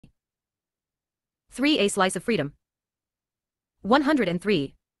3. A Slice of Freedom.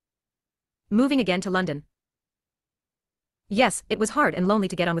 103. Moving again to London. Yes, it was hard and lonely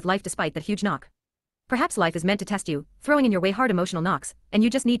to get on with life despite that huge knock. Perhaps life is meant to test you, throwing in your way hard emotional knocks, and you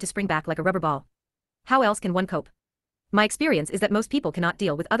just need to spring back like a rubber ball. How else can one cope? My experience is that most people cannot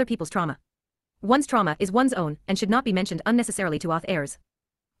deal with other people's trauma. One's trauma is one's own and should not be mentioned unnecessarily to auth heirs.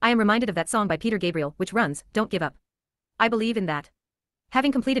 I am reminded of that song by Peter Gabriel which runs, "Don't give up." I believe in that.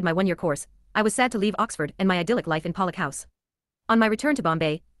 Having completed my one-year course, I was sad to leave Oxford and my idyllic life in Pollock House. On my return to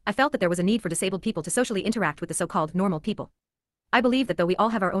Bombay, I felt that there was a need for disabled people to socially interact with the so-called normal people. I believe that though we all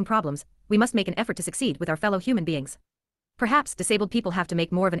have our own problems, we must make an effort to succeed with our fellow human beings. Perhaps disabled people have to make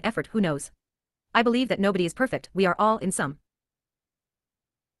more of an effort, who knows? I believe that nobody is perfect, we are all in some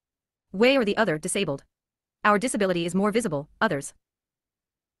way or the other disabled. Our disability is more visible, others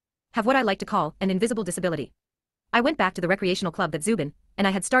have what I like to call an invisible disability. I went back to the recreational club that Zubin and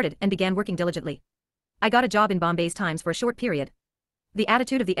I had started and began working diligently. I got a job in Bombay's Times for a short period. The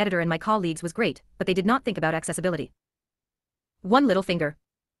attitude of the editor and my colleagues was great, but they did not think about accessibility. One little finger.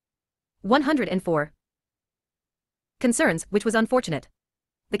 104. Concerns, which was unfortunate.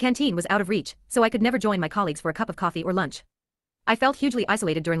 The canteen was out of reach, so I could never join my colleagues for a cup of coffee or lunch. I felt hugely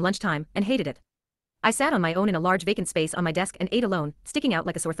isolated during lunchtime and hated it. I sat on my own in a large vacant space on my desk and ate alone, sticking out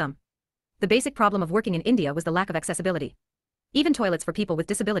like a sore thumb. The basic problem of working in India was the lack of accessibility. Even toilets for people with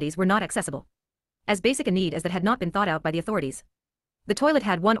disabilities were not accessible. As basic a need as that had not been thought out by the authorities. The toilet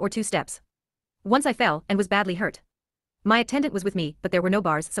had 1 or 2 steps. Once I fell and was badly hurt. My attendant was with me, but there were no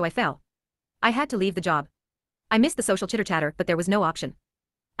bars, so I fell. I had to leave the job. I missed the social chitter-chatter, but there was no option.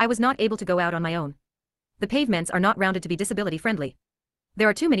 I was not able to go out on my own. The pavements are not rounded to be disability-friendly. There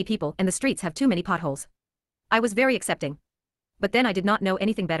are too many people and the streets have too many potholes. I was very accepting. But then I did not know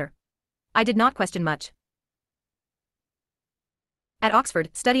anything better. I did not question much. At Oxford,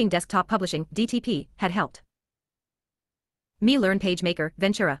 studying desktop publishing, DTP, had helped me learn PageMaker,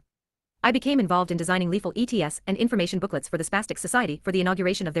 Ventura. I became involved in designing lethal ETS and information booklets for the Spastic Society for the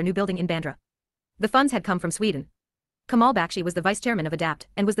inauguration of their new building in Bandra. The funds had come from Sweden. Kamal Bakshi was the vice chairman of ADAPT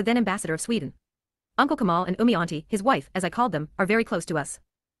and was the then ambassador of Sweden. Uncle Kamal and Umi Auntie, his wife, as I called them, are very close to us.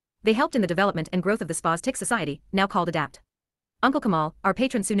 They helped in the development and growth of the Spastic Society, now called ADAPT. Uncle Kamal, our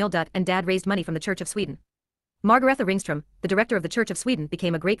patron Sunil Dutt, and Dad raised money from the Church of Sweden. Margaretha Ringstrom, the director of the Church of Sweden,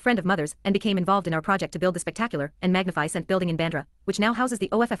 became a great friend of Mother's and became involved in our project to build the spectacular and magnificent building in Bandra, which now houses the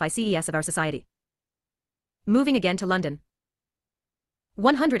OFFICES of our society. Moving again to London.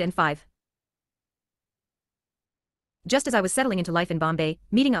 105. Just as I was settling into life in Bombay,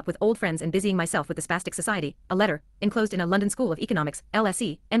 meeting up with old friends and busying myself with the Spastic Society, a letter, enclosed in a London School of Economics,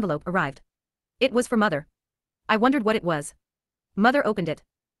 LSE, envelope arrived. It was for Mother. I wondered what it was. Mother opened it.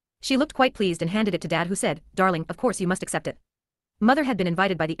 She looked quite pleased and handed it to Dad, who said, "Darling, of course you must accept it." Mother had been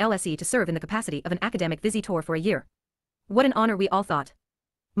invited by the LSE to serve in the capacity of an academic visitor for a year. What an honor, we all thought.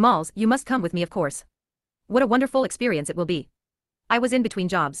 "Malls, you must come with me, of course. What a wonderful experience it will be." I was in between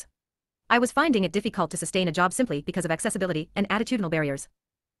jobs. I was finding it difficult to sustain a job simply because of accessibility and attitudinal barriers.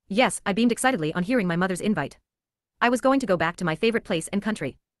 Yes, I beamed excitedly on hearing my mother's invite. I was going to go back to my favorite place and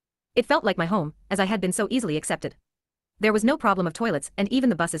country. It felt like my home, as I had been so easily accepted. There was no problem of toilets, and even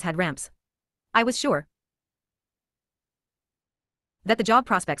the buses had ramps. I was sure that the job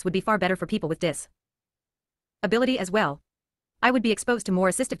prospects would be far better for people with disability as well. I would be exposed to more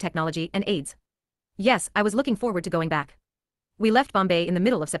assistive technology and aids. Yes, I was looking forward to going back. We left Bombay in the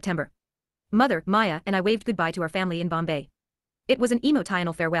middle of September. Mother, Maya, and I waved goodbye to our family in Bombay. It was an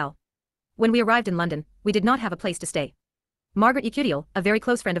emotional farewell. When we arrived in London, we did not have a place to stay. Margaret Yekutiel, a very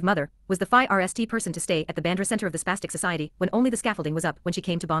close friend of Mother, was the first person to stay at the Bandra Centre of the Spastic Society when only the scaffolding was up when she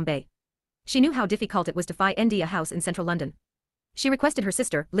came to Bombay. She knew how difficult it was to find a house in central London. She requested her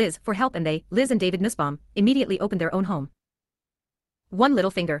sister, Liz, for help, and they, Liz and David Nussbaum, immediately opened their own home. One little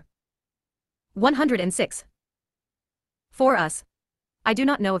finger. 106. For us. I do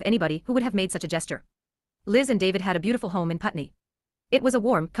not know of anybody who would have made such a gesture. Liz and David had a beautiful home in Putney. It was a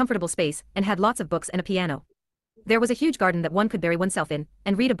warm, comfortable space and had lots of books and a piano. There was a huge garden that one could bury oneself in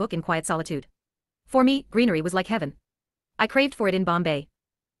and read a book in quiet solitude. For me, greenery was like heaven. I craved for it in Bombay.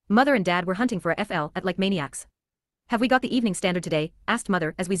 Mother and Dad were hunting for a FL at like maniacs. "Have we got the Evening Standard today?" asked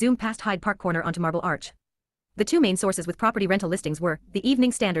Mother as we zoomed past Hyde Park Corner onto Marble Arch. The two main sources with property rental listings were the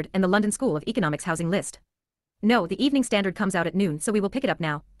Evening Standard and the London School of Economics housing list. "No, the Evening Standard comes out at noon, so we will pick it up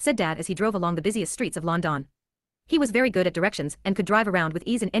now," said Dad as he drove along the busiest streets of London. He was very good at directions and could drive around with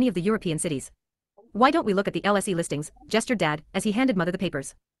ease in any of the European cities. "Why don't we look at the LSE listings?" gestured Dad as he handed Mother the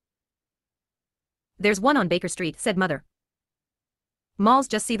papers. "There's one on Baker Street," said Mother. "Malls,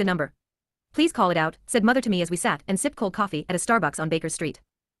 just see the number." "Please call it out," said Mother to me as we sat and sipped cold coffee at a Starbucks on Baker Street.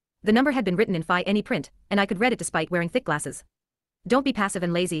 The number had been written in phi any print, and I could read it despite wearing thick glasses. Don't be passive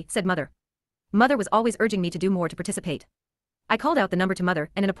and lazy, said Mother. Mother was always urging me to do more to participate. I called out the number to Mother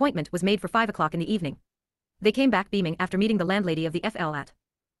and an appointment was made for 5 o'clock in the evening. They came back beaming after meeting the landlady of the FL at.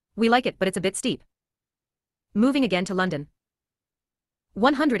 We like it but it's a bit steep. Moving again to London.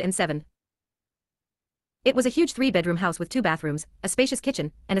 107. It was a huge 3-bedroom house with 2 bathrooms, a spacious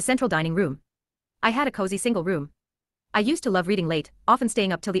kitchen, and a central dining room. I had a cozy single room. I used to love reading late, often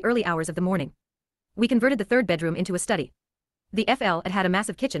staying up till the early hours of the morning. We converted the 3rd bedroom into a study. The FL had a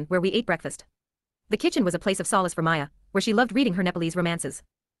massive kitchen where we ate breakfast. The kitchen was a place of solace for Maya, where she loved reading her Nepalese romances.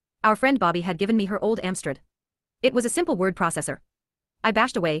 Our friend Bobby had given me her old Amstrad. It was a simple word processor. I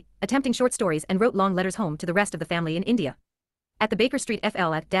bashed away, attempting short stories and wrote long letters home to the rest of the family in India. At the Baker Street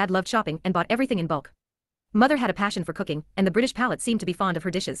FL at, Dad loved shopping and bought everything in bulk. Mother had a passion for cooking, and the British palate seemed to be fond of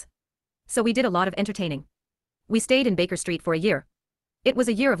her dishes. So we did a lot of entertaining. We stayed in Baker Street for a year. It was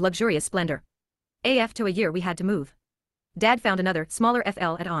a year of luxurious splendor. AF to a year we had to move. Dad found another, smaller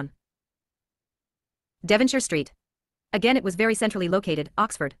FL at on Devonshire Street. Again it was very centrally located,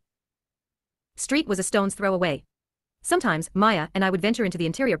 Oxford Street was a stone's throw away. Sometimes, Maya and I would venture into the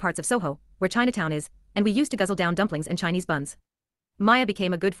interior parts of Soho, where Chinatown is, and we used to guzzle down dumplings and Chinese buns. Maya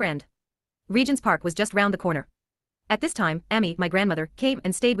became a good friend. Regent's Park was just round the corner. At this time, Amy, my grandmother, came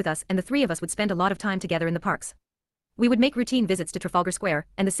and stayed with us and the 3 of us would spend a lot of time together in the parks. We would make routine visits to Trafalgar Square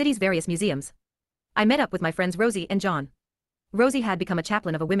and the city's various museums. I met up with my friends Rosie and John. Rosie had become a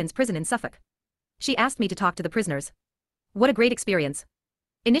chaplain of a women's prison in Suffolk. She asked me to talk to the prisoners. What a great experience.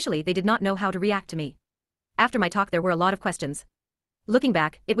 Initially they did not know how to react to me. After my talk there were a lot of questions. Looking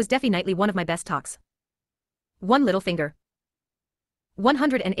back, it was definitely one of my best talks. One little finger.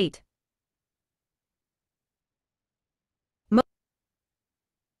 108.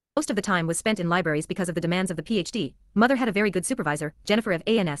 Most of the time was spent in libraries because of the demands of the PhD. Mother had a very good supervisor, Jennifer of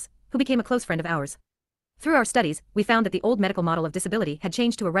ANS, who became a close friend of ours. Through our studies, we found that the old medical model of disability had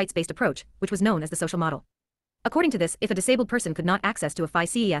changed to a rights-based approach, which was known as the social model. According to this, if a disabled person could not access to a phi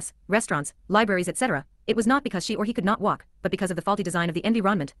CES, restaurants, libraries etc., it was not because she or he could not walk, but because of the faulty design of the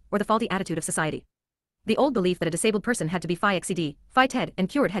environment, or the faulty attitude of society. The old belief that a disabled person had to be phi XCD, phi TED and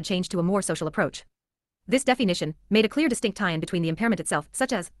cured had changed to a more social approach. This definition made a clear distinct tie-in between the impairment itself,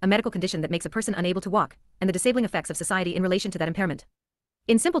 such as a medical condition that makes a person unable to walk, and the disabling effects of society in relation to that impairment.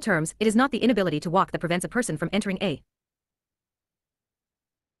 In simple terms, it is not the inability to walk that prevents a person from entering a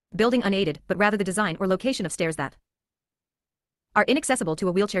building unaided, but rather the design or location of stairs that are inaccessible to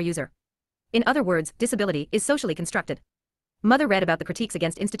a wheelchair user. In other words, disability is socially constructed. Mother read about the critiques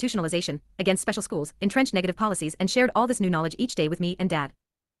against institutionalization, against special schools, entrenched negative policies and shared all this new knowledge each day with me and Dad.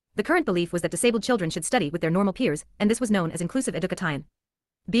 The current belief was that disabled children should study with their normal peers, and this was known as inclusive education.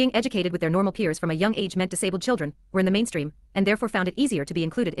 Being educated with their normal peers from a young age meant disabled children were in the mainstream, and therefore found it easier to be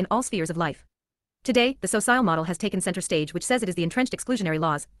included in all spheres of life. Today, the social model has taken center stage, which says it is the entrenched exclusionary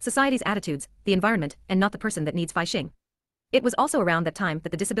laws, society's attitudes, the environment, and not the person that needs Fai-Shing. It was also around that time that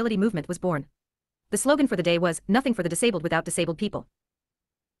the disability movement was born. The slogan for the day was, "Nothing for the disabled without disabled people."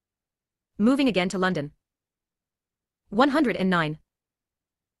 Moving again to London. 109.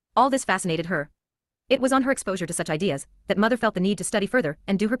 All this fascinated her. It was on her exposure to such ideas that Mother felt the need to study further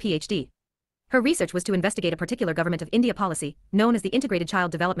and do her PhD. Her research was to investigate a particular Government of India policy, known as the Integrated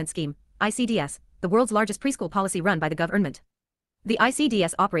Child Development Scheme, ICDS, the world's largest preschool policy run by the government. The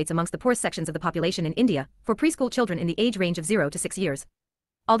ICDS operates amongst the poorest sections of the population in India, for preschool children in the age range of 0 to 6 years.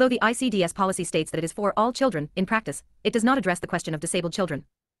 Although the ICDS policy states that it is for all children, in practice, it does not address the question of disabled children.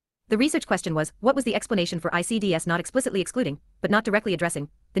 The research question was, what was the explanation for ICDS not explicitly excluding, but not directly addressing,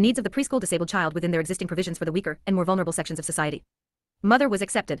 the needs of the preschool disabled child within their existing provisions for the weaker and more vulnerable sections of society? Mother was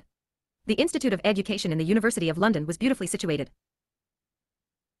accepted. The Institute of Education in the University of London was beautifully situated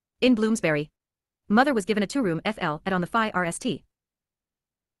in Bloomsbury. Mother was given a 2-room FL at on the Phi RST.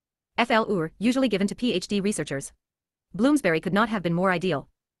 FL usually given to PhD researchers. Bloomsbury could not have been more ideal.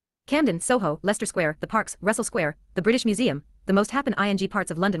 Camden, Soho, Leicester Square, the Parks, Russell Square, the British Museum, the most happen ing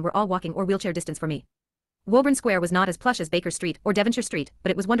parts of London were all walking or wheelchair distance for me. Woburn Square was not as plush as Baker Street or Devonshire Street, but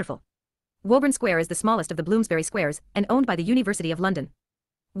it was wonderful. Woburn Square is the smallest of the Bloomsbury Squares and owned by the University of London.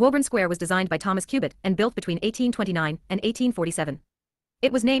 Woburn Square was designed by Thomas Cubitt and built between 1829 and 1847.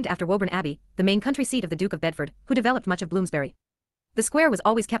 It was named after Woburn Abbey, the main country seat of the Duke of Bedford, who developed much of Bloomsbury. The square was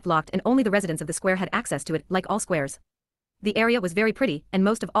always kept locked and only the residents of the square had access to it, like all squares. The area was very pretty, and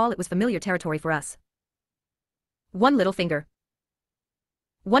most of all it was familiar territory for us. One little finger.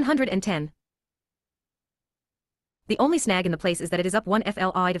 110. The only snag in the place is that it is up one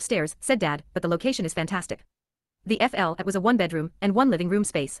flight of stairs, said Dad, but the location is fantastic. The FL was a 1-bedroom and 1 living room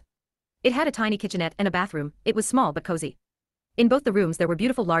space. It had a tiny kitchenette and a bathroom. It was small but cozy. In both the rooms there were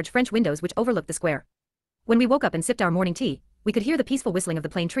beautiful large French windows which overlooked the square. When we woke up and sipped our morning tea, we could hear the peaceful whistling of the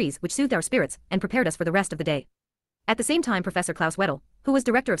plane trees which soothed our spirits and prepared us for the rest of the day. At the same time Professor Klaus Wedel, who was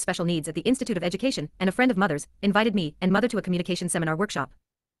director of special needs at the Institute of Education and a friend of Mother's, invited me and Mother to a communication seminar workshop.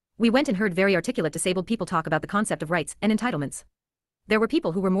 We went and heard very articulate disabled people talk about the concept of rights and entitlements. There were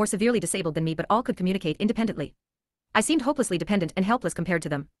people who were more severely disabled than me but all could communicate independently. I seemed hopelessly dependent and helpless compared to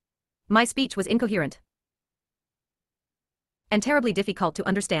them. My speech was incoherent and terribly difficult to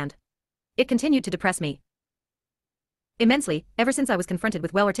understand. It continued to depress me immensely, ever since I was confronted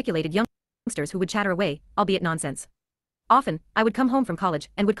with well-articulated youngsters who would chatter away, albeit nonsense. Often, I would come home from college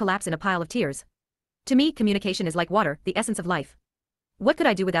and would collapse in a pile of tears. To me, communication is like water, the essence of life. What could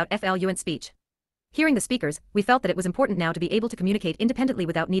I do without fluent speech? Hearing the speakers, we felt that it was important now to be able to communicate independently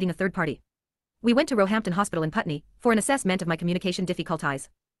without needing a third party. We went to Roehampton Hospital in Putney for an assessment of my communication difficulties.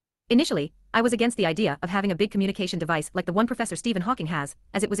 Initially, I was against the idea of having a big communication device like the one Professor Stephen Hawking has,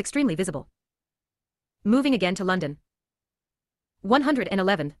 as it was extremely visible. Moving again to London.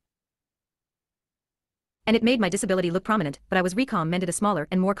 111. And it made my disability look prominent, but I was recommended a smaller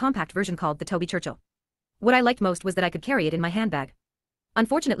and more compact version called the Toby Churchill. What I liked most was that I could carry it in my handbag.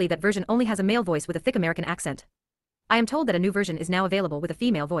 Unfortunately, that version only has a male voice with a thick American accent. I am told that a new version is now available with a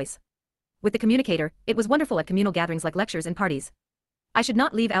female voice. With the communicator, it was wonderful at communal gatherings like lectures and parties. I should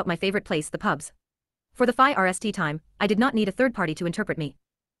not leave out my favorite place, the pubs. For the RST time, I did not need a third party to interpret me.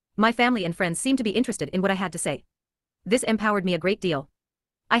 My family and friends seemed to be interested in what I had to say. This empowered me a great deal.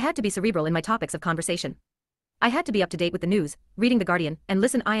 I had to be cerebral in my topics of conversation. I had to be up to date with the news, reading The Guardian, and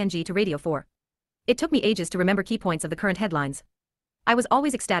listen to Radio 4. It took me ages to remember key points of the current headlines. I was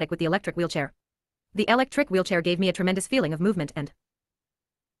always ecstatic with the electric wheelchair. The electric wheelchair gave me a tremendous feeling of movement and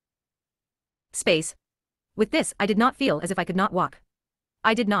space. With this, I did not feel as if I could not walk.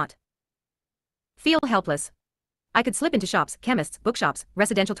 I did not feel helpless. I could slip into shops, chemists, bookshops,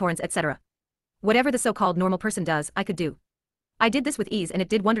 residential torrents, etc. Whatever the so-called normal person does, I could do. I did this with ease and it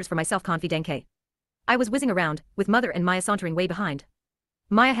did wonders for my self-confidence. I was whizzing around, with Mother and Maya sauntering way behind.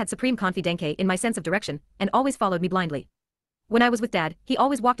 Maya had supreme confidence in my sense of direction, and always followed me blindly. When I was with Dad, he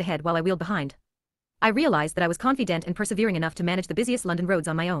always walked ahead while I wheeled behind. I realized that I was confident and persevering enough to manage the busiest London roads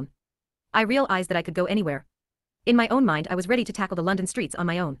on my own. I realized that I could go anywhere. In my own mind I was ready to tackle the London streets on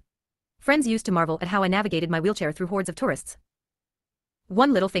my own. Friends used to marvel at how I navigated my wheelchair through hordes of tourists.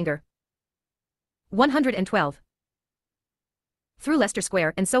 One little finger. 112. Through Leicester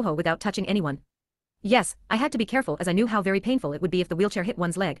Square and Soho without touching anyone. Yes, I had to be careful as I knew how very painful it would be if the wheelchair hit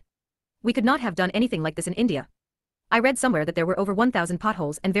one's leg. We could not have done anything like this in India. I read somewhere that there were over 1,000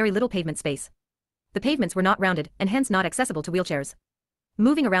 potholes and very little pavement space. The pavements were not rounded and hence not accessible to wheelchairs.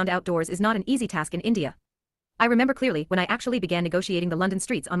 Moving around outdoors is not an easy task in India. I remember clearly when I actually began negotiating the London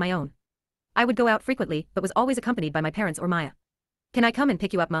streets on my own. I would go out frequently but was always accompanied by my parents or Maya. "Can I come and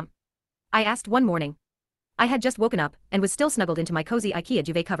pick you up, Mum?" I asked one morning. I had just woken up and was still snuggled into my cozy IKEA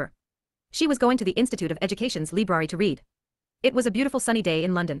duvet cover. She was going to the Institute of Education's library to read. It was a beautiful sunny day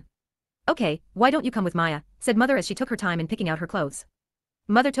in London. "Okay, why don't you come with Maya?" said Mother as she took her time in picking out her clothes.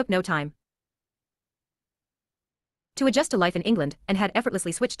 Mother took no time to adjust to life in England and had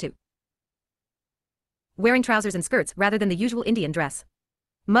effortlessly switched to wearing trousers and skirts rather than the usual Indian dress.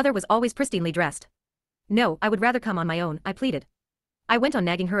 Mother was always pristinely dressed. "No, I would rather come on my own," I pleaded. I went on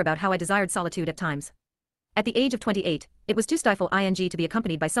nagging her about how I desired solitude at times. At the age of 28, it was too stifle to be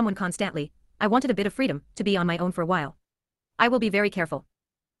accompanied by someone constantly. I wanted a bit of freedom, to be on my own for a while. "I will be very careful,"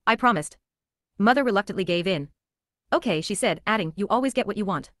 I promised. Mother reluctantly gave in. "Okay," she said, adding, "You always get what you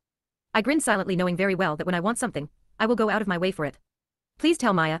want." I grinned silently, knowing very well that when I want something, I will go out of my way for it. "Please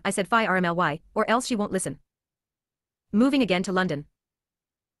tell Maya," I said firmly, "or else she won't listen." Moving again to London.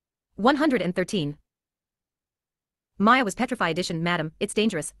 113. Maya was petrified. "Madam, it's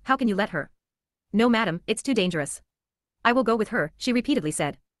dangerous, how can you let her?" "No madam, it's too dangerous." "I will go with her," she repeatedly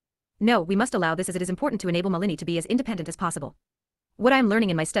said. "No, we must allow this as it is important to enable Malini to be as independent as possible. What I am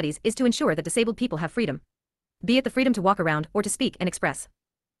learning in my studies is to ensure that disabled people have freedom. Be it the freedom to walk around or to speak and express.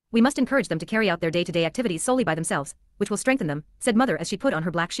 We must encourage them to carry out their day-to-day activities solely by themselves, which will strengthen them," said Mother as she put on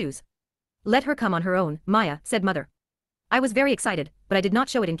her black shoes. "Let her come on her own, Maya," said Mother. I was very excited, but I did not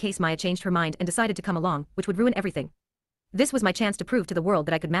show it in case Maya changed her mind and decided to come along, which would ruin everything. This was my chance to prove to the world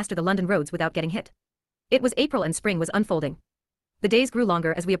that I could master the London roads without getting hit. It was April and spring was unfolding. The days grew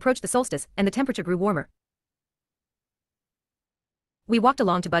longer as we approached the solstice and the temperature grew warmer. We walked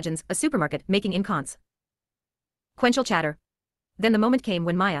along to Budgeon's, a supermarket, making inconsequential chatter. Then the moment came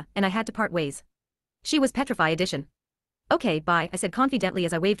when Maya and I had to part ways. She was petrified. "Okay, bye," I said confidently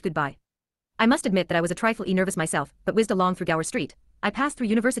as I waved goodbye. I must admit that I was a trifle nervous myself, but whizzed along through Gower Street. I passed through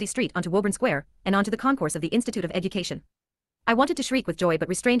University Street onto Woburn Square, and onto the concourse of the Institute of Education. I wanted to shriek with joy but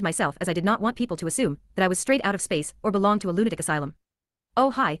restrained myself as I did not want people to assume that I was straight out of space or belonged to a lunatic asylum.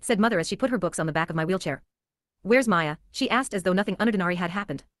 "Oh hi," said Mother as she put her books on the back of my wheelchair. "Where's Maya?" she asked as though nothing unordinary had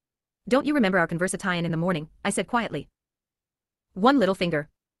happened. "Don't you remember our conversation in the morning?" I said quietly. One little finger.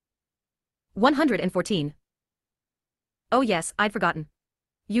 114. "Oh yes, I'd forgotten.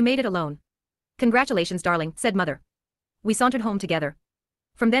 You made it alone." "Congratulations darling," said Mother. We sauntered home together.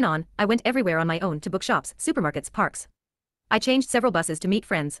 From then on, I went everywhere on my own, to bookshops, supermarkets, parks. I changed several buses to meet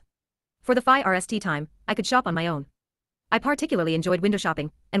friends. For the FIRST time, I could shop on my own. I particularly enjoyed window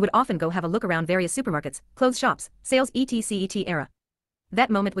shopping, and would often go have a look around various supermarkets, clothes shops, sales etc. That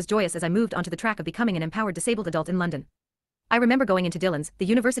moment was joyous as I moved onto the track of becoming an empowered disabled adult in London. I remember going into Dillon's, the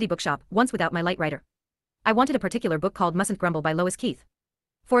university bookshop, once without my light writer. I wanted a particular book called Mustn't Grumble by Lois Keith.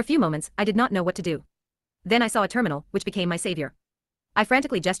 For a few moments, I did not know what to do. Then I saw a terminal, which became my savior. I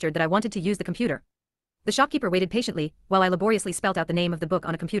frantically gestured that I wanted to use the computer. The shopkeeper waited patiently, while I laboriously spelt out the name of the book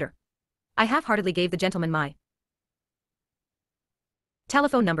on a computer. I half-heartedly gave the gentleman my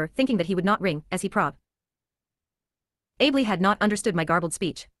telephone number, thinking that he would not ring, as he probably had not understood my garbled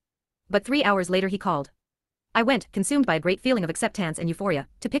speech. But 3 hours later he called. I went, consumed by a great feeling of acceptance and euphoria,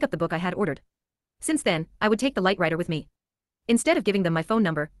 to pick up the book I had ordered. Since then, I would take the light writer with me. Instead of giving them my phone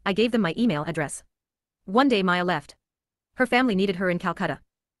number, I gave them my email address. One day Maya left. Her family needed her in Calcutta.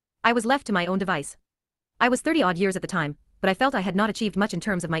 I was left to my own device. I was 30-odd years at the time, but I felt I had not achieved much in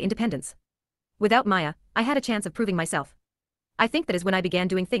terms of my independence. Without Maya, I had a chance of proving myself. I think that is when I began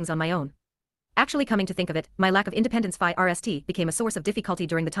doing things on my own. Actually, coming to think of it, my lack of independence FIRST became a source of difficulty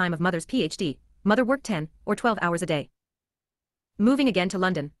during the time of Mother's PhD. Mother worked 10 or 12 hours a day. Moving again to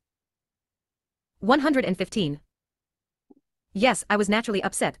London. 115. Yes, I was naturally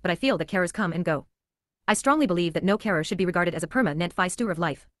upset, but I feel that carers come and go. I strongly believe that no carer should be regarded as a permanent fixture of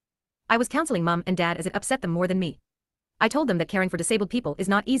life. I was counseling Mum and Dad as it upset them more than me. I told them that caring for disabled people is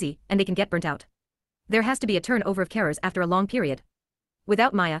not easy, and they can get burnt out. There has to be a turnover of carers after a long period.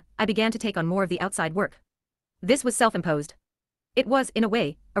 Without Maya, I began to take on more of the outside work. This was self-imposed. It was, in a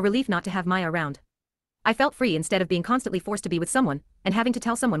way, a relief not to have Maya around. I felt free instead of being constantly forced to be with someone, and having to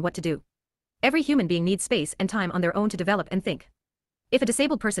tell someone what to do. Every human being needs space and time on their own to develop and think. If a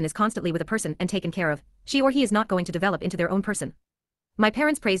disabled person is constantly with a person and taken care of, she or he is not going to develop into their own person. My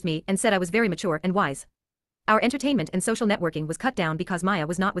parents praised me and said I was very mature and wise. Our entertainment and social networking was cut down because Maya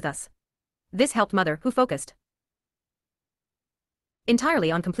was not with us. This helped Mother, who focused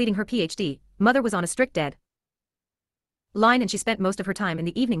entirely on completing her PhD. Mother was on a strict deadline and she spent most of her time in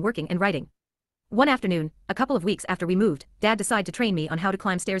the evening working and writing. One afternoon, a couple of weeks after we moved, Dad decided to train me on how to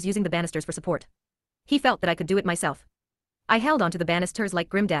climb stairs using the banisters for support. He felt that I could do it myself. I held onto the banisters like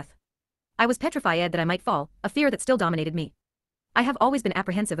grim death. I was petrified that I might fall, a fear that still dominated me. I have always been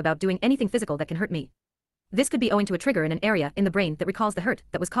apprehensive about doing anything physical that can hurt me. This could be owing to a trigger in an area in the brain that recalls the hurt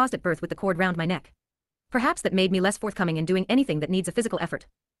that was caused at birth with the cord round my neck. Perhaps that made me less forthcoming in doing anything that needs a physical effort.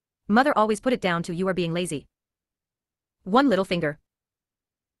 Mother always put it down to you are being lazy. One little finger.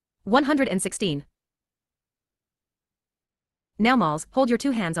 116. Now Malls, hold your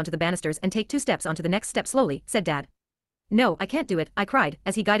 2 hands onto the banisters and take 2 steps onto the next step slowly, said Dad. No, I can't do it, I cried,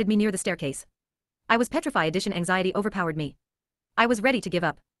 as he guided me near the staircase. I was petrified. Anxiety overpowered me. I was ready to give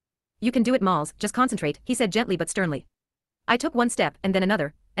up. You can do it, Malls, just concentrate, he said gently but sternly. I took 1 step and then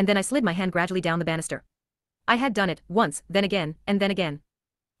another, and then I slid my hand gradually down the banister. I had done it, once, then again, and then again.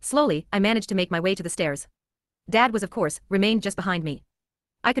 Slowly, I managed to make my way to the stairs. Dad was, of course, remained just behind me.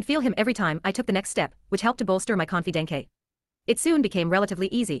 I could feel him every time I took the next step, which helped to bolster my confidence. It soon became relatively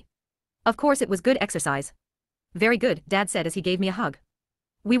easy. Of course it was good exercise. Very good, Dad said as he gave me a hug.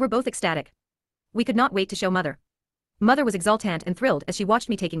 We were both ecstatic. We could not wait to show Mother. Mother was exultant and thrilled as she watched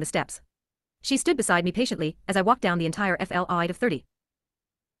me taking the steps. She stood beside me patiently as I walked down the entire flight of 32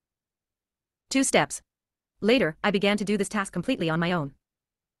 steps. Later, I began to do this task completely on my own.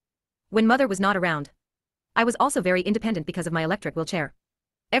 When Mother was not around, I was also very independent because of my electric wheelchair.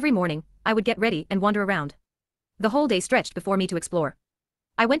 Every morning, I would get ready and wander around. The whole day stretched before me to explore.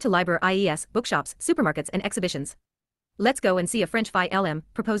 I went to libraries, bookshops, supermarkets and exhibitions. Let's go and see a French film,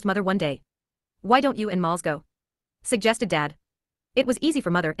 proposed Mother one day. Why don't you and Malls go? Suggested Dad. It was easy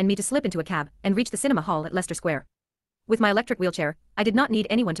for Mother and me to slip into a cab and reach the cinema hall at Leicester Square. With my electric wheelchair, I did not need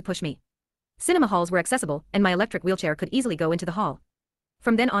anyone to push me. Cinema halls were accessible and my electric wheelchair could easily go into the hall.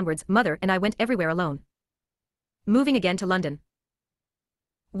 From then onwards, Mother and I went everywhere alone. Moving again to London.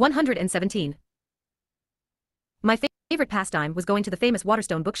 117. My favorite pastime was going to the famous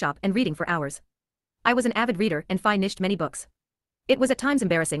Waterstone bookshop and reading for hours. I was an avid reader and finished many books. It was at times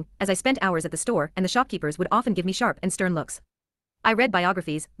embarrassing, as I spent hours at the store and the shopkeepers would often give me sharp and stern looks. I read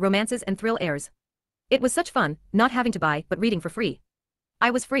biographies, romances and thrill airs. It was such fun, not having to buy but reading for free.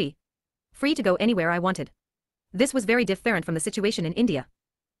 I was free. Free to go anywhere I wanted. This was very different from the situation in India.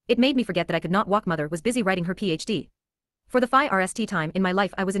 It made me forget that I could not walk. Mother was busy writing her PhD. For the 5 time in my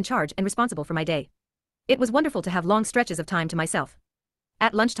life I was in charge and responsible for my day. It was wonderful to have long stretches of time to myself.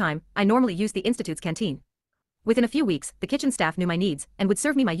 At lunchtime, I normally used the institute's canteen. Within a few weeks, the kitchen staff knew my needs and would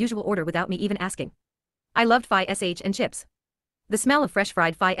serve me my usual order without me even asking. I loved phi and chips. The smell of fresh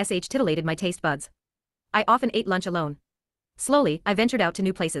fried phi titillated my taste buds. I often ate lunch alone. Slowly, I ventured out to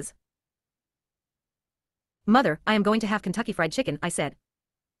new places. Mother, I am going to have Kentucky Fried Chicken, I said.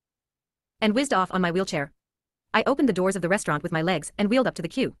 And whizzed off on my wheelchair. I opened the doors of the restaurant with my legs and wheeled up to the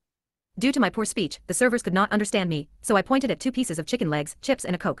queue. Due to my poor speech, the servers could not understand me, so I pointed at 2 pieces of chicken legs, chips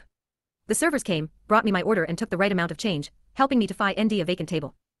and a Coke. The servers came, brought me my order and took the right amount of change, helping me to find a vacant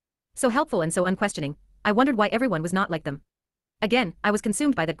table. So helpful and so unquestioning, I wondered why everyone was not like them. Again, I was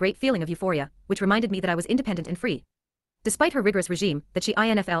consumed by that great feeling of euphoria, which reminded me that I was independent and free. Despite her rigorous regime that she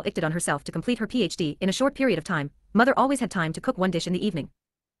inflicted on herself to complete her PhD in a short period of time, Mother always had time to cook one dish in the evening.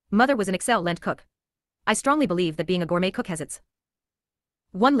 Mother was an excellent cook. I strongly believe that being a gourmet cook has its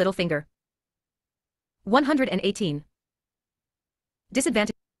one little finger. 118.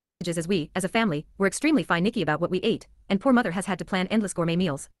 Disadvantages. As we, as a family, were extremely finicky about what we ate, and poor Mother has had to plan endless gourmet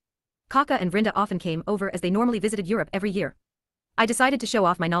meals. Kaka and Vrinda often came over as they normally visited Europe every year. I decided to show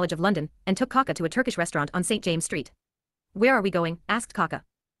off my knowledge of London, and took Kaka to a Turkish restaurant on St. James Street. Where are we going? Asked Kaka.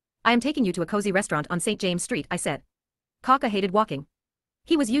 I am taking you to a cozy restaurant on St. James Street, I said. Kaka hated walking.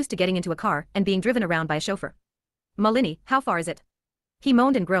 He was used to getting into a car and being driven around by a chauffeur. Malini, how far is it? He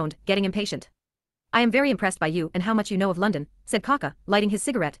moaned and groaned, getting impatient. I am very impressed by you and how much you know of London, said Kaka, lighting his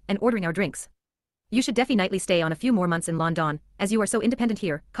cigarette and ordering our drinks. You should definitely stay on a few more months in London, as you are so independent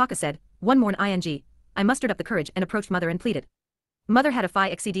here, Kaka said. One more ing. I mustered up the courage and approached Mother and pleaded. Mother had a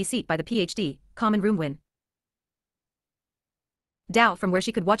phi XCD seat by the PhD, common room win. Dow from where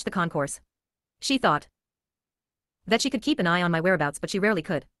she could watch the concourse. She thought that she could keep an eye on my whereabouts, but she rarely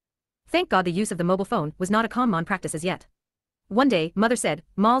could. Thank God the use of the mobile phone was not a common practice as yet. One day, Mother said,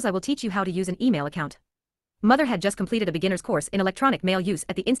 Malls, I will teach you how to use an email account. Mother had just completed a beginner's course in electronic mail use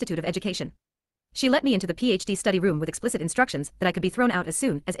at the Institute of Education. She let me into the PhD study room with explicit instructions that I could be thrown out as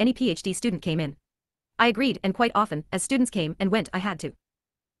soon as any PhD student came in. I agreed, and quite often, as students came and went, I had to.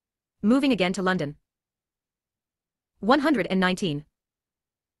 Moving again to London. 119.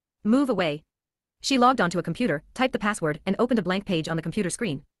 Move away. She logged onto a computer, typed the password, and opened a blank page on the computer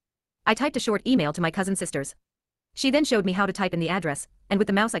screen. I typed a short email to my cousin sisters. She then showed me how to type in the address, and with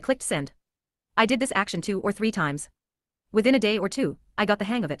the mouse I clicked send. I did this action 2 or 3 times. Within a day or 2, I got the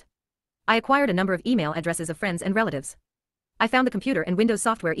hang of it. I acquired a number of email addresses of friends and relatives. I found the computer and Windows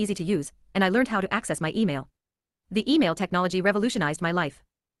software easy to use, and I learned how to access my email. The email technology revolutionized my life.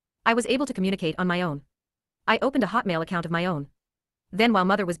 I was able to communicate on my own. I opened a Hotmail account of my own. Then while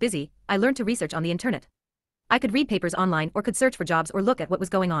Mother was busy, I learned to research on the internet. I could read papers online or could search for jobs or look at what was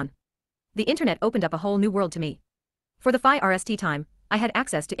going on. The internet opened up a whole new world to me. For the 5 time, I had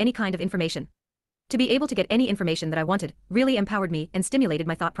access to any kind of information. To be able to get any information that I wanted really empowered me and stimulated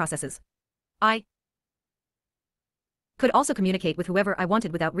my thought processes. I could also communicate with whoever I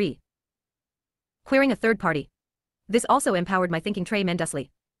wanted without querying a third party. This also empowered my thinking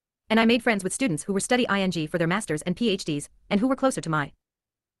tremendously. And I made friends with students who were studying for their masters and PhDs, and who were closer to my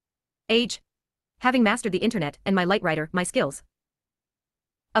age. Having mastered the internet and my light writer, my skills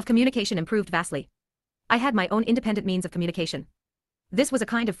of communication improved vastly. I had my own independent means of communication. This was a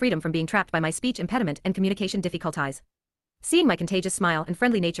kind of freedom from being trapped by my speech impediment and communication difficulties. Seeing my contagious smile and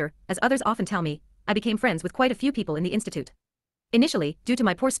friendly nature, as others often tell me, I became friends with quite a few people in the institute. Initially, due to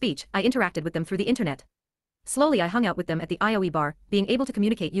my poor speech, I interacted with them through the internet. Slowly I hung out with them at the IOE bar, being able to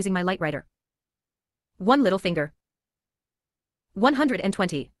communicate using my light writer. One little finger.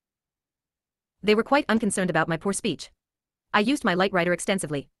 120. They were quite unconcerned about my poor speech. I used my light writer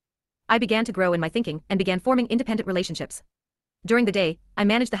extensively. I began to grow in my thinking and began forming independent relationships. During the day, I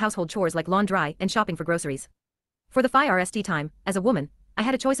managed the household chores like laundry and shopping for groceries. For the 5 time, as a woman, I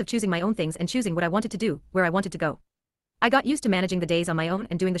had a choice of choosing my own things and choosing what I wanted to do, where I wanted to go. I got used to managing the days on my own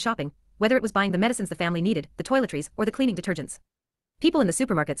and doing the shopping, whether it was buying the medicines the family needed, the toiletries, or the cleaning detergents. People in the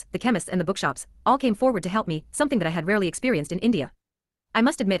supermarkets, the chemists and the bookshops, all came forward to help me, something that I had rarely experienced in India. I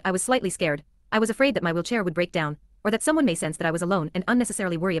must admit I was slightly scared. I was afraid that my wheelchair would break down, or that someone may sense that I was alone and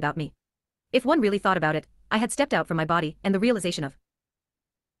unnecessarily worry about me. If one really thought about it, I had stepped out from my body and the realization of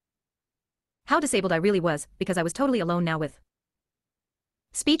how disabled I really was, because I was totally alone now with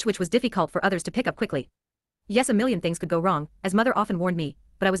speech, which was difficult for others to pick up quickly. Yes, a million things could go wrong, as Mother often warned me,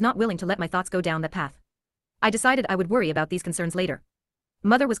 but I was not willing to let my thoughts go down that path. I decided I would worry about these concerns later.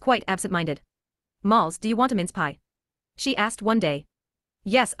 Mother was quite absent-minded. "Malls, do you want a mince pie?" she asked one day.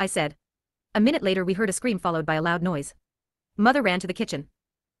 "Yes," I said. A minute later we heard a scream followed by a loud noise. Mother ran to the kitchen.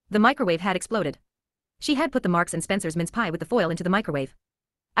 The microwave had exploded. She had put the Marks and Spencer's mince pie with the foil into the microwave.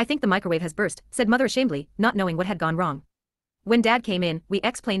 "I think the microwave has burst," said Mother ashamedly, not knowing what had gone wrong. When Dad came in, we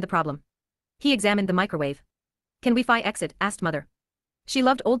explained the problem. He examined the microwave. "Can we exit?" asked Mother. She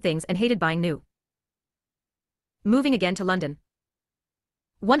loved old things and hated buying new. Moving again to London.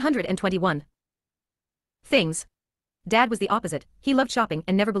 121. Things. Dad was the opposite. He loved shopping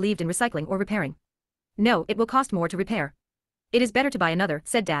and never believed in recycling or repairing. "No, it will cost more to repair. It is better to buy another,"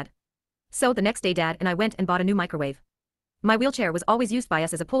 said Dad. So the next day Dad and I went and bought a new microwave. My wheelchair was always used by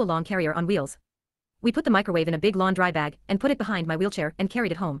us as a pull-along carrier on wheels. We put the microwave in a big lawn dry bag and put it behind my wheelchair and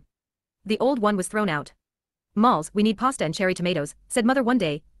carried it home. The old one was thrown out. "Malls, we need pasta and cherry tomatoes," said Mother one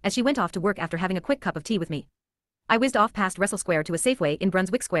day, as she went off to work after having a quick cup of tea with me. I whizzed off past Russell Square to a Safeway in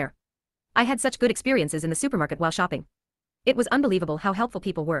Brunswick Square. I had such good experiences in the supermarket while shopping. It was unbelievable how helpful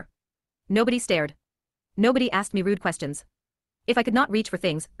people were. Nobody stared. Nobody asked me rude questions. If I could not reach for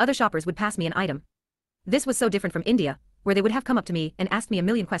things, other shoppers would pass me an item. This was so different from India, where they would have come up to me and asked me a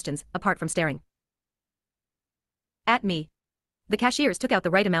million questions, apart from staring at me. The cashiers took out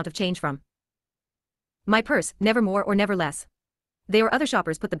the right amount of change from my purse, never more or never less. They or other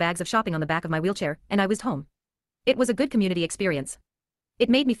shoppers put the bags of shopping on the back of my wheelchair, and I whizzed home. It was a good community experience. It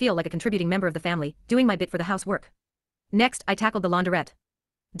made me feel like a contributing member of the family, doing my bit for the housework. Next, I tackled the laundrette.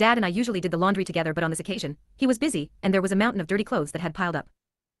 Dad and I usually did the laundry together, but on this occasion, he was busy, and there was a mountain of dirty clothes that had piled up.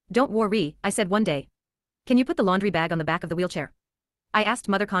 "Don't worry," I said one day. "Can you put the laundry bag on the back of the wheelchair?" I asked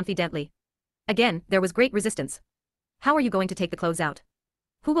Mother confidently. Again, there was great resistance. "How are you going to take the clothes out?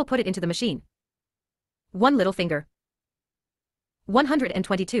 Who will put it into the machine?" One little finger.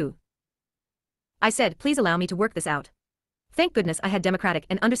 122. I said, "Please allow me to work this out." Thank goodness I had democratic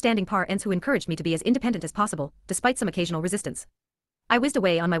and understanding parents who encouraged me to be as independent as possible, despite some occasional resistance. I whizzed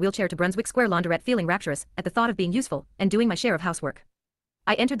away on my wheelchair to Brunswick Square laundrette feeling rapturous at the thought of being useful and doing my share of housework.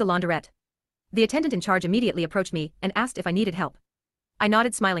 I entered the laundrette. The attendant in charge immediately approached me and asked if I needed help. I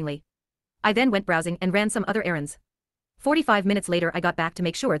nodded smilingly. I then went browsing and ran some other errands. 45 minutes later I got back to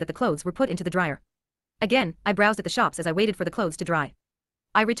make sure that the clothes were put into the dryer. Again, I browsed at the shops as I waited for the clothes to dry.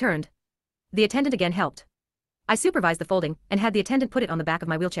 I returned. The attendant again helped. I supervised the folding and had the attendant put it on the back of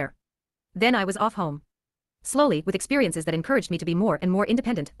my wheelchair. Then I was off home. Slowly, with experiences that encouraged me to be more and more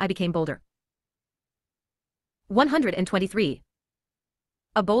independent, I became bolder. 123.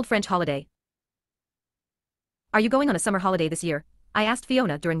 A bold French holiday. "Are you going on a summer holiday this year?" I asked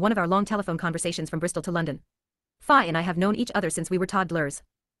Fiona during one of our long telephone conversations from Bristol to London. Fi and I have known each other since we were toddlers.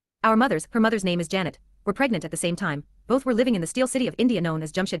 Her mother's name is Janet, were pregnant at the same time. Both were living in the steel city of India known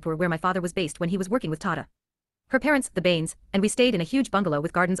as Jamshedpur, where my father was based when he was working with Tata. Her parents, the Bains, and we stayed in a huge bungalow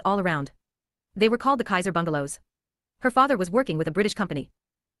with gardens all around. They were called the Kaiser bungalows. Her father was working with a British company.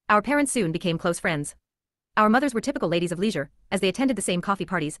 Our parents soon became close friends. Our mothers were typical ladies of leisure, as they attended the same coffee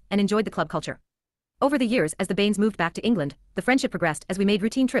parties and enjoyed the club culture. Over the years, as the Bains moved back to England, the friendship progressed as we made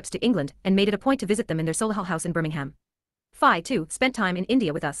routine trips to England and made it a point to visit them in their Solihull house in Birmingham. Fi, too, spent time in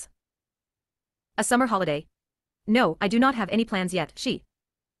India with us. A summer holiday? "No, I do not have any plans yet," she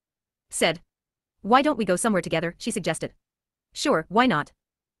said. "Why don't we go somewhere together?" she suggested. "Sure, why not?"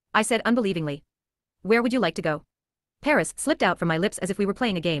 I said unbelievingly. "Where would you like to go?" Paris slipped out from my lips as if we were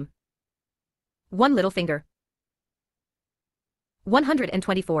playing a game. One little finger.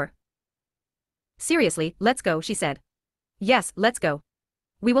 124. "Seriously, let's go," she said. "Yes, let's go.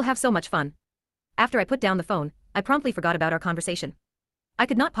 We will have so much fun." After I put down the phone, I promptly forgot about our conversation. I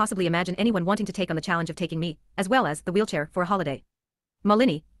could not possibly imagine anyone wanting to take on the challenge of taking me, as well as the wheelchair, for a holiday.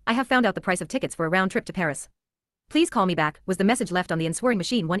 "Malini, I have found out the price of tickets for a round trip to Paris. Please call me back," was the message left on the answering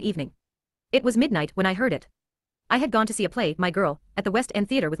machine one evening. It was midnight when I heard it. I had gone to see a play, My Girl, at the West End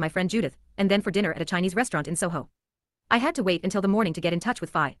Theatre with my friend Judith, and then for dinner at a Chinese restaurant in Soho. I had to wait until the morning to get in touch with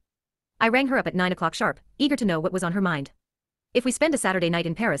Fi. I rang her up at 9 o'clock sharp, eager to know what was on her mind. "If we spend a Saturday night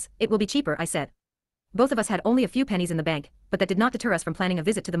in Paris, it will be cheaper," I said. Both of us had only a few pennies in the bank, but that did not deter us from planning a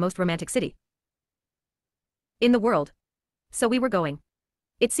visit to the most romantic city in the world. So we were going.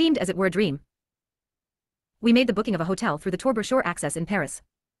 It seemed as it were a dream. We made the booking of a hotel through the Tour Brochure Access in Paris.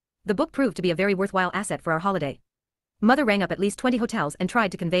 The book proved to be a very worthwhile asset for our holiday. Mother rang up at least 20 hotels and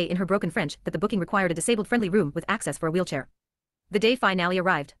tried to convey in her broken French that the booking required a disabled-friendly room with access for a wheelchair. The day finally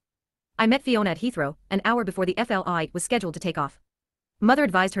arrived. I met Fiona at Heathrow, an hour before the flight was scheduled to take off. Mother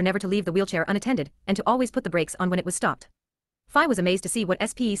advised her never to leave the wheelchair unattended and to always put the brakes on when it was stopped. Fi was amazed to see what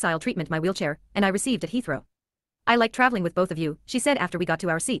SPE-style treatment my wheelchair and I received at Heathrow. "I like traveling with both of you," she said after we got to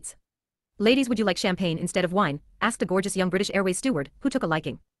our seats. "Ladies, would you like champagne instead of wine?" asked a gorgeous young British Airways steward who took a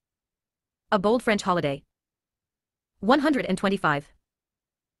liking A bold French holiday. 125.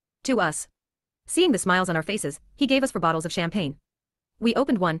 To us. Seeing the smiles on our faces, he gave us 4 bottles of champagne. We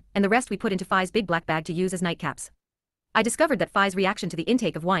opened one, and the rest we put into Phi's big black bag to use as nightcaps. I discovered that Phi's reaction to the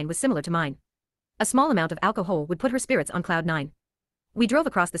intake of wine was similar to mine. A small amount of alcohol would put her spirits on cloud 9. We drove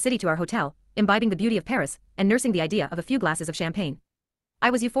across the city to our hotel, imbibing the beauty of Paris, and nursing the idea of a few glasses of champagne. I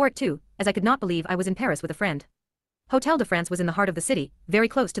was euphoric too, as I could not believe I was in Paris with a friend. Hotel de France was in the heart of the city, very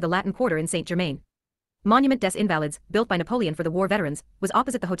close to the Latin Quarter in Saint-Germain. Monument des Invalides, built by Napoleon for the war veterans, was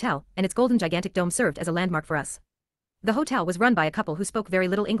opposite the hotel, and its golden gigantic dome served as a landmark for us. The hotel was run by a couple who spoke very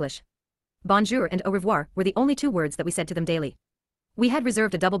little English. Bonjour and au revoir were the only 2 words that we said to them daily. We had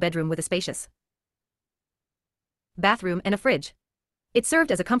reserved a double bedroom with a spacious bathroom and a fridge. It served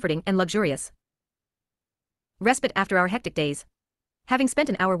as a comforting and luxurious respite after our hectic days. Having spent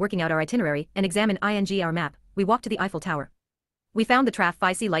an hour working out our itinerary and examined our map, we walked to the Eiffel Tower. We found the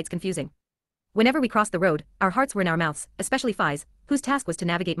Phi lights confusing. Whenever we crossed the road, our hearts were in our mouths, especially Phi's, whose task was to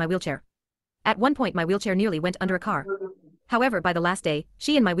navigate my wheelchair. At one point my wheelchair nearly went under a car. However, by the last day,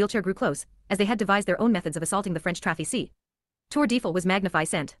 she and my wheelchair grew close, as they had devised their own methods of assaulting the French trafic. Tour d'Eiffel was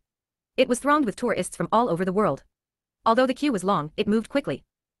magnificent. It was thronged with tourists from all over the world. Although the queue was long, it moved quickly.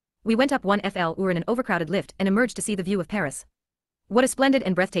 We went up 1 fl in an overcrowded lift and emerged to see the view of Paris. What a splendid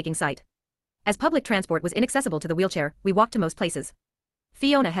and breathtaking sight. As public transport was inaccessible to the wheelchair, we walked to most places.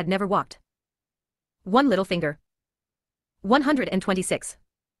 Fiona had never walked. One little finger. 126.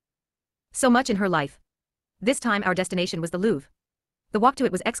 So much in her life. This time our destination was the Louvre. The walk to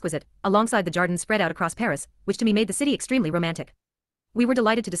it was exquisite, alongside the jardins spread out across Paris, which to me made the city extremely romantic. We were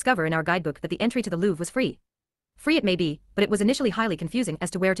delighted to discover in our guidebook that the entry to the Louvre was free. Free it may be, but it was initially highly confusing as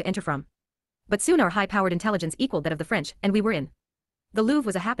to where to enter from. But soon our high-powered intelligence equaled that of the French, and we were in. The Louvre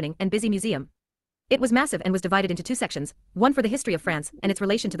was a happening and busy museum. It was massive and was divided into 2 sections, one for the history of France and its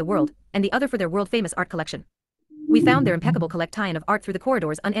relation to the world, and the other for their world-famous art collection. We found their impeccable collection of art through the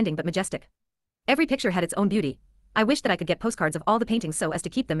corridors unending but majestic. Every picture had its own beauty. I wished that I could get postcards of all the paintings so as to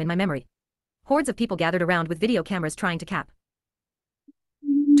keep them in my memory. Hordes of people gathered around with video cameras trying to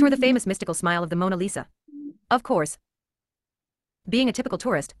tour the famous mystical smile of the Mona Lisa. Of course. Being a typical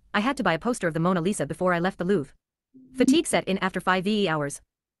tourist, I had to buy a poster of the Mona Lisa before I left the Louvre. Fatigue set in after 5 hours.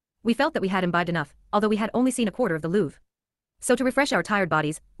 We felt that we had imbibed enough, although we had only seen a quarter of the Louvre. So to refresh our tired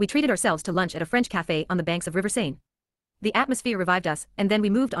bodies, we treated ourselves to lunch at a French café on the banks of River Seine. The atmosphere revived us, and then we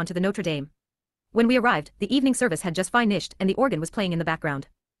moved on to the Notre Dame. When we arrived, the evening service had just finished and the organ was playing in the background.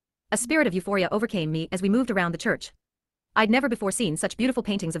 A spirit of euphoria overcame me as we moved around the church. I'd never before seen such beautiful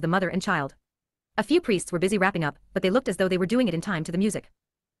paintings of the mother and child. A few priests were busy wrapping up, but they looked as though they were doing it in time to the music.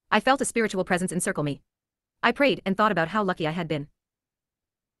 I felt a spiritual presence encircle me. I prayed and thought about how lucky I had been.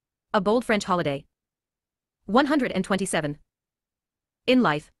 A bold French holiday. 127. In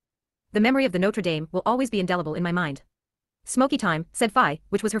life, the memory of the Notre Dame will always be indelible in my mind. Smoky time, said Phi,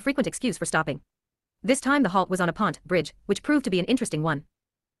 which was her frequent excuse for stopping. This time the halt was on a pont bridge, which proved to be an interesting one.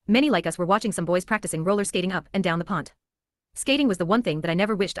 Many like us were watching some boys practicing roller skating up and down the pont. Skating was the one thing that I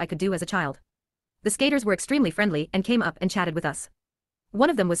never wished I could do as a child. The skaters were extremely friendly and came up and chatted with us. One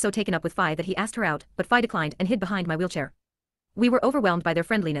of them was so taken up with Phi that he asked her out, but Phi declined and hid behind my wheelchair. We were overwhelmed by their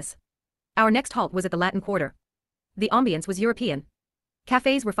friendliness. Our next halt was at the Latin Quarter. The ambience was European.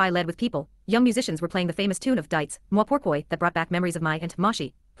 Cafes were Phi-led with people, young musicians were playing the famous tune of Dites, Moi Pourquoi that brought back memories of my aunt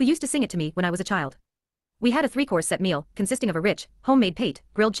Moshi, who used to sing it to me when I was a child. We had a 3-course set meal, consisting of a rich, homemade pate,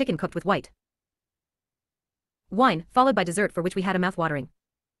 grilled chicken cooked with white wine, followed by dessert for which we had a mouth-watering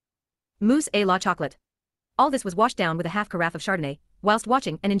mousse à la chocolate. All this was washed down with a half carafe of Chardonnay, whilst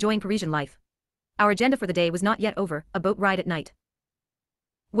watching and enjoying Parisian life. Our agenda for the day was not yet over. A boat ride at night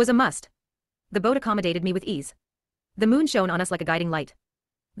was a must. The boat accommodated me with ease. The moon shone on us like a guiding light.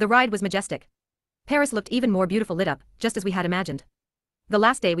 The ride was majestic. Paris looked even more beautiful lit up, just as we had imagined. The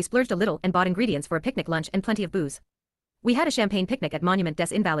last day we splurged a little and bought ingredients for a picnic lunch and plenty of booze. We had a champagne picnic at Monument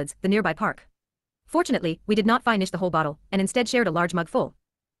des Invalides, the nearby park. Fortunately, we did not finish the whole bottle, and instead shared a large mug full.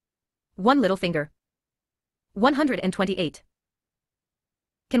 One little finger. 128.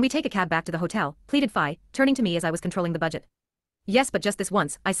 Can we take a cab back to the hotel, pleaded Phi, turning to me as I was controlling the budget. Yes, but just this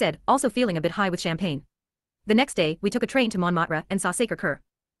once, I said, also feeling a bit high with champagne. The next day, we took a train to Montmartre and saw Sacré-Cœur.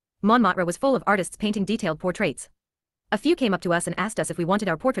 Montmartre was full of artists painting detailed portraits. A few came up to us and asked us if we wanted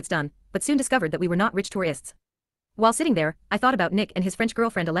our portraits done, but soon discovered that we were not rich tourists. While sitting there, I thought about Nick and his French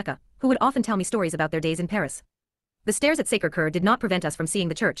girlfriend Aleka, who would often tell me stories about their days in Paris. The stairs at Sacré-Cœur did not prevent us from seeing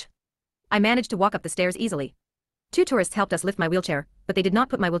the church. I managed to walk up the stairs easily. 2 tourists helped us lift my wheelchair, but they did not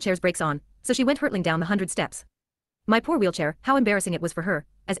put my wheelchair's brakes on, so she went hurtling down the 100 steps. My poor wheelchair, how embarrassing it was for her,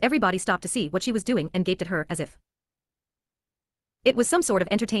 as everybody stopped to see what she was doing and gaped at her as if it was some sort of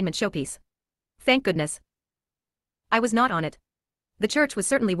entertainment showpiece. Thank goodness. I was not on it. The church was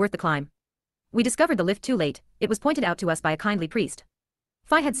certainly worth the climb. We discovered the lift too late. It was pointed out to us by a kindly priest.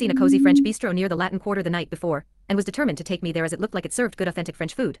 Phi had seen a cozy French bistro near the Latin Quarter the night before, and was determined to take me there as it looked like it served good authentic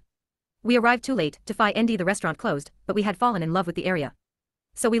French food. We arrived too late, to find the restaurant closed, but we had fallen in love with the area.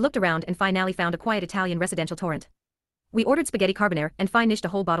 So we looked around and finally found a quiet Italian residential torrent. We ordered spaghetti carbonara and finished a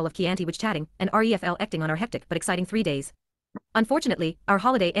whole bottle of Chianti which chatting and REFL acting on our hectic but exciting 3 days. Unfortunately, our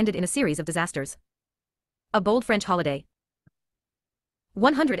holiday ended in a series of disasters. A bold French holiday.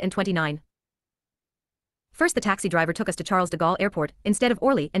 129. First the taxi driver took us to Charles de Gaulle Airport instead of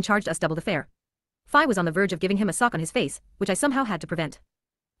Orly and charged us double the fare. Phi was on the verge of giving him a sock on his face, which I somehow had to prevent.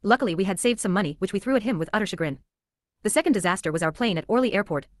 Luckily we had saved some money which we threw at him with utter chagrin. The second disaster was our plane at Orly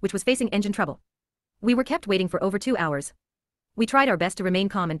Airport, which was facing engine trouble. We were kept waiting for over 2 hours. We tried our best to remain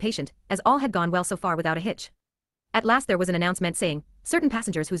calm and patient, as all had gone well so far without a hitch. At last there was an announcement saying, certain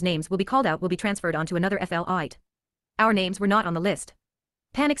passengers whose names will be called out will be transferred onto another flight. Our names were not on the list.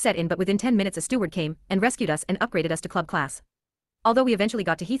 Panic set in, but within 10 minutes a steward came and rescued us and upgraded us to club class. Although we eventually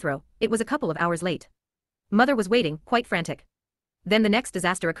got to Heathrow, it was a couple of hours late. Mother was waiting, quite frantic. Then the next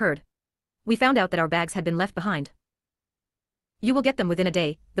disaster occurred. We found out that our bags had been left behind. You will get them within a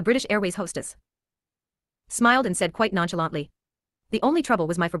day, the British Airways hostess smiled and said quite nonchalantly. The only trouble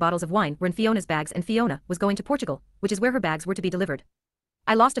was my 4 bottles of wine were in Fiona's bags, and Fiona was going to Portugal, which is where her bags were to be delivered.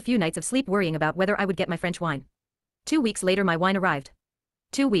 I lost a few nights of sleep worrying about whether I would get my French wine. 2 weeks later my wine arrived.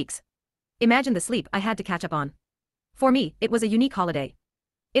 2 weeks. Imagine the sleep I had to catch up on. For me, it was a unique holiday.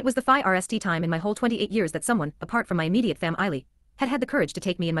 It was the first time in my whole 28 years that someone, apart from my immediate family, had had the courage to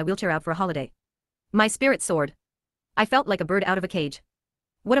take me in my wheelchair out for a holiday. My spirits soared. I felt like a bird out of a cage.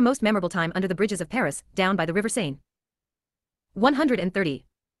 What a most memorable time under the bridges of Paris, down by the River Seine. 130.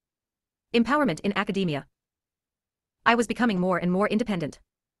 Empowerment in academia. I was becoming more and more independent.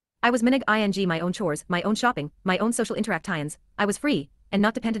 I was managing my own chores, my own shopping, my own social interactions. I was free, and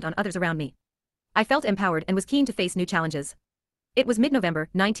not dependent on others around me. I felt empowered and was keen to face new challenges. It was mid-November,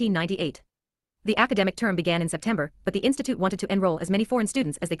 1998. The academic term began in September, but the institute wanted to enroll as many foreign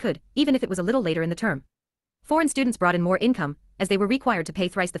students as they could, even if it was a little later in the term. Foreign students brought in more income, as they were required to pay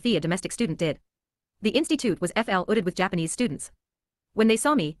thrice the fee a domestic student did. The institute was FL-UDed with Japanese students. When they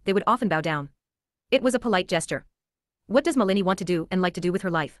saw me, they would often bow down. It was a polite gesture. What does Malini want to do and like to do with her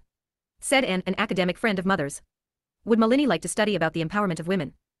life? Said Anne, an academic friend of mother's. Would Malini like to study about the empowerment of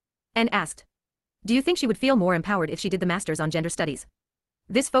women? Anne asked. Do you think she would feel more empowered if she did the Masters on Gender Studies?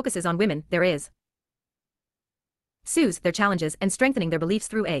 This focuses on women, there is. Sues their challenges and strengthening their beliefs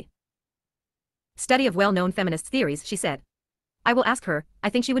through a study of well-known feminist theories, she said. I will ask her, I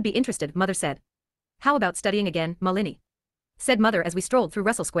think she would be interested, mother said. How about studying again, Malini? Said mother as we strolled through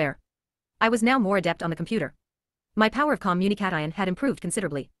Russell Square. I was now more adept on the computer. My power of communication had improved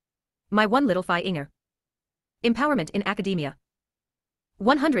considerably. My one little Inger. Empowerment in academia.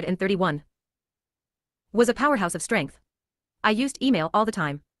 131. Was a powerhouse of strength. I used email all the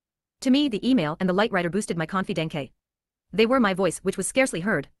time. To me the email and the lightwriter boosted my confidence. They were my voice which was scarcely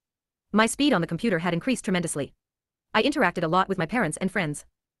heard. My speed on the computer had increased tremendously. I interacted a lot with my parents and friends.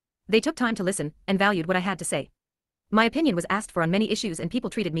 They took time to listen and valued what I had to say. My opinion was asked for on many issues and people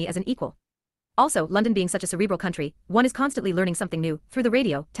treated me as an equal. Also, London being such a cerebral country, one is constantly learning something new, through the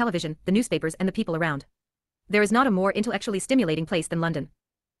radio, television, the newspapers and the people around. There is not a more intellectually stimulating place than London.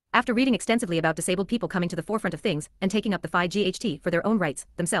 After reading extensively about disabled people coming to the forefront of things and taking up the GHT for their own rights,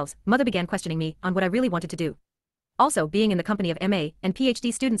 themselves, mother began questioning me on what I really wanted to do. Also, being in the company of MA and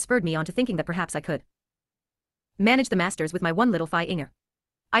PhD students spurred me on to thinking that perhaps I could manage the masters with my one little Inger.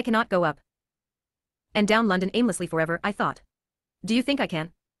 I cannot go up and down London aimlessly forever, I thought. Do you think I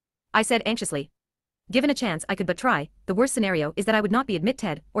can? I said anxiously. Given a chance I could but try. The worst scenario is that I would not be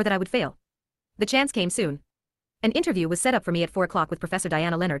admitted, or that I would fail. The chance came soon. An interview was set up for me at 4 o'clock with Professor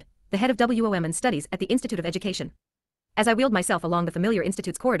Diana Leonard, the head of WOM and Studies at the Institute of Education. As I wheeled myself along the familiar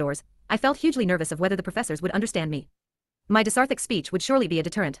institute's corridors, I felt hugely nervous of whether the professors would understand me. My Desarthic speech would surely be a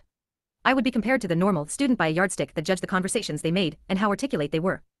deterrent. I would be compared to the normal student by a yardstick that judged the conversations they made and how articulate they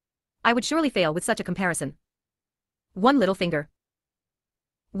were. I would surely fail with such a comparison. One little finger.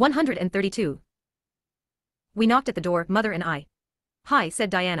 132. We knocked at the door, mother and I. Hi, said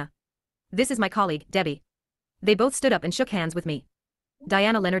Diana. This is my colleague, Debbie. They both stood up and shook hands with me.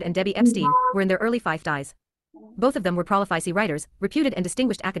 Diana Leonard and Debbie Epstein were in their early 50s. Both of them were prolific writers, reputed and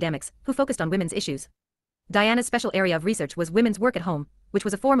distinguished academics, who focused on women's issues. Diana's special area of research was women's work at home, which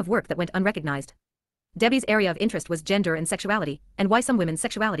was a form of work that went unrecognized. Debbie's area of interest was gender and sexuality, and why some women's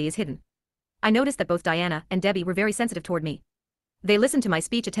sexuality is hidden. I noticed that both Diana and Debbie were very sensitive toward me. They listened to my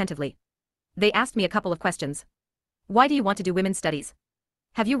speech attentively. They asked me a couple of questions. Why do you want to do women's studies?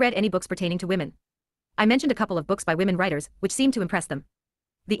 Have you read any books pertaining to women? I mentioned a couple of books by women writers, which seemed to impress them.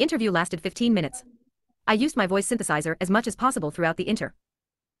 The interview lasted 15 minutes. I used my voice synthesizer as much as possible throughout the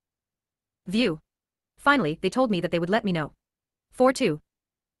interview. Finally, they told me that they would let me know. For 2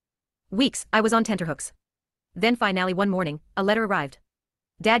 weeks, I was on tenterhooks. Then finally one morning, a letter arrived.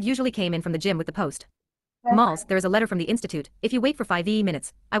 Dad usually came in from the gym with the post. Malls, there is a letter from the institute. If you wait for 5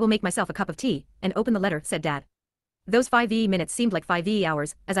 minutes, I will make myself a cup of tea and open the letter, said Dad. Those 5 minutes seemed like 5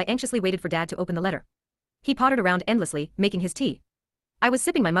 hours as I anxiously waited for Dad to open the letter. He pottered around endlessly, making his tea. I was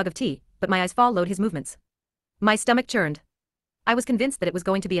sipping my mug of tea, but my eyes followed his movements. My stomach churned. I was convinced that it was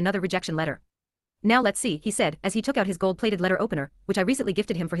going to be another rejection letter. Now let's see, he said as he took out his gold-plated letter opener, which I recently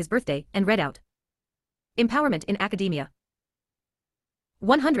gifted him for his birthday, and read out. Empowerment in Academia.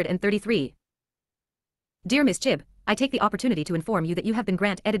 133. Dear Miss Chib, I take the opportunity to inform you that you have been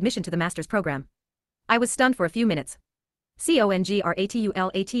granted admission to the master's program. I was stunned for a few minutes.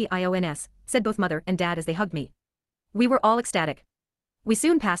 Congratulations, said both mother and dad as they hugged me. We were all ecstatic. We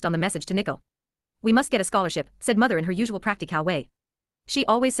soon passed on the message to Nicole. We must get a scholarship, said mother in her usual practical way. She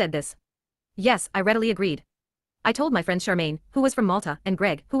always said this. Yes, I readily agreed. I told my friends Charmaine, who was from Malta, and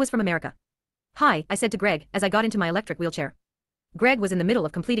Greg, who was from America. Hi, I said to Greg as I got into my electric wheelchair. Greg was in the middle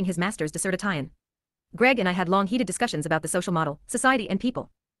of completing his master's dissertation. Greg and I had long heated discussions about the social model, society and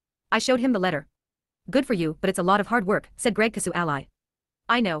people. I showed him the letter. Good for you, but it's a lot of hard work, said Greg Kasu ally.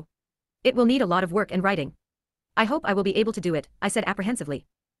 I know. It will need a lot of work and writing. I hope I will be able to do it, I said apprehensively.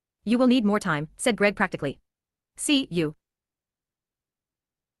 You will need more time, said Greg practically. See, you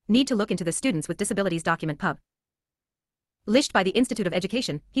need to look into the Students with Disabilities document pub. Lished by the Institute of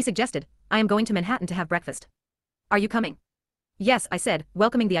Education, he suggested, I am going to Manhattan to have breakfast. Are you coming? Yes, I said,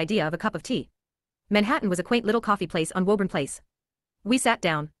 welcoming the idea of a cup of tea. Manhattan was a quaint little coffee place on Woburn Place. We sat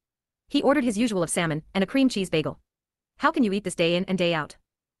down. He ordered his usual of salmon and a cream cheese bagel. How can you eat this day in and day out?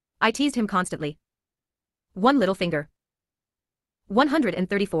 I teased him constantly. One little finger.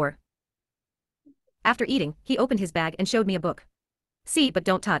 134. After eating, he opened his bag and showed me a book. See but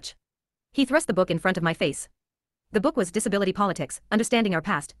don't touch. He thrust the book in front of my face. The book was Disability Politics, Understanding Our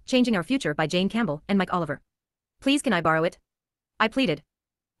Past, Changing Our Future by Jane Campbell and Mike Oliver. Please can I borrow it? I pleaded.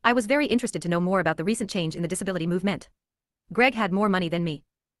 I was very interested to know more about the recent change in the disability movement. Greg had more money than me.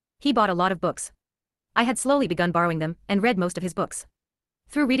 He bought a lot of books. I had slowly begun borrowing them and read most of his books.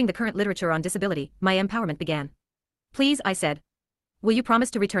 Through reading the current literature on disability, my empowerment began. Please, I said. Will you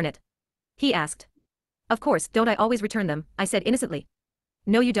promise to return it? He asked. Of course, don't I always return them, I said innocently.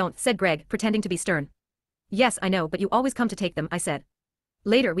 No you don't, said Greg, pretending to be stern. Yes, I know, but you always come to take them, I said.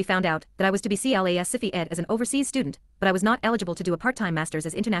 Later we found out that I was to be CLAS-CIFI-Ed as an overseas student, but I was not eligible to do a part-time master's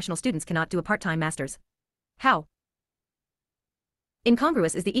as international students cannot do a part-time master's. How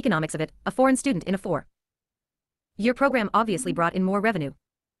incongruous is the economics of it, a foreign student in a 4-year program obviously brought in more revenue.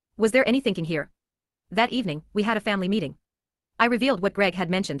 Was there any thinking here? That evening, we had a family meeting. I revealed what Greg had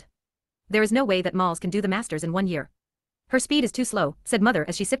mentioned. There is no way that Malls can do the master's in 1 year. Her speed is too slow, said mother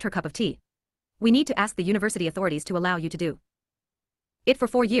as she sipped her cup of tea. We need to ask the university authorities to allow you to do it for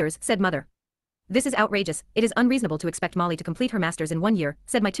 4 years, said mother. This is outrageous, it is unreasonable to expect Molly to complete her master's in 1 year,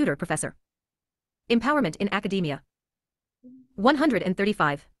 said my tutor professor. Empowerment in Academia.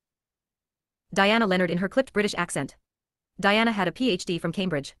 135. Diana Leonard in her clipped British accent. Diana had a PhD from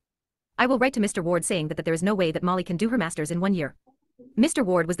Cambridge. I will write to Mr. Ward saying that there is no way that Molly can do her master's in 1 year. Mr.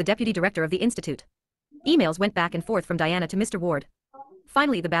 Ward was the deputy director of the institute. Emails went back and forth from Diana to Mr. Ward.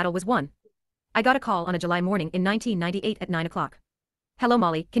 Finally the battle was won. I got a call on a July morning in 1998 at 9 o'clock. Hello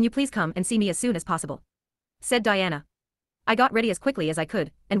Molly, can you please come and see me as soon as possible? Said Diana. I got ready as quickly as I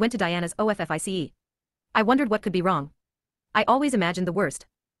could, and went to Diana's OFFICE. I wondered what could be wrong. I always imagined the worst.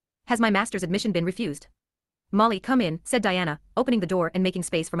 Has my master's admission been refused? Molly, come in, said Diana, opening the door and making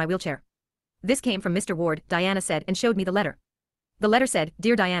space for my wheelchair. This came from Mr. Ward, Diana said and showed me the letter. The letter said,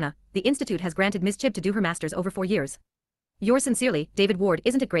 Dear Diana, the institute has granted Ms. Chib to do her master's over 4 years. Yours sincerely, David Ward.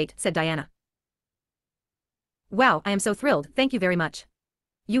 Isn't it great, said Diana. Wow, I am so thrilled, thank you very much.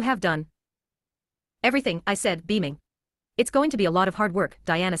 You have done everything, I said, beaming. It's going to be a lot of hard work,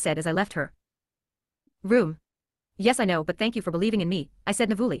 Diana said as I left her room. Yes I know, but thank you for believing in me, I said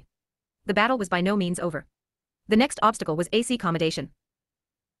naively. The battle was by no means over. The next obstacle was AC accommodation.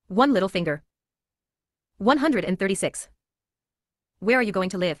 One little finger. 136. Where are you going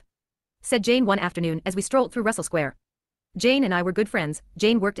to live? Said Jane one afternoon as we strolled through Russell Square. Jane and I were good friends.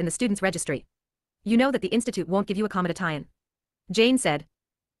 Jane worked in the students' registry. You know that the institute won't give you accommodation. Jane said.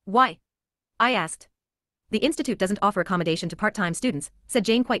 Why? I asked. The institute doesn't offer accommodation to part-time students, said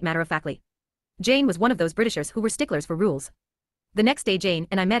Jane quite matter-of-factly. Jane was one of those Britishers who were sticklers for rules. The next day Jane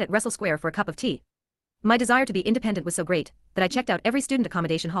and I met at Russell Square for a cup of tea. My desire to be independent was so great that I checked out every student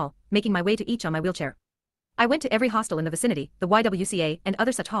accommodation hall, making my way to each on my wheelchair. I went to every hostel in the vicinity, the YWCA, and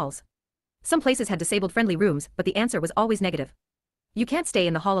other such halls. Some places had disabled-friendly rooms, but the answer was always negative. You can't stay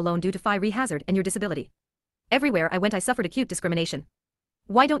in the hall alone due to fire hazard and your disability. Everywhere I went I suffered acute discrimination.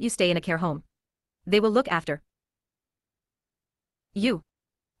 Why don't you stay in a care home? They will look after you.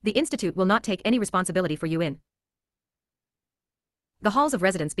 The institute will not take any responsibility for you in the halls of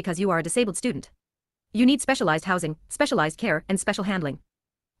residence because you are a disabled student. You need specialized housing, specialized care, and special handling.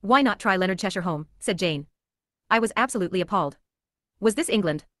 Why not try Leonard Cheshire Home, said Jane. I was absolutely appalled. Was this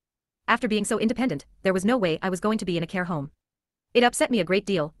England? After being so independent, there was no way I was going to be in a care home. It upset me a great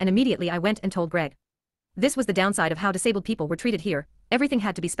deal, and immediately I went and told Greg. This was the downside of how disabled people were treated here, everything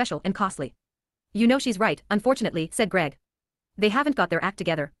had to be special and costly. You know she's right, unfortunately, said Greg. They haven't got their act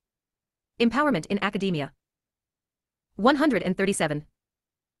together. Empowerment in academia. 137.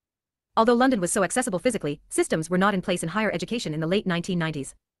 Although London was so accessible physically, systems were not in place in higher education in the late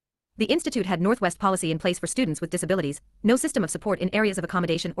 1990s. The institute had Northwest policy in place for students with disabilities, no system of support in areas of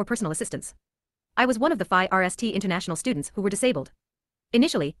accommodation or personal assistance. I was one of the Phi RST international students who were disabled.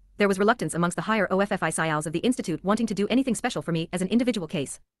 Initially, there was reluctance amongst the higher OFFI SIALs of the institute wanting to do anything special for me as an individual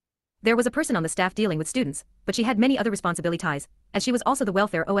case. There was a person on the staff dealing with students, but she had many other responsibilities, as she was also the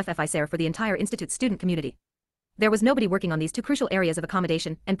welfare OFFI SARE for the entire institute's student community. There was nobody working on these two crucial areas of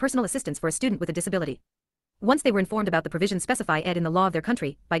accommodation and personal assistance for a student with a disability. Once they were informed about the provisions specified in the law of their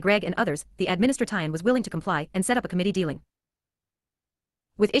country, by Greg and others, the administration was willing to comply and set up a committee dealing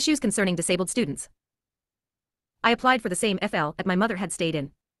with issues concerning disabled students. I applied for the same FL that my mother had stayed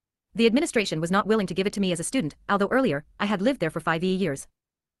in. The administration was not willing to give it to me as a student, although earlier, I had lived there for 5 years.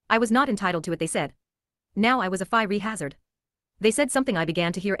 I was not entitled to it, they said. Now I was a fire hazard. They said something I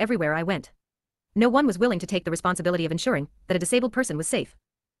began to hear everywhere I went. No one was willing to take the responsibility of ensuring that a disabled person was safe.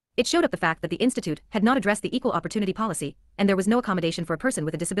 It showed up the fact that the institute had not addressed the equal opportunity policy, and there was no accommodation for a person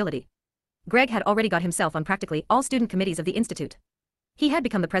with a disability. Greg had already got himself on practically all student committees of the institute. He had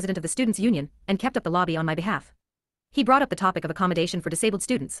become the president of the students' union and kept up the lobby on my behalf. He brought up the topic of accommodation for disabled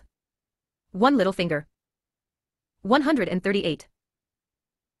students. One little finger. 138.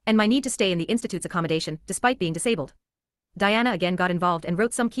 And my need to stay in the institute's accommodation, despite being disabled. Diana again got involved and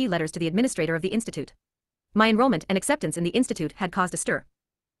wrote some key letters to the administrator of the institute. My enrollment and acceptance in the institute had caused a stir.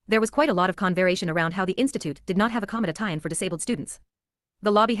 There was quite a lot of conversation around how the institute did not have accommodation for disabled students.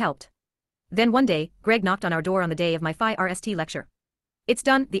 The lobby helped. Then one day, Greg knocked on our door on the day of my Phi RST lecture. It's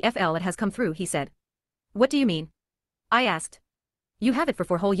done, the FL it has come through, he said. What do you mean? I asked. You have it for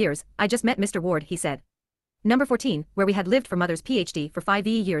 4 whole years, I just met Mr. Ward, he said. Number 14, where we had lived for mother's PhD for 5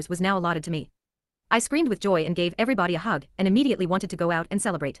 years was now allotted to me. I screamed with joy and gave everybody a hug and immediately wanted to go out and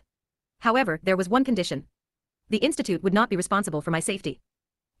celebrate. However, there was one condition. The institute would not be responsible for my safety.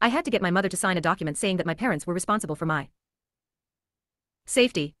 I had to get my mother to sign a document saying that my parents were responsible for my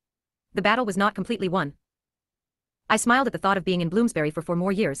safety. The battle was not completely won. I smiled at the thought of being in Bloomsbury for 4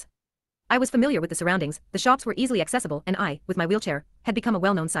 more years. I was familiar with the surroundings, the shops were easily accessible, and I, with my wheelchair, had become a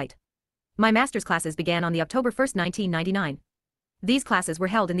well-known sight. My master's classes began on the October 1, 1999. These classes were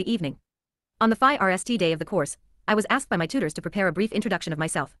held in the evening. On the Phi RST day of the course, I was asked by my tutors to prepare a brief introduction of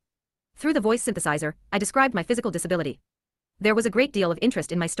myself. Through the voice synthesizer, I described my physical disability. There was a great deal of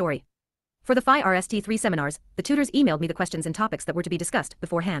interest in my story. For the Phi RST3 seminars, the tutors emailed me the questions and topics that were to be discussed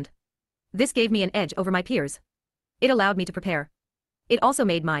beforehand. This gave me an edge over my peers. It allowed me to prepare. It also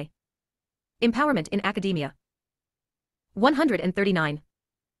made my empowerment in academia. 139.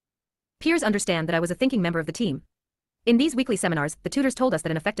 Peers understand that I was a thinking member of the team. In these weekly seminars, the tutors told us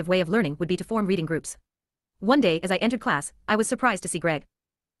that an effective way of learning would be to form reading groups. One day as I entered class, I was surprised to see Greg.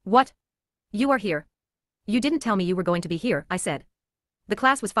 What? You are here. You didn't tell me you were going to be here, I said. The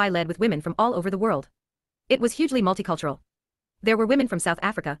class was Phi-led with women from all over the world. It was hugely multicultural. There were women from South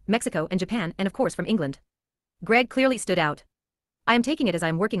Africa, Mexico and Japan and of course from England. Greg clearly stood out. I am taking it as I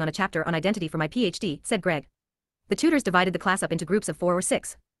am working on a chapter on identity for my PhD, said Greg. The tutors divided the class up into groups of 4 or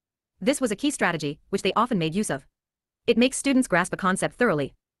 6. This was a key strategy, which they often made use of. It makes students grasp a concept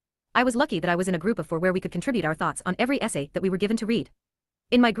thoroughly. I was lucky that I was in a group of 4 where we could contribute our thoughts on every essay that we were given to read.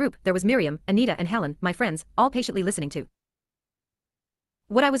 In my group, there was Miriam, Anita and Helen, my friends, all patiently listening to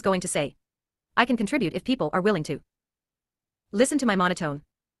what I was going to say. I can contribute if people are willing to listen to my monotone.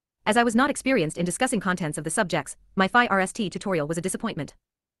 As I was not experienced in discussing contents of the subjects, my Phi RST tutorial was a disappointment.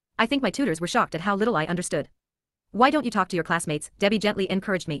 I think my tutors were shocked at how little I understood. Why don't you talk to your classmates? Debbie gently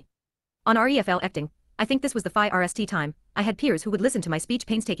encouraged me. On REFL acting, I think this was the Phi RST time, I had peers who would listen to my speech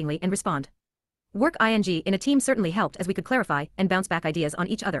painstakingly and respond. Work ing in a team certainly helped as we could clarify and bounce back ideas on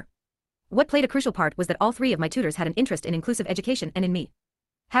each other. What played a crucial part was that all 3 of my tutors had an interest in inclusive education and in me.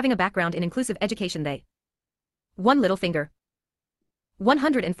 Having a background in inclusive education, they One little finger.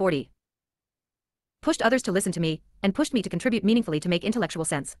 140. Pushed others to listen to me, and pushed me to contribute meaningfully to make intellectual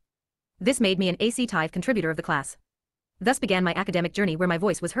sense. This made me an AC tithe contributor of the class. Thus began my academic journey where my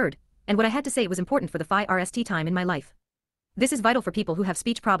voice was heard, and what I had to say was important for the Phi RST time in my life. This is vital for people who have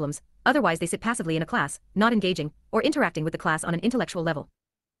speech problems, otherwise they sit passively in a class, not engaging, or interacting with the class on an intellectual level.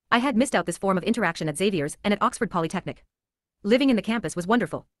 I had missed out this form of interaction at Xavier's and at Oxford Polytechnic. Living in the campus was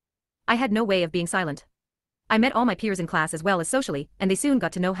wonderful. I had no way of being silent. I met all my peers in class as well as socially, and they soon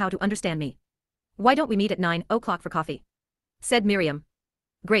got to know how to understand me. "Why don't we meet at 9 o'clock for coffee?" said Miriam.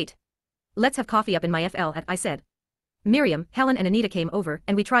 "Great. Let's have coffee up in my FL I said. Miriam, Helen and Anita came over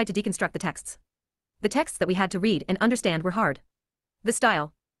and we tried to deconstruct the texts. The texts that we had to read and understand were hard. The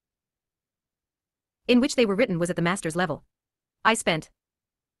style in which they were written was at the master's level. I spent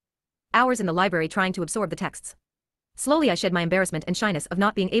hours in the library trying to absorb the texts. Slowly I shed my embarrassment and shyness of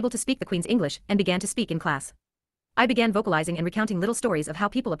not being able to speak the Queen's English and began to speak in class. I began vocalizing and recounting little stories of how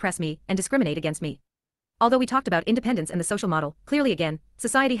people oppress me and discriminate against me. Although we talked about independence and the social model, clearly again,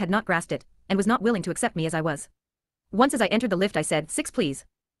 society had not grasped it, and was not willing to accept me as I was. Once as I entered the lift I said, "6 please."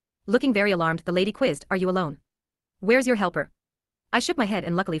 Looking very alarmed, the lady quizzed, "Are you alone? Where's your helper?" I shook my head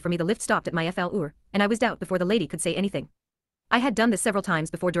and luckily for me the lift stopped at my FL and I whizzed out before the lady could say anything. I had done this several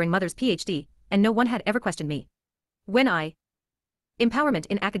times before during Mother's PhD, and no one had ever questioned me. When I Empowerment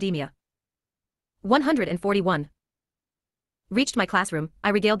in Academia 141 reached my classroom, I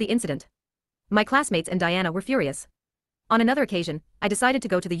regaled the incident. My classmates and Diana were furious. On another occasion, I decided to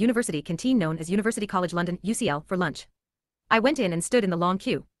go to the university canteen known as University College London UCL for lunch. I went in and stood in the long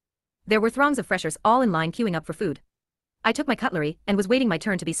queue. There were throngs of freshers all in line queuing up for food. I took my cutlery and was waiting my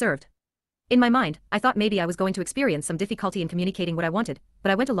turn to be served. In my mind, I thought maybe I was going to experience some difficulty in communicating what I wanted,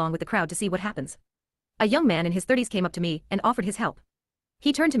 but I went along with the crowd to see what happens. A young man in his 30s came up to me and offered his help.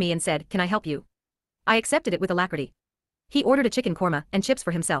 He turned to me and said, "Can I help you?" I accepted it with alacrity. He ordered a chicken korma and chips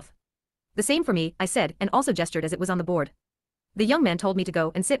for himself. "The same for me," I said, and also gestured as it was on the board. The young man told me to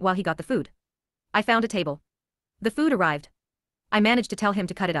go and sit while he got the food. I found a table. The food arrived. I managed to tell him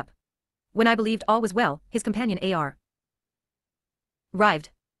to cut it up. When I believed all was well, his companion arrived.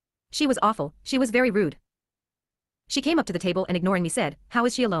 She was awful, she was very rude. She came up to the table and ignoring me said, "How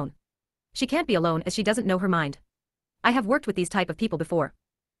is she alone?" "She can't be alone as she doesn't know her mind. I have worked with these type of people before.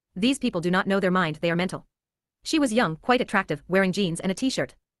 These people do not know their mind, they are mental." She was young, quite attractive, wearing jeans and a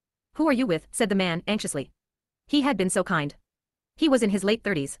t-shirt. "Who are you with?" said the man, anxiously. He had been so kind. He was in his late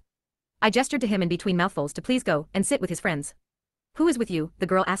 30s. I gestured to him in between mouthfuls to please go and sit with his friends. "Who is with you?" the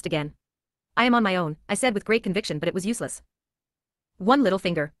girl asked again. "I am on my own," I said with great conviction, but it was useless. One little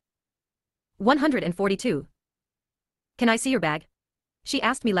finger. 142. "Can I see your bag?" She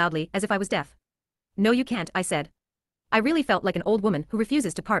asked me loudly, as if I was deaf. "No you can't," I said. I really felt like an old woman who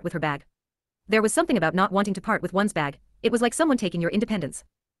refuses to part with her bag. There was something about not wanting to part with one's bag, it was like someone taking your independence.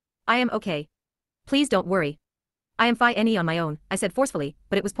 "I am okay. Please don't worry. I am fine on my own," I said forcefully,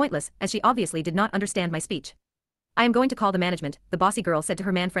 but it was pointless, as she obviously did not understand my speech. "I am going to call the management," the bossy girl said to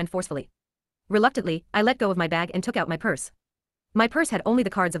her man friend forcefully. Reluctantly, I let go of my bag and took out my purse. My purse had only the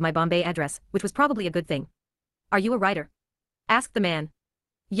cards of my Bombay address, which was probably a good thing. "Are you a writer?" asked the man.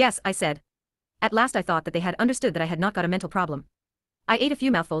 "Yes," I said. At last I thought that they had understood that I had not got a mental problem. I ate a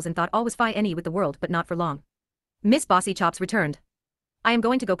few mouthfuls and thought all was fine with the world, but not for long. Miss Bossy Chops returned. "I am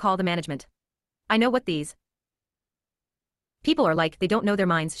going to go call the management. I know what these people are like, they don't know their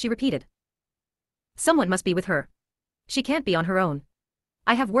minds," she repeated. "Someone must be with her. She can't be on her own.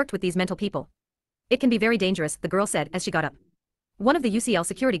 I have worked with these mental people. It can be very dangerous," the girl said as she got up. One of the UCL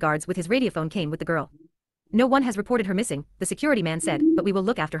security guards with his radiophone came with the girl. "No one has reported her missing," the security man said, "but we will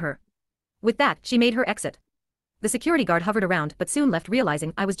look after her." With that, she made her exit. The security guard hovered around but soon left,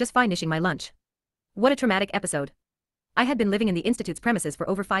 realizing I was just finishing my lunch. What a traumatic episode. I had been living in the institute's premises for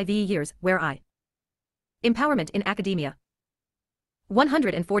over 5 years, where I Empowerment in Academia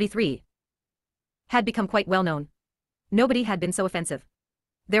 143 had become quite well known. Nobody had been so offensive.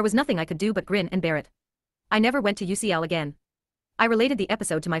 There was nothing I could do but grin and bear it. I never went to UCL again. I related the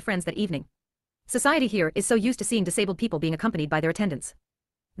episode to my friends that evening. Society here is so used to seeing disabled people being accompanied by their attendants.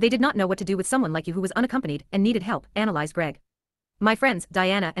 They did not know what to do with someone like you who was unaccompanied and needed help, analyzed Greg. My friends,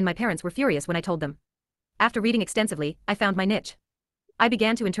 Diana and my parents were furious when I told them. After reading extensively, I found my niche. I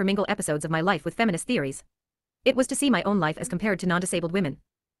began to intermingle episodes of my life with feminist theories. It was to see my own life as compared to non-disabled women.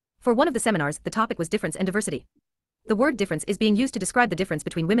 For one of the seminars, the topic was difference and diversity. The word difference is being used to describe the difference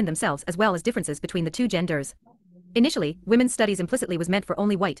between women themselves as well as differences between the two genders. Initially, women's studies implicitly was meant for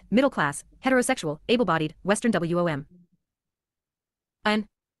only white, middle-class, heterosexual, able-bodied, Western WOM. And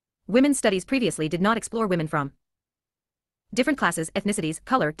women's studies previously did not explore women from different classes, ethnicities,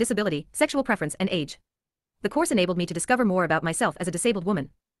 color, disability, sexual preference and age. The course enabled me to discover more about myself as a disabled woman.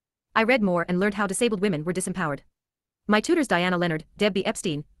 I read more and learned how disabled women were disempowered. My tutors Diana Leonard, Debbie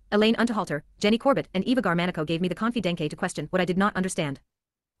Epstein, Elaine Unterhalter, Jenny Corbett and Eva Garmanico gave me the confidence to question what I did not understand.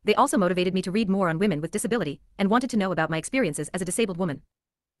 They also motivated me to read more on women with disability and wanted to know about my experiences as a disabled woman.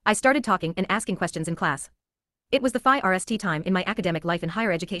 I started talking and asking questions in class. It was the first time in my academic life in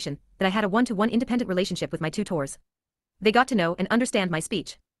higher education that I had a one-to-one independent relationship with my tutors. They got to know and understand my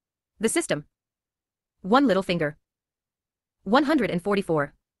speech. The system. One little finger.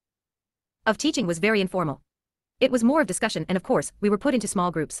 144. Of teaching was very informal. It was more of discussion and of course, we were put into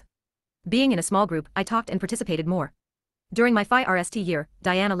small groups. Being in a small group, I talked and participated more. During my first year,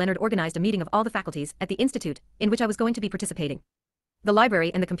 Diana Leonard organized a meeting of all the faculties at the institute in which I was going to be participating. The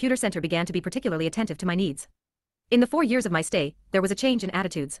library and the computer center began to be particularly attentive to my needs. In the 4 years of my stay, there was a change in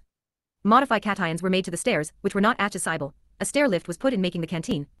attitudes. Modify cations were made to the stairs, which were not accessible, a stair lift was put in making the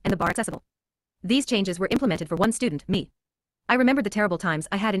canteen, and the bar accessible. These changes were implemented for one student, me. I remembered the terrible times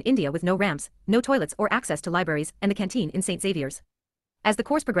I had in India with no ramps, no toilets or access to libraries, and the canteen in St. Xavier's. As the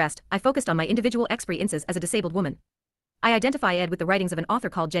course progressed, I focused on my individual experiences as a disabled woman. I identified with the writings of an author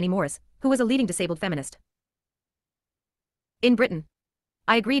called Jenny Morris, who was a leading disabled feminist. In Britain.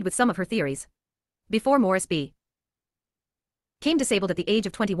 I agreed with some of her theories. Before Morris became disabled at the age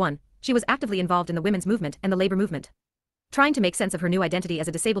of 21, she was actively involved in the women's movement and the labor movement. Trying to make sense of her new identity as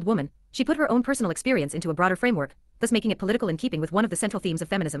a disabled woman, she put her own personal experience into a broader framework, thus making it political in keeping with one of the central themes of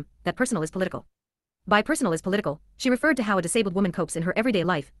feminism, that personal is political. By personal is political, she referred to how a disabled woman copes in her everyday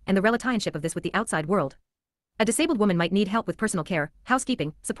life and the relationship of this with the outside world. A disabled woman might need help with personal care,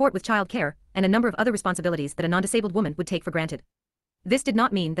 housekeeping, support with child care, and a number of other responsibilities that a non-disabled woman would take for granted. This did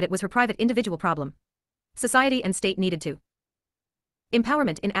not mean that it was her private individual problem. Society and state needed to.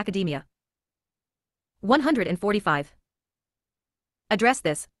 Empowerment in academia. 145. Address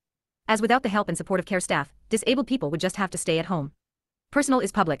this. As without the help and support of care staff, disabled people would just have to stay at home. Personal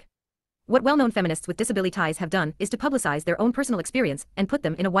is public. What well-known feminists with disability ties have done is to publicize their own personal experience and put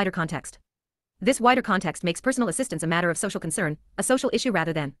them in a wider context. This wider context makes personal assistance a matter of social concern, a social issue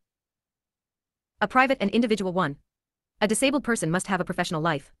rather than a private and individual one. A disabled person must have a professional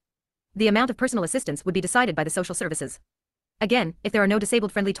life. The amount of personal assistance would be decided by the social services. Again, if there are no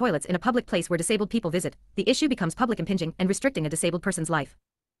disabled-friendly toilets in a public place where disabled people visit, the issue becomes public impinging and restricting a disabled person's life.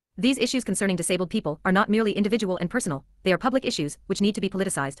 These issues concerning disabled people are not merely individual and personal, they are public issues which need to be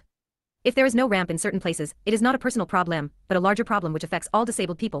politicized. If there is no ramp in certain places, it is not a personal problem, but a larger problem which affects all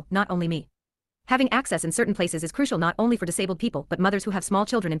disabled people, not only me. Having access in certain places is crucial not only for disabled people but mothers who have small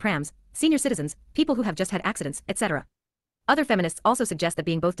children in prams, senior citizens, people who have just had accidents, etc. Other feminists also suggest that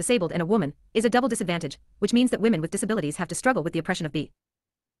being both disabled and a woman is a double disadvantage, which means that women with disabilities have to struggle with the oppression of being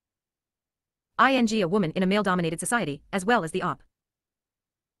a woman in a male-dominated society, as well as the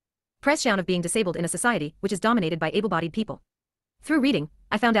oppression of being disabled in a society which is dominated by able-bodied people. Through reading,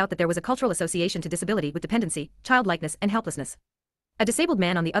 I found out that there was a cultural association to disability with dependency, childlikeness, and helplessness. A disabled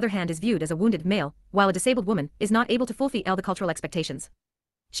man on the other hand is viewed as a wounded male, while a disabled woman is not able to fulfill the cultural expectations.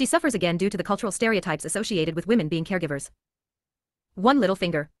 She suffers again due to the cultural stereotypes associated with women being caregivers. One little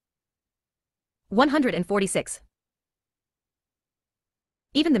finger. 146.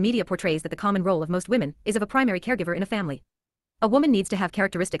 Even the media portrays that the common role of most women is of a primary caregiver in a family. A woman needs to have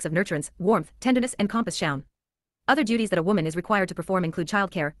characteristics of nurturance, warmth, tenderness, and compassion. Other duties that a woman is required to perform include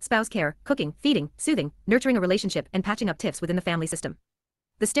childcare, spouse care, cooking, feeding, soothing, nurturing a relationship, and patching up tiffs within the family system.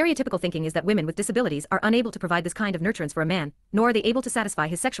 The stereotypical thinking is that women with disabilities are unable to provide this kind of nurturance for a man, nor are they able to satisfy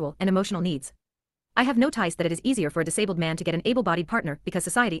his sexual and emotional needs. I have noticed that it is easier for a disabled man to get an able-bodied partner because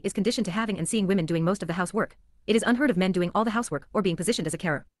society is conditioned to having and seeing women doing most of the housework. It is unheard of men doing all the housework or being positioned as a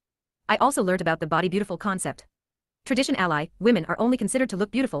carer. I also learned about the body beautiful concept. Tradition ally, women are only considered to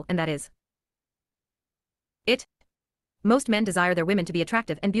look beautiful and that is it. Most men desire their women to be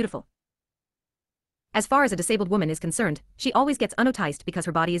attractive and beautiful. As far as a disabled woman is concerned, she always gets unnoticed because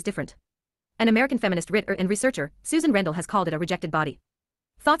her body is different. An American feminist writer and researcher, Susan Rendell, has called it a rejected body.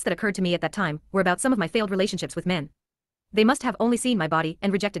 Thoughts that occurred to me at that time were about some of my failed relationships with men. They must have only seen my body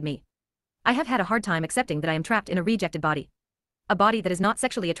and rejected me. I have had a hard time accepting that I am trapped in a rejected body. A body that is not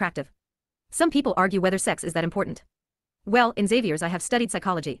sexually attractive. Some people argue whether sex is that important. Well, in Xavier's I have studied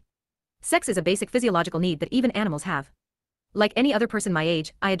psychology. Sex is a basic physiological need that even animals have. Like any other person my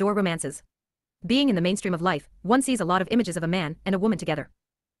age, I adore romances. Being in the mainstream of life, one sees a lot of images of a man and a woman together.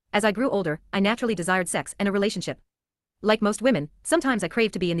 As I grew older, I naturally desired sex and a relationship. Like most women, sometimes I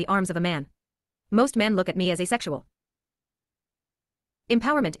crave to be in the arms of a man. Most men look at me as asexual.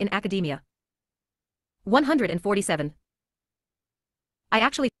 Empowerment in academia. 147. I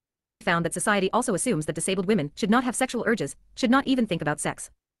actually found that society also assumes that disabled women should not have sexual urges, should not even think about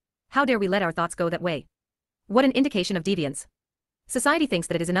sex. How dare we let our thoughts go that way? What an indication of deviance. Society thinks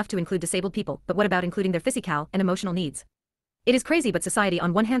that it is enough to include disabled people, but what about including their physical and emotional needs? It is crazy, but society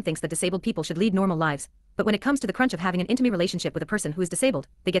on one hand thinks that disabled people should lead normal lives, but when it comes to the crunch of having an intimate relationship with a person who is disabled,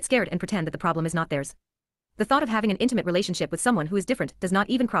 they get scared and pretend that the problem is not theirs. The thought of having an intimate relationship with someone who is different does not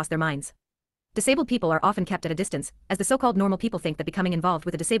even cross their minds. Disabled people are often kept at a distance, as the so-called normal people think that becoming involved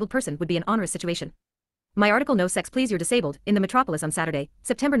with a disabled person would be an onerous situation. My article No Sex Please You're Disabled in the Metropolis on Saturday,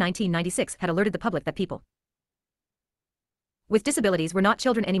 September 1996 had alerted the public that people with disabilities were not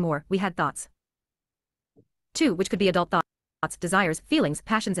children anymore. We had thoughts too, which could be adult thoughts, desires, feelings,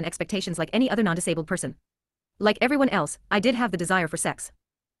 passions and expectations like any other non-disabled person. Like everyone else, I did have the desire for sex.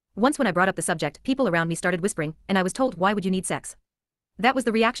 Once when I brought up the subject, people around me started whispering, and I was told, why would you need sex? That was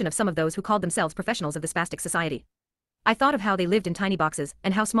the reaction of some of those who called themselves professionals of the spastic society. I thought of how they lived in tiny boxes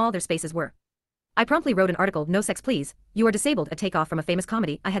and how small their spaces were. I promptly wrote an article, No Sex Please, You Are Disabled, a takeoff from a famous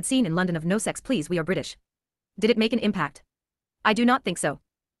comedy I had seen in London of No Sex Please We Are British. Did it make an impact? I do not think so.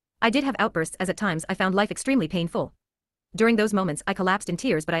 I did have outbursts as at times I found life extremely painful. During those moments I collapsed in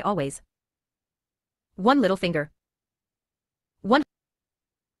tears, but I always one little finger.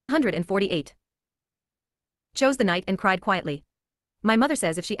 148. Chose the night and cried quietly. My mother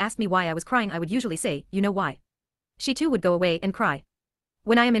says if she asked me why I was crying I would usually say, you know why. She too would go away and cry.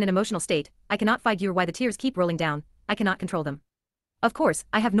 When I am in an emotional state, I cannot figure why the tears keep rolling down, I cannot control them. Of course,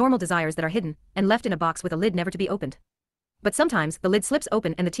 I have normal desires that are hidden and left in a box with a lid never to be opened. But sometimes the lid slips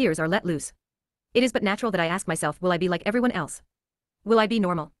open and the tears are let loose. It is but natural that I ask myself, will I be like everyone else? Will I be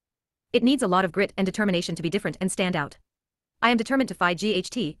normal? It needs a lot of grit and determination to be different and stand out. I am determined to fight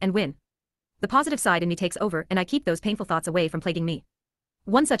GHT and win. The positive side in me takes over and I keep those painful thoughts away from plaguing me.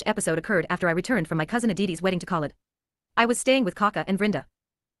 One such episode occurred after I returned from my cousin Aditi's wedding to Khalid. I was staying with Kaka and Vrinda.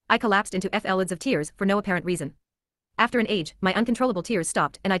 I collapsed into FLs of tears for no apparent reason. After an age, my uncontrollable tears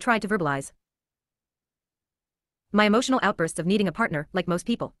stopped and I tried to verbalize my emotional outbursts of needing a partner, like most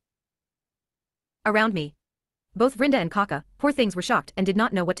people around me. Both Vrinda and Kaka, poor things, were shocked and did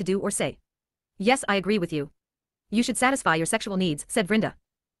not know what to do or say. Yes, I agree with you. You should satisfy your sexual needs, said Vrinda.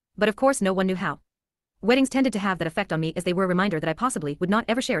 But of course no one knew how. Weddings tended to have that effect on me as they were a reminder that I possibly would not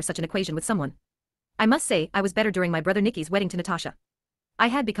ever share such an equation with someone. I must say I was better during my brother Nikki's wedding to Natasha. I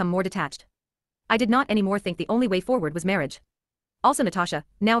had become more detached. I did not anymore think the only way forward was marriage. Also Natasha,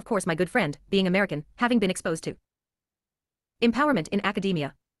 now of course my good friend, being American, having been exposed to empowerment in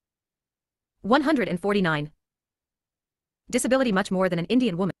academia. 149. Disability, much more than an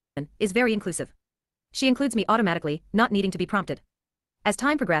Indian woman, is very inclusive. She includes me automatically, not needing to be prompted. As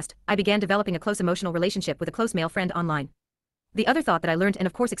time progressed, I began developing a close emotional relationship with a close male friend online. The other thought that I learned and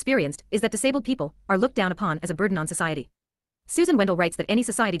of course experienced is that disabled people are looked down upon as a burden on society. Susan Wendell writes that any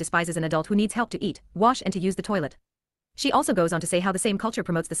society despises an adult who needs help to eat, wash and to use the toilet. She also goes on to say how the same culture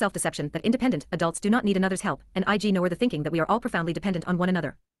promotes the self-deception that independent adults do not need another's help, and nor the thinking that we are all profoundly dependent on one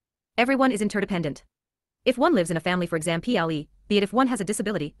another. Everyone is interdependent. If one lives in a family, for example, be it if one has a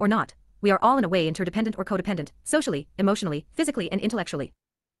disability or not, we are all in a way interdependent or codependent, socially, emotionally, physically and intellectually.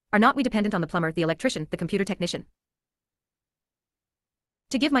 Are not we dependent on the plumber, the electrician, the computer technician?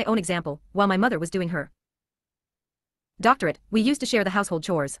 To give my own example, while my mother was doing her doctorate, we used to share the household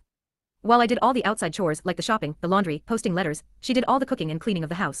chores. While I did all the outside chores like the shopping, the laundry, posting letters, she did all the cooking and cleaning of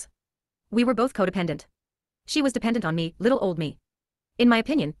the house. We were both codependent. She was dependent on me, little old me. In my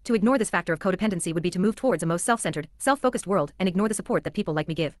opinion, to ignore this factor of codependency would be to move towards a most self-centered, self-focused world and ignore the support that people like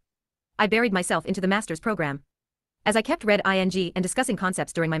me give. I buried myself into the master's program. As I kept read ing and discussing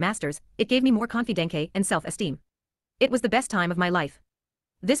concepts during my master's, it gave me more confidence and self-esteem. It was the best time of my life.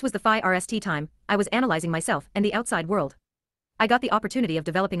 This was the FIRST time. I was analyzing myself and the outside world. I got the opportunity of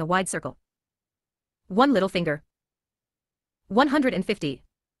developing a wide circle. One little finger. 150.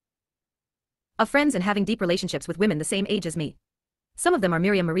 Of friends and having deep relationships with women the same age as me. Some of them are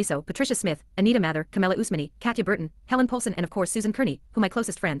Miriam Mariso, Patricia Smith, Anita Mather, Camilla Usmani, Katya Burton, Helen Polson and of course Susan Kearney, who my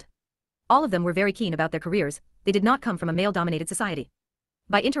closest friend. All of them were very keen about their careers. They did not come from a male-dominated society.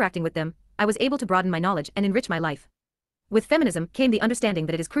 By interacting with them, I was able to broaden my knowledge and enrich my life. With feminism came the understanding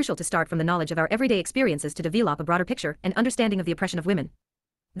that it is crucial to start from the knowledge of our everyday experiences to develop a broader picture and understanding of the oppression of women.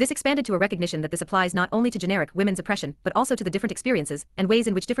 This expanded to a recognition that this applies not only to generic women's oppression but also to the different experiences and ways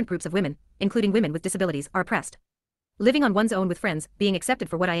in which different groups of women, including women with disabilities, are oppressed. Living on one's own with friends, being accepted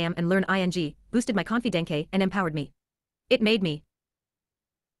for what I am and learn ing, boosted my confidence and empowered me. It made me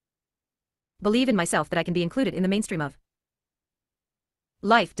believe in myself that I can be included in the mainstream of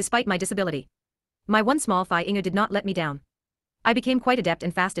life despite my disability. My one small finger did not let me down. I became quite adept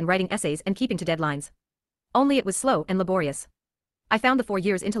and fast in writing essays and keeping to deadlines. Only it was slow and laborious. I found the 4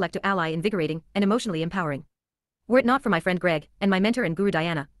 years intellectually invigorating and emotionally empowering. Were it not for my friend Greg and my mentor and guru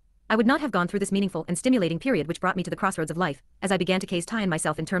Diana, I would not have gone through this meaningful and stimulating period which brought me to the crossroads of life, as I began to case tie in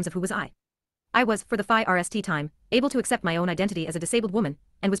myself in terms of who was I. I was, for the RST time, able to accept my own identity as a disabled woman,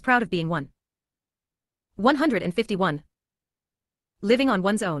 and was proud of being one. 151. Living on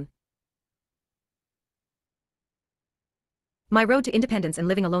one's own. My road to independence and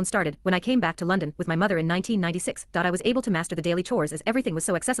living alone started when I came back to London with my mother in 1996. I was able to master the daily chores as everything was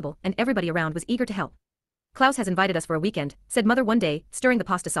so accessible and everybody around was eager to help. Klaus has invited us for a weekend, said mother one day, stirring the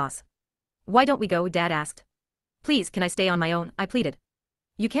pasta sauce. Why don't we go, Dad asked. Please, can I stay on my own, I pleaded.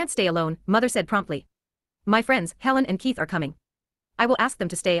 You can't stay alone, mother said promptly. My friends, Helen and Keith, are coming. I will ask them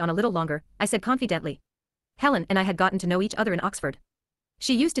to stay on a little longer, I said confidently. Helen and I had gotten to know each other in Oxford.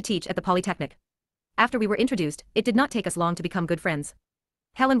 She used to teach at the Polytechnic. After we were introduced, it did not take us long to become good friends.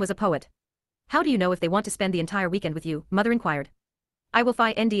 Helen was a poet. How do you know if they want to spend the entire weekend with you, mother inquired. I will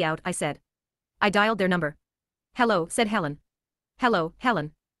find out, I said. I dialed their number. Hello, said Helen. Hello,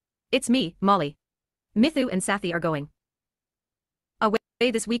 Helen. It's me, Molly. Mithu and Sathi are going away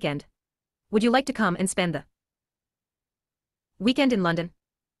this weekend. Would you like to come and spend the weekend in London?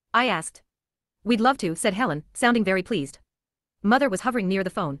 I asked. We'd love to, said Helen, sounding very pleased. Mother was hovering near the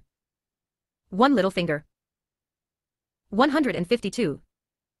phone. One little finger. 152.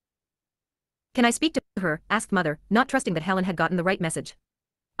 Can I speak to her, asked mother, not trusting that Helen had gotten the right message.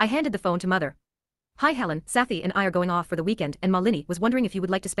 I handed the phone to mother. Hi Helen, Sathi and I are going off for the weekend and Malini was wondering if you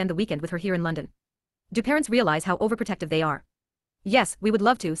would like to spend the weekend with her here in London. Do parents realize how overprotective they are? Yes, we would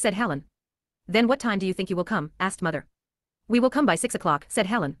love to, said Helen. Then what time do you think you will come, asked mother. We will come by 6 o'clock, said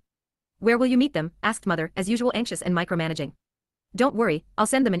Helen. Where will you meet them, asked mother, as usual anxious and micromanaging. Don't worry, I'll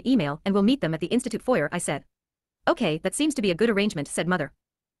send them an email and we'll meet them at the Institute foyer, I said. Okay, that seems to be a good arrangement, said mother.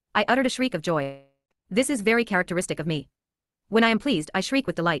 I uttered a shriek of joy. This is very characteristic of me. When I am pleased, I shriek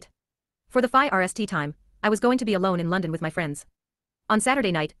with delight. For the RST time, I was going to be alone in London with my friends. On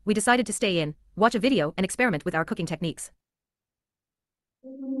Saturday night, we decided to stay in, watch a video and experiment with our cooking techniques.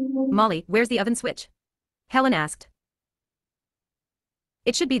 Molly, where's the oven switch? Helen asked.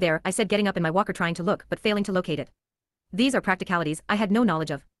 It should be there, I said, getting up in my walker trying to look but failing to locate it. These are practicalities I had no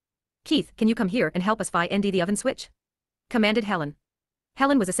knowledge of. Keith, can you come here and help us find the oven switch? Commanded Helen.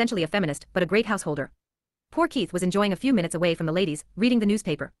 Helen was essentially a feminist but a great householder. Poor Keith was enjoying a few minutes away from the ladies, reading the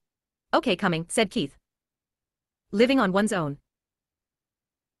newspaper. Okay, coming, said Keith. Living on one's own.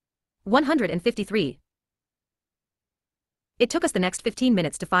 153. It took us the next 15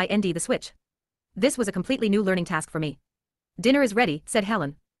 minutes to find the switch. This was a completely new learning task for me. Dinner is ready, said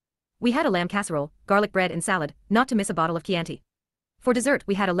Helen. We had a lamb casserole, garlic bread and salad, not to miss a bottle of Chianti. For dessert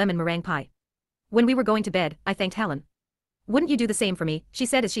we had a lemon meringue pie. When we were going to bed, I thanked Helen. Wouldn't you do the same for me, she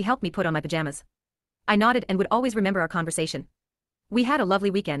said as she helped me put on my pajamas. I nodded and would always remember our conversation. We had a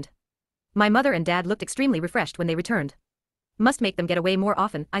lovely weekend. My mother and dad looked extremely refreshed when they returned. Must make them get away more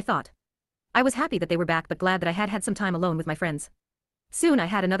often, I thought. I was happy that they were back but glad that I had had some time alone with my friends. Soon I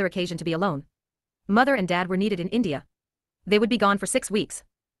had another occasion to be alone. Mother and dad were needed in India. They would be gone for 6 weeks.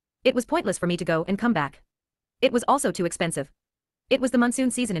 It was pointless for me to go and come back. It was also too expensive. It was the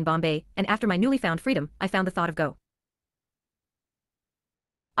monsoon season in Bombay, and after my newly found freedom, I found the thought of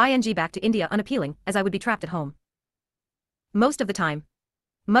ing back to India unappealing, as I would be trapped at home. Most of the time.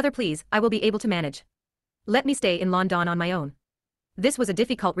 Mother, please, I will be able to manage. Let me stay in London on my own. This was a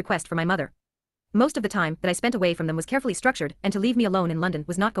difficult request for my mother. Most of the time that I spent away from them was carefully structured, and to leave me alone in London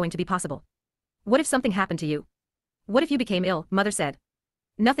was not going to be possible. What if something happened to you? What if you became ill, mother said.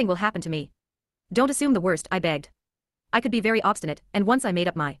 Nothing will happen to me. Don't assume the worst, I begged. I could be very obstinate, and once I made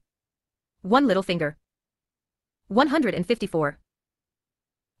up my one little finger. 154.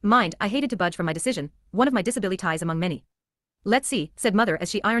 Mind, I hated to budge from my decision, one of my disabilities among many. Let's see, said mother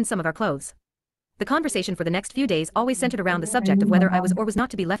as she ironed some of our clothes. The conversation for the next few days always centered around the subject of whether I was or was not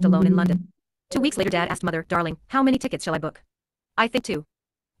to be left alone in London. 2 weeks later dad asked mother, darling, how many tickets shall I book? I think 2.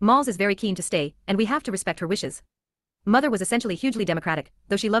 Malls is very keen to stay, and we have to respect her wishes. Mother was essentially hugely democratic,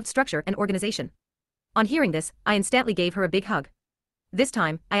 though she loved structure and organization. On hearing this, I instantly gave her a big hug. This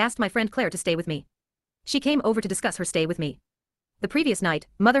time, I asked my friend Claire to stay with me. She came over to discuss her stay with me. The previous night,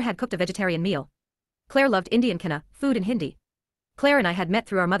 mother had cooked a vegetarian meal. Claire loved Indian kana, food in Hindi. Claire and I had met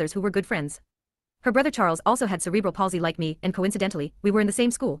through our mothers who were good friends. Her brother Charles also had cerebral palsy like me, and coincidentally, we were in the same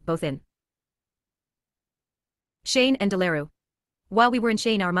school, both in Shane and Delaru. While we were in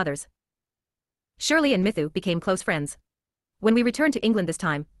Shane, our mothers, Shirley and Mithu, became close friends. When we returned to England this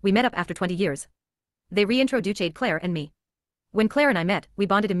time, we met up after 20 years. They reintroduced Claire and me. When Claire and I met, we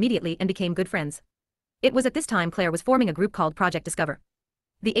bonded immediately and became good friends. It was at this time Claire was forming a group called Project Discover.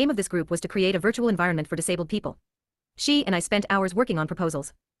 The aim of this group was to create a virtual environment for disabled people. She and I spent hours working on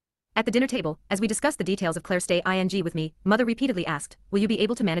proposals. At the dinner table, as we discussed the details of Claire's stay with me, Mother repeatedly asked, "Will you be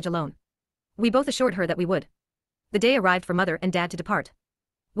able to manage alone?" We both assured her that we would. The day arrived for Mother and Dad to depart.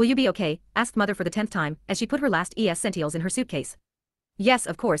 "Will you be okay?" asked Mother for the 10th time, as she put her last essentials in her suitcase. "Yes,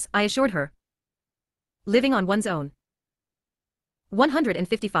 of course," I assured her. Living on one's own.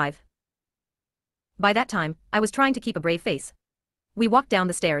 155. By that time, I was trying to keep a brave face. We walked down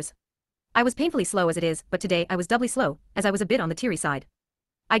the stairs. I was painfully slow as it is, but today I was doubly slow, as I was a bit on the teary side.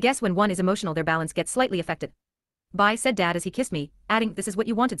 I guess when one is emotional their balance gets slightly affected. "Bye," said Dad as he kissed me, adding, "This is what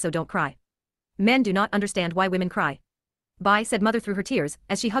you wanted, so don't cry. Men do not understand why women cry." "Bye," said Mother through her tears,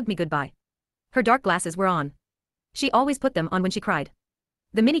 as she hugged me goodbye. Her dark glasses were on. She always put them on when she cried.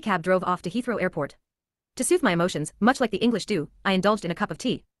 The minicab drove off to Heathrow Airport. To soothe my emotions, much like the English do, I indulged in a cup of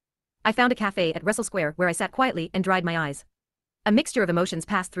tea. I found a cafe at Russell Square where I sat quietly and dried my eyes. A mixture of emotions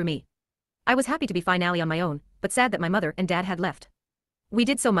passed through me. I was happy to be finally on my own, but sad that my mother and dad had left. We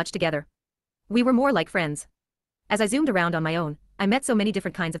did so much together. We were more like friends. As I zoomed around on my own, I met so many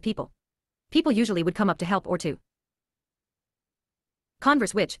different kinds of people. People usually would come up to help or to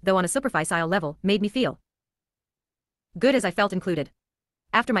converse, which, though on a superficial level, made me feel good as I felt included.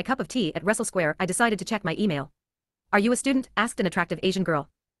 After my cup of tea at Russell Square, I decided to check my email. "Are you a student?" asked an attractive Asian girl.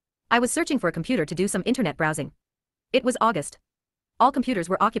 I was searching for a computer to do some internet browsing. It was August. All computers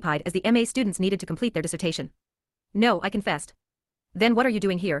were occupied as the MA students needed to complete their dissertation. "No," I confessed. "Then what are you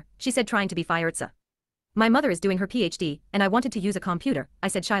doing here?" she said, trying to be fierce. "My mother is doing her PhD, and I wanted to use a computer," I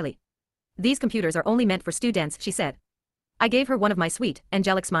said shyly. "These computers are only meant for students," she said. I gave her one of my sweet,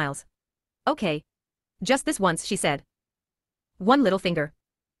 angelic smiles. "Okay. Just this once," she said. One little finger.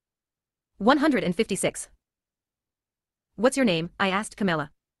 156. "What's your name?" I asked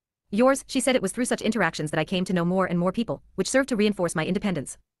Camilla. "Yours," she said. It was through such interactions that I came to know more and more people, which served to reinforce my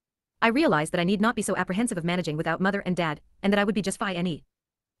independence. I realized that I need not be so apprehensive of managing without Mother and Dad, and that I would be just fine.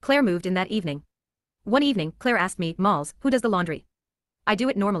 Claire moved in that evening. One evening, Claire asked me, "Malls, who does the laundry?" "I do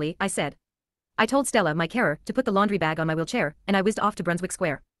it normally," I said. I told Stella, my carer, to put the laundry bag on my wheelchair, and I whizzed off to Brunswick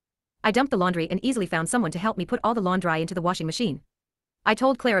Square. I dumped the laundry and easily found someone to help me put all the laundry into the washing machine. I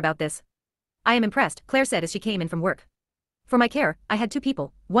told Claire about this. "I am impressed," Claire said as she came in from work. For my care, I had 2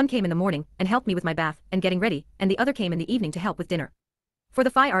 people. One came in the morning and helped me with my bath and getting ready, and the other came in the evening to help with dinner. For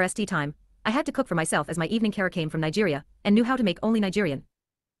the first time, I had to cook for myself as my evening carer came from Nigeria and knew how to make only Nigerian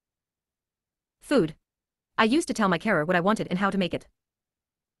food. I used to tell my carer what I wanted and how to make it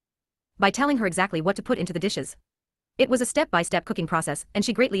by telling her exactly what to put into the dishes. It was a step-by-step cooking process, and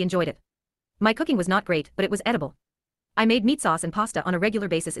she greatly enjoyed it. My cooking was not great, but it was edible. I made meat sauce and pasta on a regular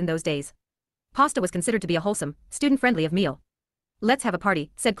basis in those days. Pasta was considered to be a wholesome, student-friendly meal. "Let's have a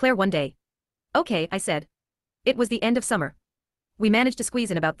party," said Claire one day. "Okay," I said. It was the end of summer. We managed to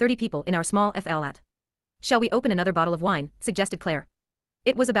squeeze in about 30 people in our small flat. "Shall we open another bottle of wine?" suggested Claire.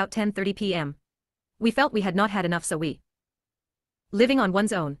 It was about 10:30 p.m. We felt we had not had enough, so we living on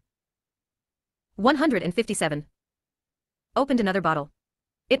one's own. 157. Opened another bottle.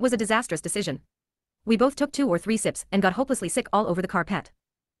 It was a disastrous decision. We both took 2 or 3 sips and got hopelessly sick all over the carpet.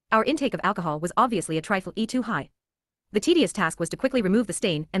 Our intake of alcohol was obviously a trifle too high. The tedious task was to quickly remove the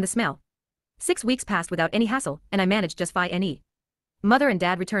stain and the smell. 6 weeks passed without any hassle, and I managed just fine. Mother and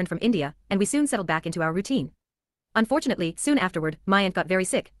Dad returned from India, and we soon settled back into our routine. Unfortunately, soon afterward, my aunt got very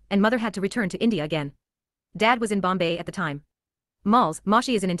sick, and Mother had to return to India again. Dad was in Bombay at the time.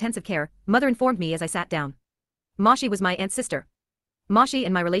 Moshi is in intensive care, Mother informed me as I sat down. Moshi was my aunt's sister. Moshi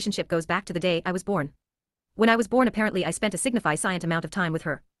and my relationship goes back to the day I was born. When I was born, apparently I spent a significant amount of time with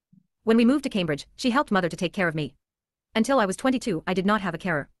her. When we moved to Cambridge, she helped Mother to take care of me. Until I was 22, I did not have a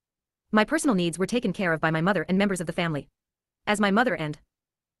carer. My personal needs were taken care of by my mother and members of the family. As my mother and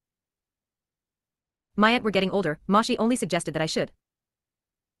my aunt were getting older, Moshi only suggested that I should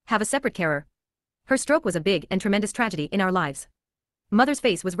have a separate carer. Her stroke was a big and tremendous tragedy in our lives. Mother's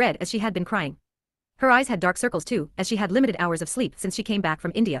face was red as she had been crying. Her eyes had dark circles too, as she had limited hours of sleep since she came back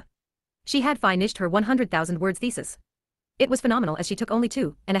from India. She had finished her 100,000-word thesis. It was phenomenal as she took only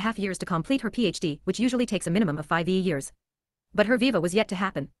 2.5 years to complete her PhD, which usually takes a minimum of 5 years. But her Viva was yet to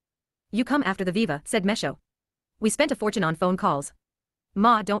happen. "You come after the Viva," said Mesho. We spent a fortune on phone calls.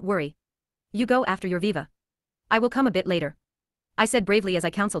 "Ma, don't worry. You go after your Viva. I will come a bit later," I said bravely as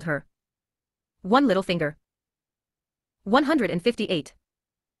I counseled her. One little finger. 158.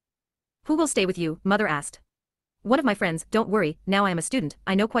 "Who will stay with you?" Mother asked. "One of my friends. Don't worry, now I am a student,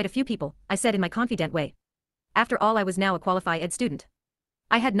 I know quite a few people," I said in my confident way. After all, I was now a qualified student.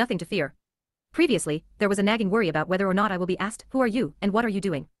 I had nothing to fear. Previously, there was a nagging worry about whether or not I will be asked, "Who are you, and what are you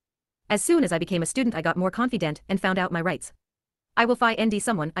doing?" As soon as I became a student, I got more confident and found out my rights. "I will find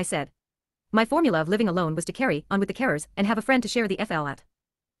someone," I said. My formula of living alone was to carry on with the carers and have a friend to share the FL at.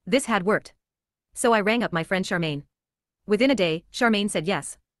 This had worked. So I rang up my friend Charmaine. Within a day, Charmaine said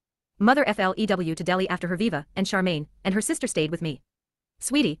yes. Mother flew to Delhi after her Viva, and Charmaine and her sister stayed with me.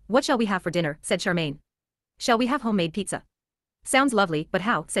 Sweetie, what shall we have for dinner, said Charmaine. Shall we have homemade pizza? Sounds lovely, but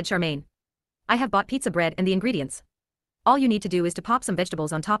how, said Charmaine. I have bought pizza bread and the ingredients. All you need to do is to pop some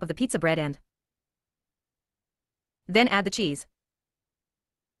vegetables on top of the pizza bread and then add the cheese.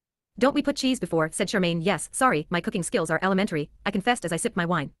 Don't we put cheese before, said Charmaine. Yes, sorry, my cooking skills are elementary, I confessed as I sipped my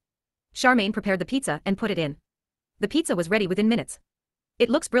wine. Charmaine prepared the pizza and put it in. The pizza was ready within minutes. It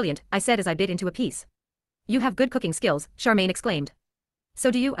looks brilliant, I said as I bit into a piece. You have good cooking skills, Charmaine exclaimed.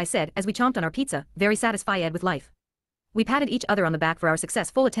 So do you, I said as we chomped on our pizza, very satisfied with life. We patted each other on the back for our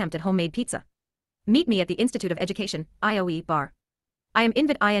successful attempt at homemade pizza. Meet me at the Institute of Education, IOE bar. I am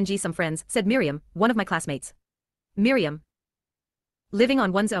ing some friends, said Miriam, one of my classmates. Miriam. Living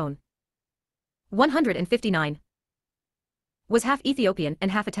on one's own. 159. Was half Ethiopian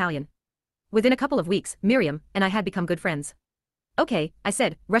and half Italian. Within a couple of weeks, Miriam and I had become good friends. Okay, I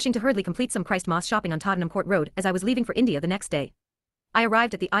said, rushing to hurriedly complete some Christmas shopping on Tottenham Court Road as I was leaving for India the next day. I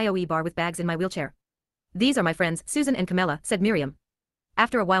arrived at the IOE bar with bags in my wheelchair. These are my friends, Susan and Camilla, said Miriam.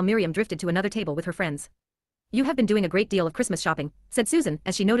 After a while Miriam drifted to another table with her friends. You have been doing a great deal of Christmas shopping, said Susan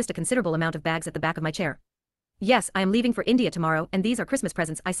as she noticed a considerable amount of bags at the back of my chair. Yes, I am leaving for India tomorrow and these are Christmas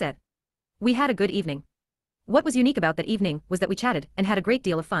presents, I said. We had a good evening. What was unique about that evening was that we chatted and had a great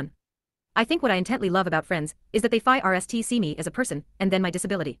deal of fun. I think what I intently love about friends is that they see me as a person and then my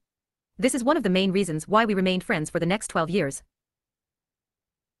disability. This is one of the main reasons why we remained friends for the next 12 years.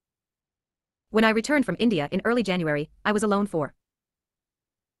 When I returned from India in early January, I was alone for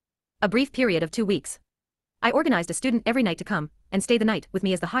a brief period of 2 weeks. I organized a student every night to come and stay the night with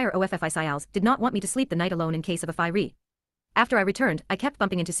me as the higher OFFI SIALs did not want me to sleep the night alone in case of a fire. After I returned, I kept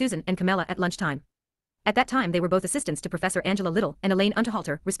bumping into Susan and Camilla at lunchtime. At that time they were both assistants to Professor Angela Little and Elaine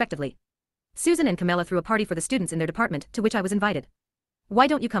Unterhalter, respectively. Susan and Camilla threw a party for the students in their department to which I was invited. Why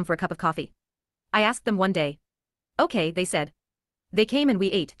don't you come for a cup of coffee? I asked them one day. Okay, they said. They came and we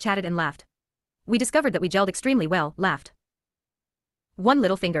ate, chatted and laughed. We discovered that we gelled extremely well, laughed. One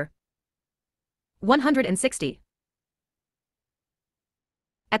little finger. 160.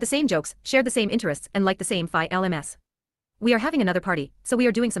 At the same jokes, shared the same interests and liked the same phi LMS. We are having another party, so we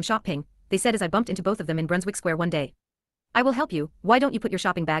are doing some shopping, they said as I bumped into both of them in Brunswick Square one day. I will help you, why don't you put your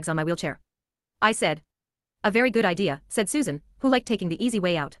shopping bags on my wheelchair? I said. A very good idea, said Susan, who liked taking the easy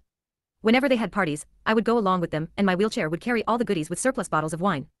way out. Whenever they had parties, I would go along with them and my wheelchair would carry all the goodies with surplus bottles of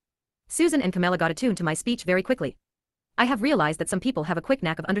wine. Susan and Camilla got attuned to my speech very quickly. I have realized that some people have a quick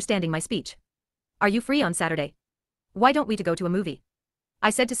knack of understanding my speech. Are you free on Saturday? Why don't we go to a movie? I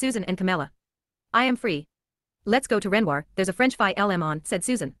said to Susan and Camilla. I am free. Let's go to Renoir, there's a French phi LM on, said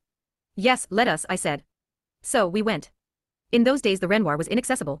Susan. Yes, let us, I said. So we went. In those days the Renoir was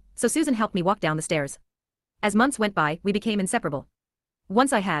inaccessible, so Susan helped me walk down the stairs. As months went by, we became inseparable.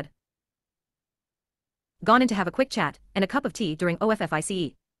 Once I had gone in to have a quick chat and a cup of tea during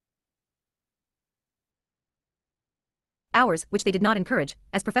OFFICE hours, which they did not encourage.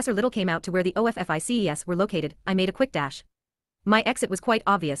 As Professor Little came out to where the OFFICES were located, I made a quick dash. My exit was quite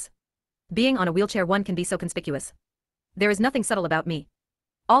obvious. Being on a wheelchair one can be so conspicuous. There is nothing subtle about me.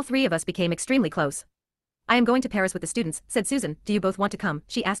 All three of us became extremely close. I am going to Paris with the students, said Susan. Do you both want to come?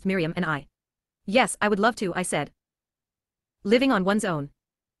 She asked Miriam and I. Yes, I would love to, I said. Living on one's own.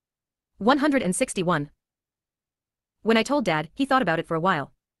 161. When I told Dad, he thought about it for a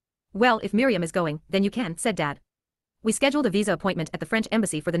while. Well, if Miriam is going, then you can, said Dad. We scheduled a visa appointment at the French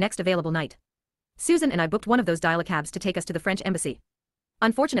embassy for the next available night. Susan and I booked one of those dial-a-cabs to take us to the French embassy.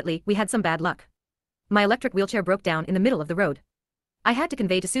 Unfortunately, we had some bad luck. My electric wheelchair broke down in the middle of the road. I had to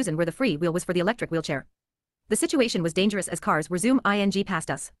convey to Susan where the free wheel was for the electric wheelchair. The situation was dangerous as cars were zoom-ing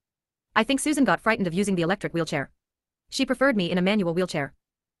past us. I think Susan got frightened of using the electric wheelchair. She preferred me in a manual wheelchair.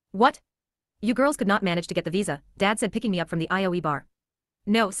 What? You girls could not manage to get the visa, Dad said, picking me up from the IOE bar.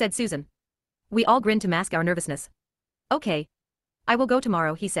 No, said Susan. We all grinned to mask our nervousness. Okay. I will go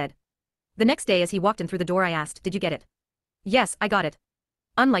tomorrow, he said. The next day as he walked in through the door I asked, did you get it? Yes, I got it.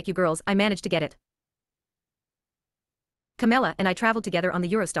 Unlike you girls, I managed to get it. Camilla and I traveled together on the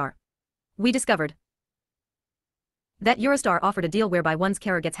Eurostar. We discovered that Eurostar offered a deal whereby one's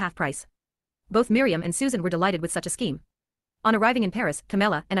carer gets half price. Both Miriam and Susan were delighted with such a scheme. On arriving in Paris,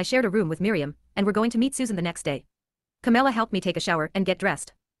 Camilla and I shared a room with Miriam, and were going to meet Susan the next day. Camilla helped me take a shower and get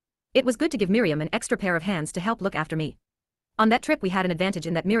dressed. It was good to give Miriam an extra pair of hands to help look after me. On that trip we had an advantage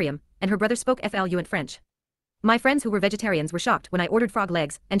in that Miriam and her brother spoke fluent French. My friends who were vegetarians were shocked when I ordered frog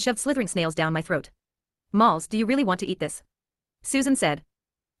legs and shoved slithering snails down my throat. Malls, do you really want to eat this? Susan said.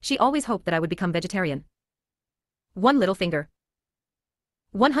 She always hoped that I would become vegetarian. One little finger.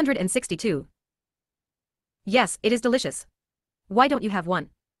 162. Yes, it is delicious. Why don't you have one?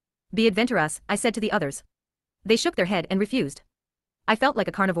 Be adventurous, I said to the others. They shook their head and refused. I felt like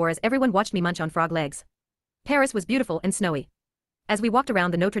a carnivore as everyone watched me munch on frog legs. Paris was beautiful and snowy. As we walked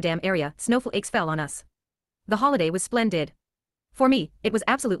around the Notre Dame area, snowflakes fell on us. The holiday was splendid. For me, it was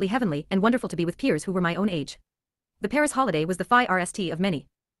absolutely heavenly and wonderful to be with peers who were my own age. The Paris holiday was the first of many.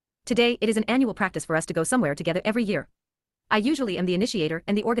 Today, it is an annual practice for us to go somewhere together every year. I usually am the initiator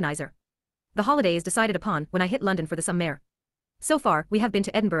and the organizer. The holiday is decided upon when I hit London for the summer. So far, we have been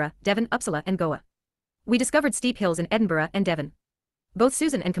to Edinburgh, Devon, Uppsala and Goa. We discovered steep hills in Edinburgh and Devon. Both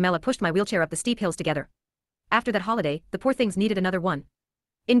Susan and Camilla pushed my wheelchair up the steep hills together. After that holiday, the poor things needed another one.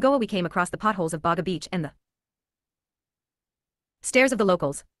 In Goa we came across the potholes of Baga Beach and the stares of the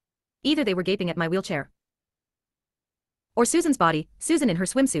locals. Either they were gaping at my wheelchair or Susan's body. Susan in her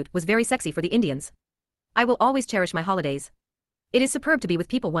swimsuit was very sexy for the Indians. I will always cherish my holidays. It is superb to be with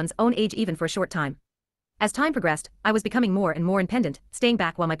people one's own age even for a short time. As time progressed, I was becoming more and more independent, staying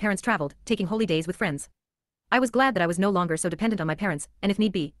back while my parents traveled, taking holy days with friends. I was glad that I was no longer so dependent on my parents, and if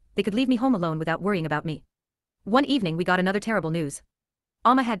need be, they could leave me home alone without worrying about me. One evening we got another terrible news.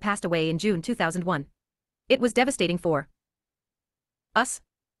 Amma had passed away in June 2001. It was devastating for us.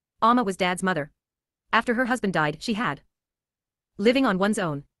 Amma was Dad's mother. After her husband died, she had living on one's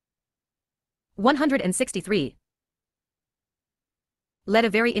own. 163. Led a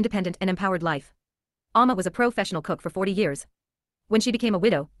very independent and empowered life. Amma was a professional cook for 40 years. When she became a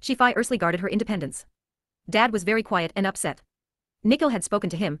widow, she fiercely guarded her independence. Dad was very quiet and upset. Nikhil had spoken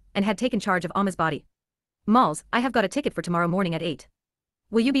to him and had taken charge of Amma's body. Malls, I have got a ticket for tomorrow morning at 8.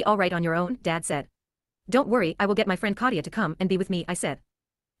 Will you be alright on your own? Dad said. Don't worry, I will get my friend Katia to come and be with me, I said.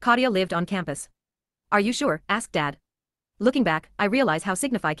 Katia lived on campus. Are you sure? Asked Dad. Looking back, I realize how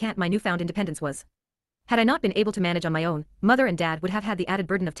significant my newfound independence was. Had I not been able to manage on my own, Mother and Dad would have had the added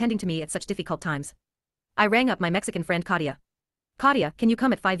burden of tending to me at such difficult times. I rang up my Mexican friend Katia. Katia, can you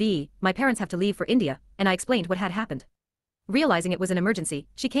come at 5 EE? My parents have to leave for India, and I explained what had happened. Realizing it was an emergency,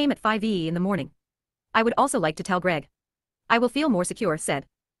 she came at 5 EE in the morning. I would also like to tell Greg. I will feel more secure, said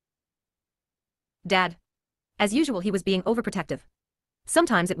Dad. As usual, he was being overprotective.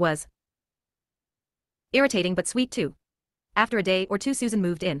 Sometimes it was irritating but sweet too. After a day or two, Susan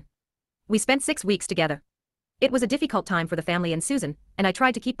moved in. We spent 6 weeks together. It was a difficult time for the family and Susan, and I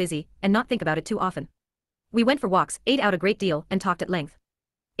tried to keep busy and not think about it too often. We went for walks, ate out a great deal, and talked at length.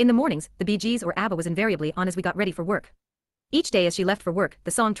 In the mornings, the Bee Gees or ABBA was invariably on as we got ready for work. Each day as she left for work,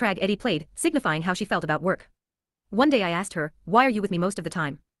 the song Trag Eddie played, signifying how she felt about work. One day I asked her, why are you with me most of the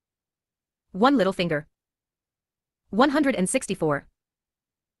time? One little finger. 164.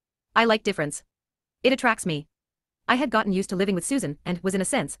 I like difference. It attracts me. I had gotten used to living with Susan and was in a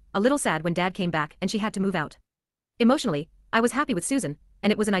sense, a little sad when Dad came back and she had to move out. Emotionally, I was happy with Susan,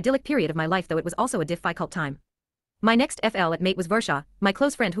 and it was an idyllic period of my life, though it was also a difficult time. My next FL at mate was Varsha, my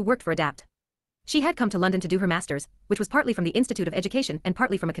close friend who worked for Adapt. She had come to London to do her master's, which was partly from the Institute of Education and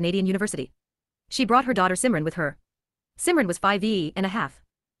partly from a Canadian university. She brought her daughter Simran with her. Simran was 5 EE and a half.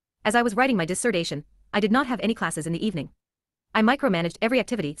 As I was writing my dissertation, I did not have any classes in the evening. I micromanaged every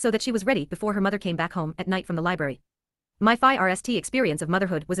activity so that she was ready before her mother came back home at night from the library. My first experience of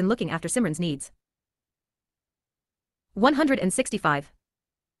motherhood was in looking after Simran's needs. 165.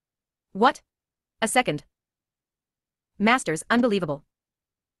 What? A second master's, unbelievable.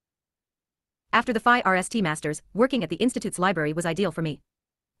 After the first master's, working at the Institute's library was ideal for me.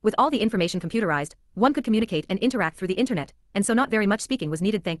 With all the information computerized, one could communicate and interact through the internet, and so not very much speaking was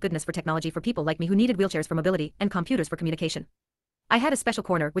needed. Thank goodness for technology for people like me who needed wheelchairs for mobility and computers for communication. I had a special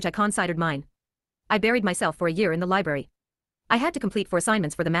corner which I considered mine. I buried myself for a year in the library. I had to complete 4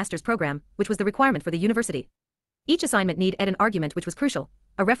 assignments for the master's program, which was the requirement for the university. Each assignment needed an argument which was crucial,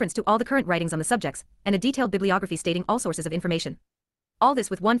 a reference to all the current writings on the subjects, and a detailed bibliography stating all sources of information. All this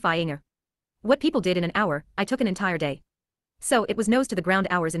with one finger. What people did in an hour, I took an entire day. So it was nose to the ground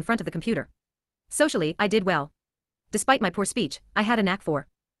hours in front of the computer. Socially, I did well. Despite my poor speech, I had a knack for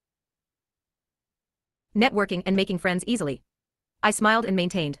networking and making friends easily. I smiled and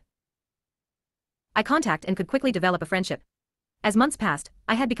maintained eye contact and could quickly develop a friendship. As months passed,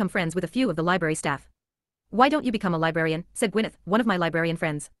 I had become friends with a few of the library staff. Why don't you become a librarian, said Gwyneth, one of my librarian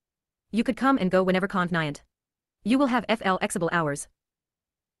friends. You could come and go whenever convenient. You will have flexible hours.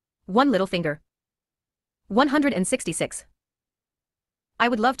 One little finger. 166. I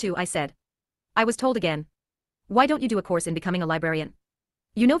would love to, I said. I was told again. Why don't you do a course in becoming a librarian?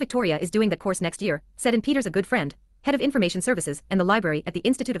 You know Victoria is doing that course next year, said in Peter's a good friend, head of information services and the library at the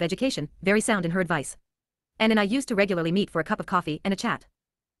Institute of Education, very sound in her advice. Anne and I used to regularly meet for a cup of coffee and a chat.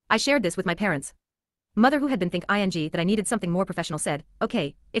 I shared this with my parents. Mother, who had been think ing that I needed something more professional, said,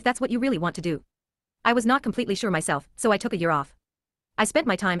 "Okay, if that's what you really want to do." I was not completely sure myself, so I took a year off. I spent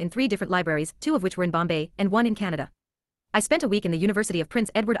my time in 3 different libraries, 2 of which were in Bombay and 1 in Canada. I spent a week in the University of Prince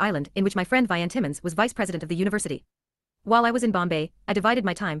Edward Island, in which my friend Vian Timmins was vice president of the university. While I was in Bombay, I divided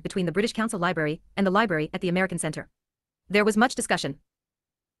my time between the British Council Library and the library at the American Centre. There was much discussion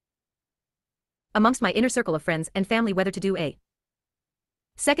amongst my inner circle of friends and family whether to do a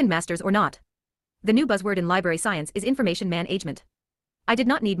second master's or not. The new buzzword in library science is information management. I did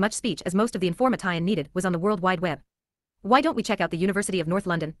not need much speech, as most of the information needed was on the World Wide Web. "Why don't we check out the University of North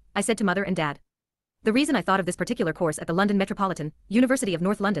London?" I said to Mother and Dad. The reason I thought of this particular course at the London Metropolitan University of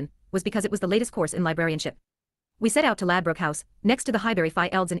North London was because it was the latest course in librarianship. We set out to Ladbroke House, next to the Highbury Phi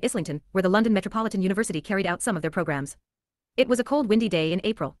Elds in Islington, where the London Metropolitan University carried out some of their programs. It was a cold, windy day in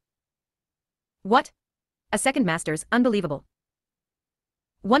April. What? A second master's, unbelievable.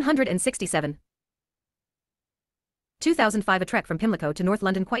 167. 2005. A trek from Pimlico to North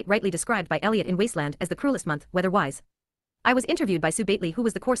London, quite rightly described by Eliot in Wasteland as the cruelest month, weather-wise. I was interviewed by Sue Bately, who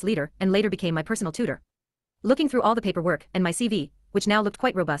was the course leader and later became my personal tutor. Looking through all the paperwork and my CV, which now looked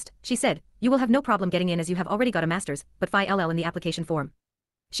quite robust, she said, "You will have no problem getting in as you have already got a master's, but Phi LL in the application form."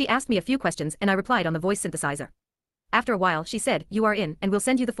 She asked me a few questions and I replied on the voice synthesizer. After a while she said, "You are in and we'll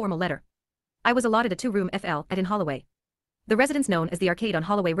send you the formal letter." I was allotted a 2-room FL at in Holloway. The residence known as the Arcade on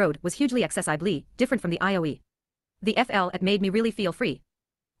Holloway Road was hugely accessible, different from the IOE. The FL at made me really feel free.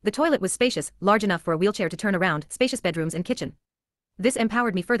 The toilet was spacious, large enough for a wheelchair to turn around, spacious bedrooms and kitchen. This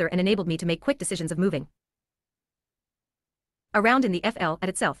empowered me further and enabled me to make quick decisions of moving around in the FL at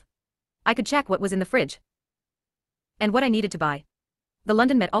itself. I could check what was in the fridge and what I needed to buy. The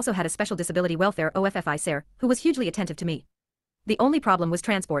London Met also had a special disability welfare officer who was hugely attentive to me. The only problem was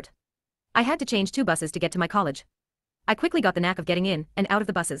transport. I had to change 2 buses to get to my college. I quickly got the knack of getting in and out of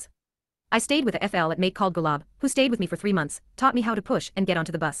the buses. I stayed with a FL at mate called Gulab, who stayed with me for 3 months, taught me how to push and get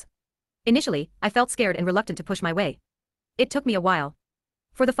onto the bus. Initially, I felt scared and reluctant to push my way. It took me a while.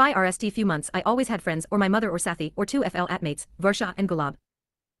 For the first few months I always had friends or my mother or Sathi or 2 FL atmates, Varsha and Gulab,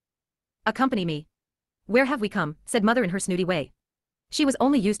 accompany me. "Where have we come?" said Mother in her snooty way. She was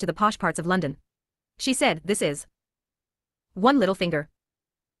only used to the posh parts of London. She said, "This is one little finger."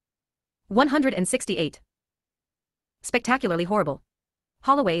 168. Spectacularly horrible.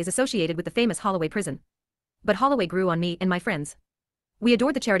 Holloway is associated with the famous Holloway prison. But Holloway grew on me and my friends. We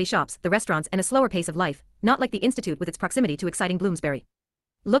adored the charity shops, the restaurants and a slower pace of life, not like the Institute with its proximity to exciting Bloomsbury.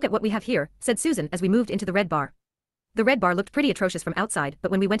 "Look at what we have here," said Susan as we moved into the Red Bar. The Red Bar looked pretty atrocious from outside,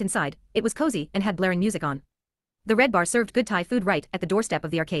 but when we went inside, it was cozy and had blaring music on. The Red Bar served good Thai food right at the doorstep of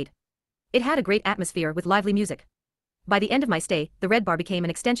the arcade. It had a great atmosphere with lively music. By the end of my stay, the Red Bar became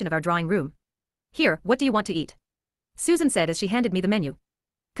an extension of our drawing room. "Here, what do you want to eat?" Susan said as she handed me the menu.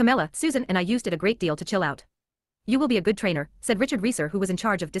 Camilla, Susan and I used it a great deal to chill out. "You will be a good trainer," said Richard Reeser, who was in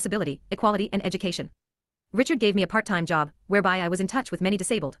charge of disability, equality and education. Richard gave me a part-time job, whereby I was in touch with many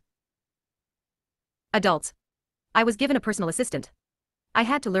disabled adults. I was given a personal assistant. I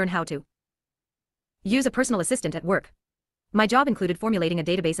had to learn how to use a personal assistant at work. My job included formulating a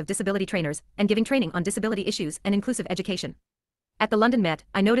database of disability trainers and giving training on disability issues and inclusive education. At the London Met,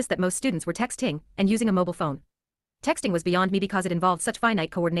 I noticed that most students were texting and using a mobile phone. Texting was beyond me because it involved such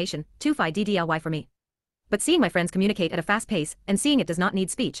finite coordination, 2 DDLY for me. But seeing my friends communicate at a fast pace and seeing it does not need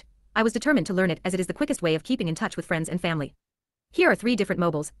speech, I was determined to learn it as it is the quickest way of keeping in touch with friends and family. "Here are 3 different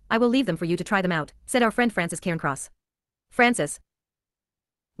mobiles, I will leave them for you to try them out," said our friend Francis Cairncross. Francis.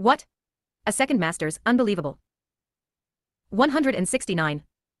 What? A second master's, unbelievable. 169.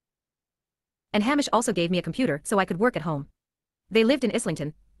 And Hamish also gave me a computer so I could work at home. They lived in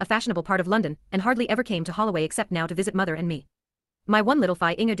Islington, a fashionable part of London, and hardly ever came to Holloway except now to visit Mother and me. My one little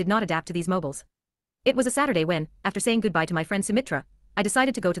Phi Inga did not adapt to these mobiles. It was a Saturday when, after saying goodbye to my friend Sumitra, I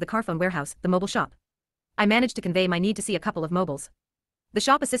decided to go to the Carphone warehouse, the mobile shop. I managed to convey my need to see a couple of mobiles. The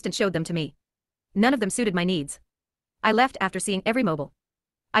shop assistant showed them to me. None of them suited my needs. I left after seeing every mobile.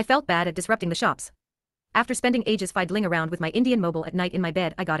 I felt bad at disrupting the shops. After spending ages fiddling around with my Indian mobile at night in my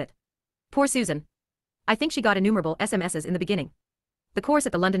bed, I got it. Poor Susan. I think she got innumerable SMSs in the beginning. The course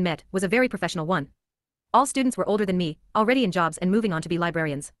at the London Met was a very professional one. All students were older than me, already in jobs and moving on to be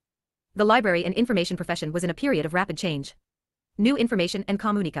librarians. The library and information profession was in a period of rapid change. New information and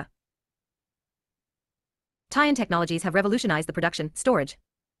communica tie-in technologies have revolutionized the production, storage,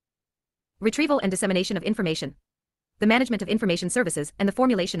 retrieval and dissemination of information. The management of information services and the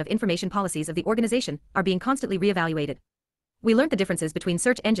formulation of information policies of the organization are being constantly reevaluated. We learned the differences between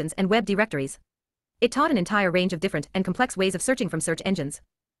search engines and web directories. It taught an entire range of different and complex ways of searching from search engines.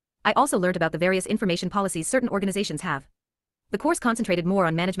 I also learned about the various information policies certain organizations have. The course concentrated more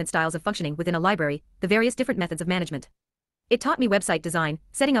on management styles of functioning within a library, the various different methods of management. It taught me website design,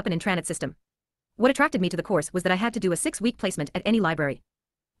 setting up an intranet system. What attracted me to the course was that I had to do a 6-week placement at any library.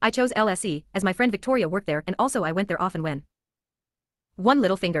 I chose LSE, as my friend Victoria worked there and also I went there often when. One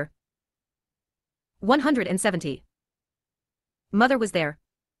little finger. 170. Mother was there.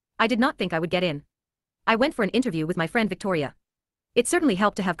 I did not think I would get in. I went for an interview with my friend Victoria. It certainly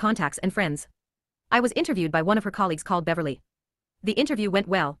helped to have contacts and friends. I was interviewed by one of her colleagues called Beverly. The interview went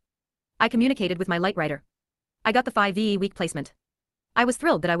well. I communicated with my light writer. I got the 5-week placement. I was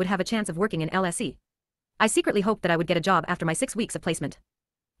thrilled that I would have a chance of working in LSE. I secretly hoped that I would get a job after my 6 weeks of placement.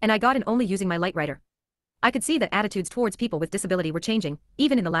 And I got in only using my light writer. I could see that attitudes towards people with disability were changing,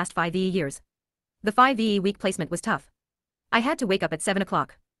 even in the last 5 years. The 5-week placement was tough. I had to wake up at 7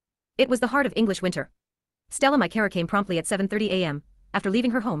 o'clock. It was the heart of English winter. Stella, my carer, came promptly at 7:30 a.m., after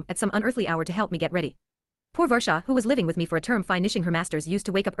leaving her home at some unearthly hour to help me get ready. Poor Varsha, who was living with me for a term finishing her master's, used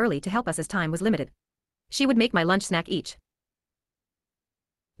to wake up early to help us as time was limited. She would make my lunch snack each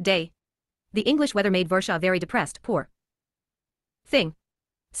day. The English weather made Varsha very depressed, poor thing.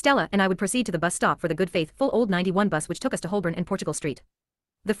 Stella and I would proceed to the bus stop for the good faith full old 91 bus which took us to Holborn and Portugal Street.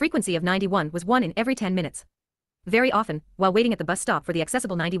 The frequency of 91 was 1 in every 10 minutes. Very often, while waiting at the bus stop for the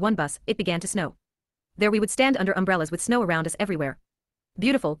accessible 91 bus, it began to snow. There we would stand under umbrellas with snow around us everywhere.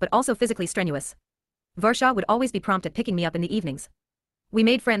 Beautiful but also physically strenuous. Varsha would always be prompt at picking me up in the evenings. We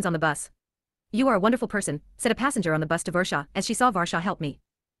made friends on the bus. "You are a wonderful person," said a passenger on the bus to Varsha as she saw Varsha help me.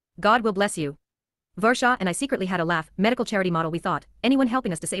 "God will bless you." Varsha and I secretly had a laugh. Medical charity model, we thought. Anyone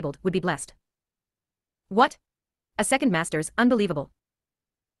helping us disabled would be blessed. What? A second master's, unbelievable.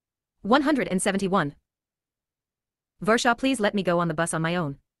 171. Varsha, please let me go on the bus on my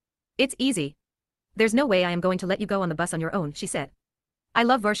own. It's easy. There's no way I am going to let you go on the bus on your own, she said. I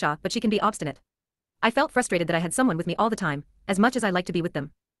love Varsha, but she can be obstinate. I felt frustrated that I had someone with me all the time, as much as I liked to be with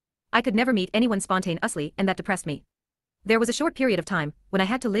them. I could never meet anyone spontaneously, and that depressed me. There was a short period of time when I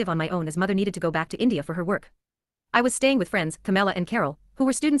had to live on my own as mother needed to go back to India for her work. I was staying with friends, Camilla and Carol, who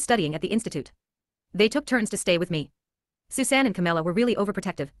were students studying at the institute. They took turns to stay with me. Suzanne and Camilla were really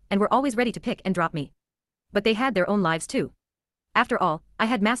overprotective and were always ready to pick and drop me. But they had their own lives too. After all, I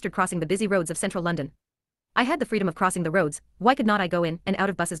had mastered crossing the busy roads of central London. I had the freedom of crossing the roads. Why could not I go in and out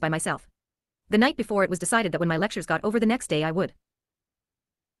of buses by myself? The night before, it was decided that when my lectures got over the next day I would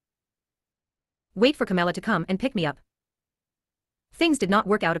wait for Camilla to come and pick me up. Things did not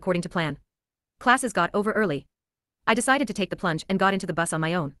work out according to plan. Classes got over early. I decided to take the plunge and got into the bus on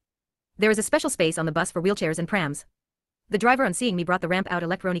my own. There is a special space on the bus for wheelchairs and prams. The driver, on seeing me, brought the ramp out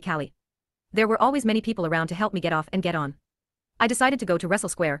electronically. There were always many people around to help me get off and get on. I decided to go to Russell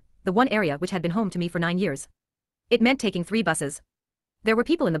Square, the one area which had been home to me for 9 years. It meant taking 3 buses. There were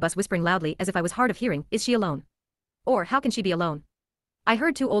people in the bus whispering loudly as if I was hard of hearing, "Is she alone? Or how can she be alone?" I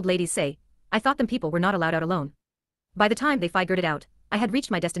heard 2 old ladies say. I thought them people were not allowed out alone. By the time they figured it out, I had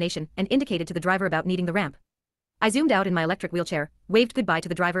reached my destination and indicated to the driver about needing the ramp. I zoomed out in my electric wheelchair, waved goodbye to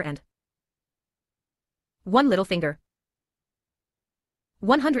the driver and one little finger.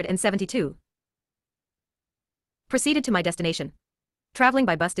 172. Proceeded to my destination. Traveling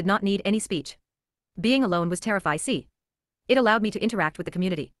by bus did not need any speech. Being alone was terrifying. It allowed me to interact with the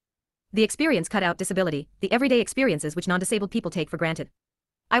community. The experience cut out disability, the everyday experiences which non-disabled people take for granted.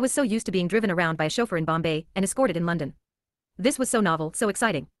 I was so used to being driven around by a chauffeur in Bombay and escorted in London. This was so novel, so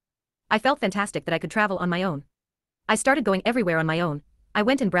exciting. I felt fantastic that I could travel on my own. I started going everywhere on my own. I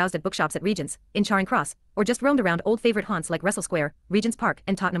went and browsed at bookshops at Regent's, in Charing Cross, or just roamed around old favorite haunts like Russell Square, Regent's Park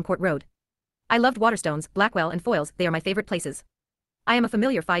and Tottenham Court Road. I loved Waterstones, Blackwell and Foyles. They are my favorite places. I am a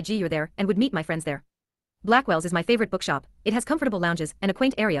familiar 5G there and would meet my friends there. Blackwell's is my favorite bookshop. It has comfortable lounges and a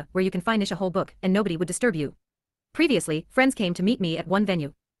quaint area where you can finish a whole book and nobody would disturb you. Previously, friends came to meet me at one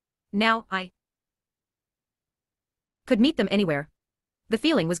venue. Now, I could meet them anywhere. The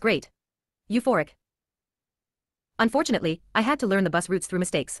feeling was great. Euphoric. Unfortunately, I had to learn the bus routes through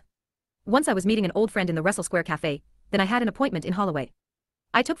mistakes. Once I was meeting an old friend in the Russell Square Cafe, then I had an appointment in Holloway.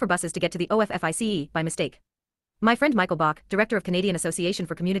 I took 4 buses to get to the OFFICE by mistake. My friend Michael Bach, director of Canadian Association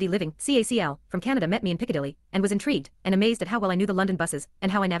for Community Living, CACL, from Canada, met me in Piccadilly and was intrigued and amazed at how well I knew the London buses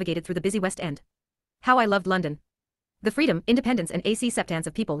and how I navigated through the busy West End. How I loved London. The freedom, independence and acceptance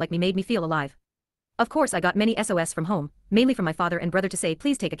of people like me made me feel alive. Of course I got many SOS from home, mainly from my father and brother to say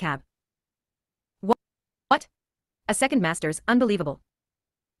please take a cab. What? A second master's, unbelievable.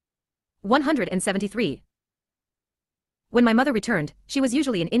 173. When my mother returned, she was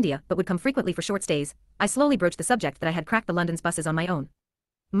usually in India but would come frequently for short stays. I slowly broached the subject that I had cracked the London's buses on my own.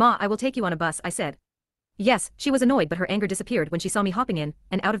 "Ma, I will take you on a bus," I said. Yes, she was annoyed but her anger disappeared when she saw me hopping in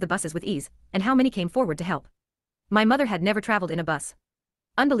and out of the buses with ease, and how many came forward to help. My mother had never traveled in a bus.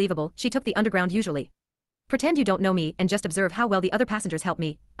 Unbelievable, she took the underground usually. Pretend you don't know me and just observe how well the other passengers help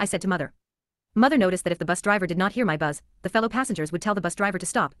me, I said to Mother. Mother noticed that if the bus driver did not hear my buzz, the fellow passengers would tell the bus driver to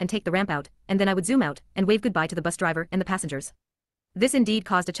stop and take the ramp out, and then I would zoom out and wave goodbye to the bus driver and the passengers. This indeed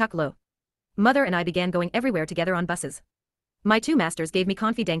caused a chuckle. Mother and I began going everywhere together on buses. My two masters gave me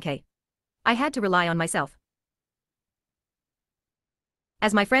confidence. I had to rely on myself,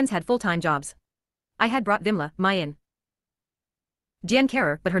 as my friends had full-time jobs. I had brought Vimla, my in. Jen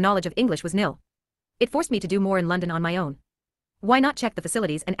carer, but her knowledge of English was nil. It forced me to do more in London on my own. Why not check the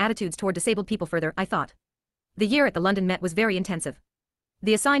facilities and attitudes toward disabled people further, I thought. The year at the London Met was very intensive.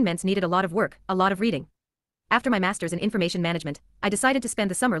 The assignments needed a lot of work, a lot of reading. After my master's in information management, I decided to spend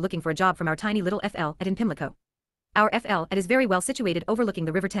the summer looking for a job from our tiny little FL at in Pimlico. Our FL at is very well situated overlooking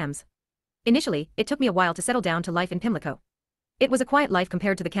the River Thames. Initially, it took me a while to settle down to life in Pimlico. It was a quiet life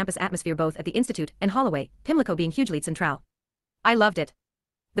compared to the campus atmosphere both at the Institute and Holloway, Pimlico being hugely central. I loved it.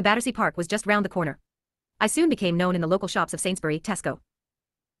 The Battersea Park was just round the corner. I soon became known in the local shops of Sainsbury, Tesco.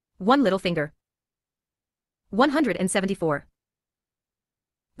 One little finger. 174.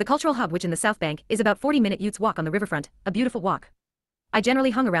 The cultural hub, which in the South Bank is about 40-minute Utes walk on the riverfront, a beautiful walk. I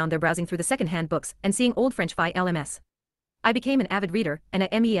generally hung around there browsing through the second-hand books and seeing old French LMS. I became an avid reader and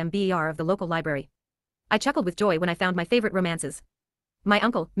a member of the local library. I chuckled with joy when I found my favorite romances. My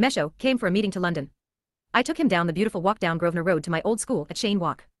uncle, Mesho, came for a meeting to London. I took him down the beautiful walk down Grosvenor Road to my old school at Cheyne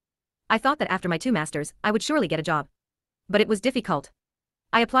Walk. I thought that after my two masters, I would surely get a job. But it was difficult.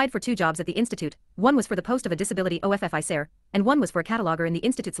 I applied for 2 jobs at the Institute, one was for the post of a disability officer, and one was for a cataloguer in the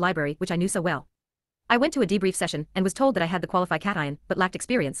Institute's library which I knew so well. I went to a debrief session and was told that I had the qualification, but lacked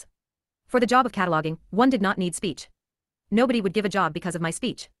experience. For the job of cataloguing, one did not need speech. Nobody would give a job because of my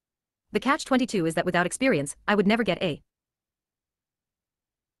speech. The catch-22 is that without experience, I would never get a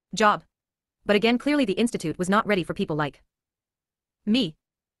job. But again, clearly the Institute was not ready for people like me.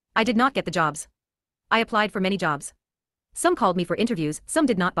 I did not get the jobs. I applied for many jobs. Some called me for interviews, some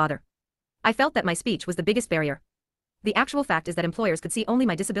did not bother. I felt that my speech was the biggest barrier. The actual fact is that employers could see only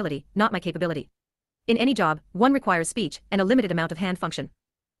my disability, not my capability. In any job, one requires speech and a limited amount of hand function.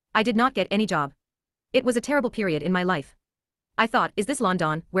 I did not get any job. It was a terrible period in my life. I thought, is this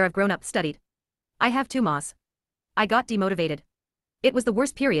London, where I've grown up, studied? I have 2 mas. I got demotivated. It was the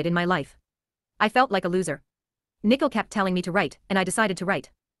worst period in my life. I felt like a loser. Nickel kept telling me to write, and I decided to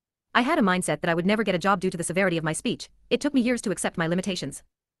write. I had a mindset that I would never get a job due to the severity of my speech. It took me years to accept my limitations.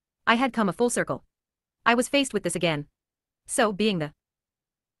 I had come a full circle. I was faced with this again. So, being the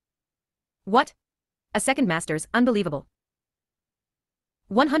what? A second master's, unbelievable.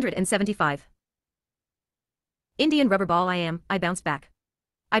 175. Indian rubber ball I bounced back.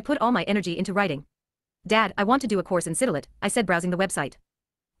 I put all my energy into writing. Dad, I want to do a course in Citalit, I said browsing the website.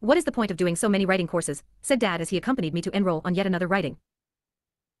 What is the point of doing so many writing courses, said Dad as he accompanied me to enroll on yet another writing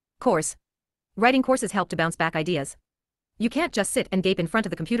course. Writing courses help to bounce back ideas. You can't just sit and gape in front of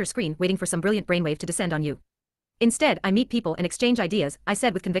the computer screen waiting for some brilliant brainwave to descend on you. Instead, I meet people and exchange ideas, I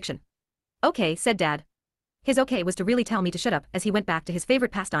said with conviction. Okay, said Dad. His okay was to really tell me to shut up as he went back to his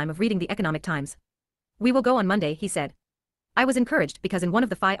favorite pastime of reading the Economic Times. We will go on Monday, he said. I was encouraged because in one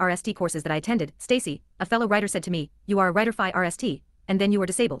of the Phi RST courses that I attended, Stacy, a fellow writer, said to me, "You are a writer Phi RST, and then you are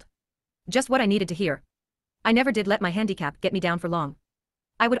disabled." Just what I needed to hear. I never did let my handicap get me down for long.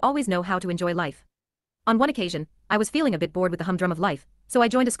 I would always know how to enjoy life. On one occasion, I was feeling a bit bored with the humdrum of life, so I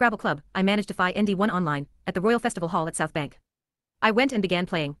joined a Scrabble club. I managed to Phi ND1 online, at the Royal Festival Hall at South Bank. I went and began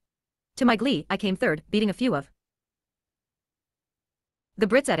playing. To my glee, I came third, beating a few of the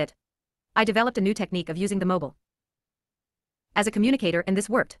Brits at it. I developed a new technique of using the mobile as a communicator, and this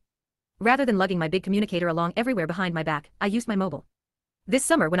worked. Rather than lugging my big communicator along everywhere behind my back, I used my mobile. This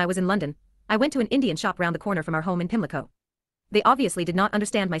summer when I was in London, I went to an Indian shop round the corner from our home in Pimlico. They obviously did not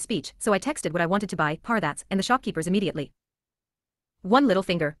understand my speech, so I texted what I wanted to buy, parthats, and the shopkeepers immediately. One little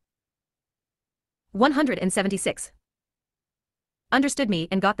finger. 176. Understood me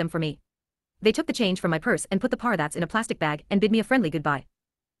and got them for me. They took the change from my purse and put the parthats in a plastic bag and bid me a friendly goodbye.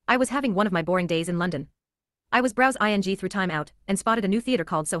 I was having one of my boring days in London. I was browsing through Time Out and spotted a new theatre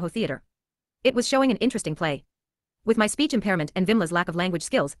called Soho Theatre. It was showing an interesting play. With my speech impairment and Vimla's lack of language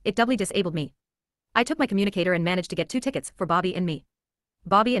skills, it doubly disabled me. I took my communicator and managed to get 2 tickets for Bobby and me.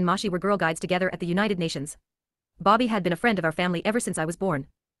 Bobby and Moshi were Girl Guides together at the United Nations. Bobby had been a friend of our family ever since I was born.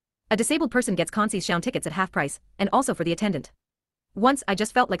 A disabled person gets concession tickets at half price, and also for the attendant. Once I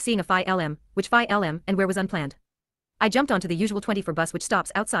just felt like seeing a Phi LM, which Phi LM and where was unplanned. I jumped onto the usual 24 bus which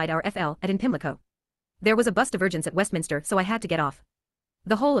stops outside our FL at in Pimlico. There was a bus divergence at Westminster, so I had to get off.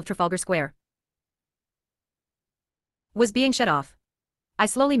 The whole of Trafalgar Square was being shut off. I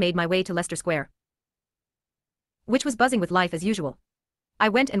slowly made my way to Leicester Square. which was buzzing with life as usual. I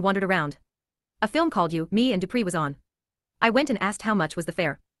went and wandered around. A film called You, Me and Dupree was on. I went and asked how much was the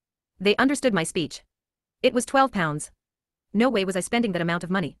fare. They understood my speech. It was £12. No way was I spending that amount of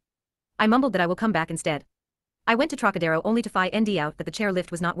money. I mumbled that I will come back instead. I went to Trocadero only to find out that the chair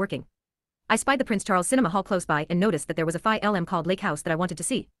lift was not working. I spied the Prince Charles Cinema Hall close by and noticed that there was a Phi LM called Lake House that I wanted to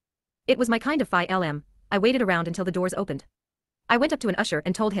see. It was my kind of Phi LM. I waited around until the doors opened. I went up to an usher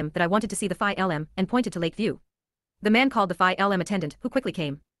and told him that I wanted to see the Phi LM and pointed to Lake View. The man called the Phi LM attendant, who quickly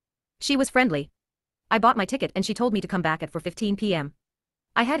came. She was friendly. I bought my ticket and she told me to come back at 4:15 p.m.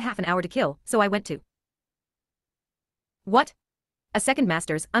 I had half an hour to kill, so I went to. What? A second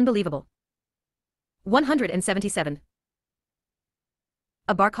master's, unbelievable. 177.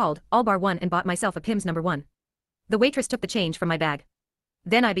 A bar called, All Bar 1 and bought myself a Pimm's No. 1. The waitress took the change from my bag.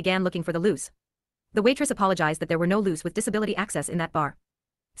 Then I began looking for the loose. The waitress apologized that there were no loose with disability access in that bar.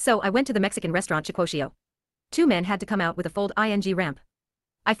 So I went to the Mexican restaurant Chicocio. 2 men had to come out with a fold ing ramp.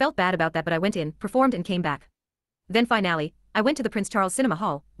 I felt bad about that but I went in, performed and came back. Then finally, I went to the Prince Charles Cinema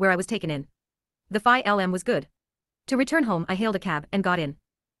Hall, where I was taken in. The Phi LM was good. To return home I hailed a cab and got in.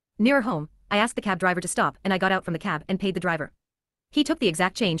 Nearer home, I asked the cab driver to stop and I got out from the cab and paid the driver. He took the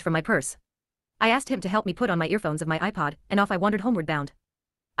exact change from my purse. I asked him to help me put on my earphones of my iPod, and off I wandered homeward bound.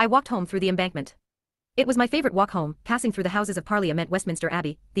 I walked home through the embankment. It was my favorite walk home, passing through the Houses of Parliament, Westminster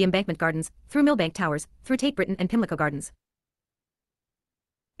Abbey, the Embankment Gardens, through Millbank Towers, through Tate Britain and Pimlico Gardens.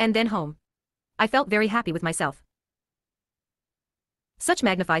 And then home. I felt very happy with myself. Such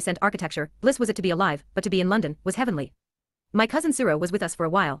magnificent architecture, bliss was it to be alive, but to be in London, was heavenly. My cousin Cyril was with us for a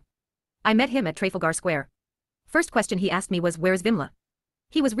while. I met him at Trafalgar Square. First question he asked me was, "Where's Vimla?"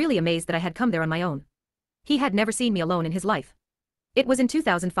 He was really amazed that I had come there on my own. He had never seen me alone in his life. It was in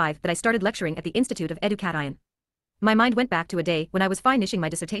 2005 that I started lecturing at the Institute of Education. My mind went back to a day when I was finishing my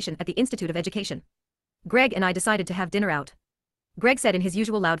dissertation at the Institute of Education. Greg and I decided to have dinner out. Greg said in his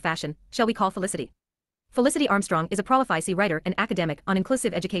usual loud fashion, "Shall we call Felicity?" Felicity Armstrong is a prolific writer and academic on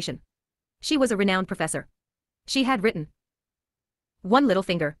inclusive education. She was a renowned professor. She had written One Little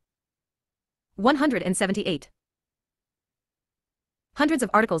Finger. 178. Hundreds of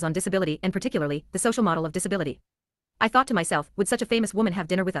articles on disability and particularly the social model of disability. I thought to myself, would such a famous woman have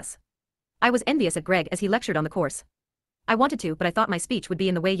dinner with us? I was envious at Greg as he lectured on the course. I wanted to, but I thought my speech would be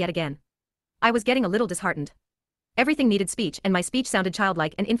in the way yet again. I was getting a little disheartened. Everything needed speech and my speech sounded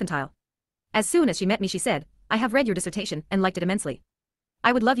childlike and infantile. As soon as she met me she said, "I have read your dissertation and liked it immensely.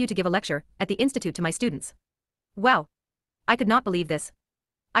 I would love you to give a lecture at the Institute to my students." Wow! I could not believe this.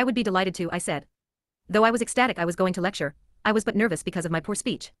 I would be delighted to, I said. Though I was ecstatic I was going to lecture, I was but nervous because of my poor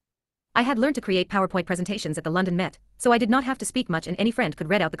speech. I had learned to create PowerPoint presentations at the London Met, so I did not have to speak much and any friend could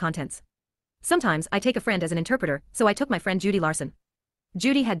read out the contents. Sometimes I take a friend as an interpreter, so I took my friend Judy Larson.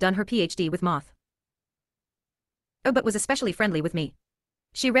 Judy had done her PhD with Moth. Oh, but was especially friendly with me.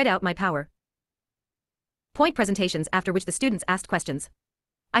 She read out my PowerPoint presentations after which the students asked questions.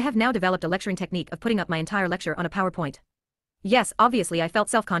 I have now developed a lecturing technique of putting up my entire lecture on a PowerPoint. Yes, obviously I felt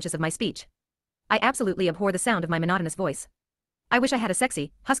self-conscious of my speech. I absolutely abhor the sound of my monotonous voice. I wish I had a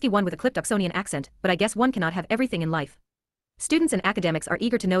sexy, husky one with a clipped Oxonian accent, but I guess one cannot have everything in life. Students and academics are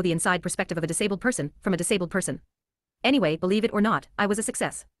eager to know the inside perspective of a disabled person from a disabled person. Anyway, believe it or not, I was a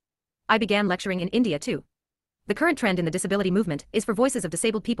success. I began lecturing in India too. The current trend in the disability movement is for voices of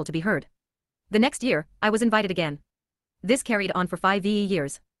disabled people to be heard. The next year, I was invited again. This carried on for 5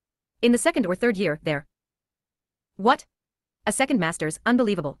 years. In the second or third year, there. What? A second master's,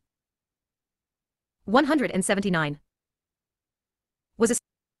 unbelievable. 179. Was a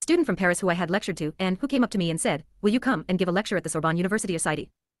student from Paris who I had lectured to and who came up to me and said, "Will you come and give a lecture at the Sorbonne University Society?"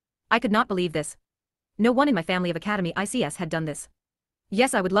 I could not believe this. No one in my family of Academy ICS had done this.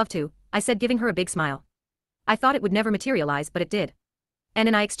 "Yes, I would love to," I said, giving her a big smile. I thought it would never materialize, but it did. Anne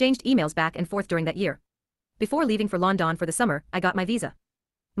and I exchanged emails back and forth during that year. Before leaving for London for the summer, I got my visa.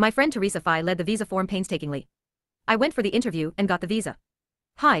 My friend Teresa Phi led the visa form painstakingly. I went for the interview and got the visa.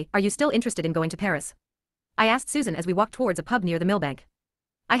 "Hi, are you still interested in going to Paris?" I asked Susan as we walked towards a pub near the Millbank.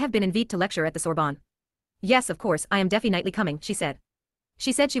 "I have been invited to lecture at the Sorbonne." "Yes, of course, I am definitely coming," she said.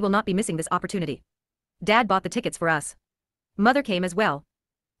 She said she will not be missing this opportunity. Dad bought the tickets for us. Mother came as well.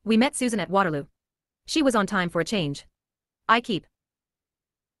 We met Susan at Waterloo. She was on time for a change. I keep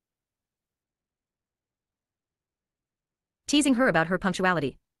teasing her about her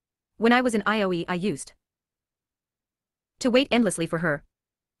punctuality. When I was in IOE I used to wait endlessly for her.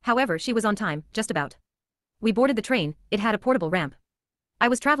 However, she was on time, just about. We boarded the train, it had a portable ramp. I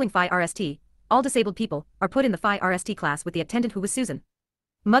was traveling Phi RST, all disabled people are put in the Phi RST class with the attendant who was Susan.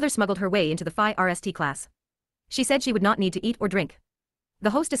 Mother smuggled her way into the Phi RST class. She said she would not need to eat or drink.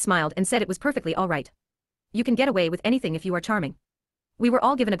 The hostess smiled and said it was perfectly all right. You can get away with anything if you are charming. We were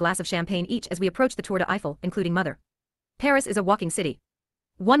all given a glass of champagne each as we approached the Tour de Eiffel, including Mother. Paris is a walking city.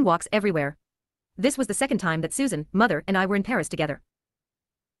 One walks everywhere. This was the second time that Susan, Mother, and I were in Paris together.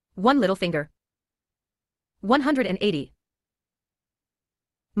 One little finger. 180.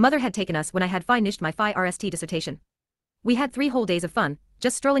 Mother had taken us when I had finished my RST dissertation. We had 3 whole days of fun,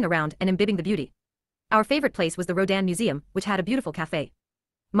 just strolling around and imbibing the beauty. Our favorite place was the Rodin Museum, which had a beautiful cafe.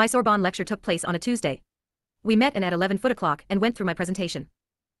 My Sorbonne lecture took place on a Tuesday. We met at 11 o'clock and went through my presentation.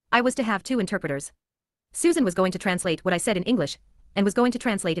 I was to have 2 interpreters. Susan was going to translate what I said in English, and was going to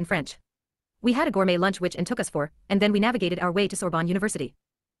translate in French. We had a gourmet lunch which took us 4, and then we navigated our way to Sorbonne University.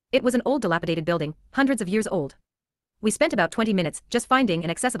 It was an old dilapidated building, hundreds of years old. We spent about 20 minutes just finding an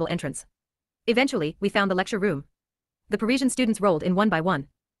accessible entrance. Eventually, we found the lecture room. The Parisian students rolled in one by one.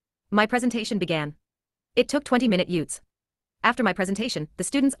 My presentation began. It took 20-minute utes. After my presentation, the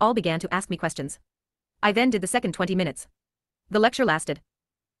students all began to ask me questions. I then did the second 20 minutes. The lecture lasted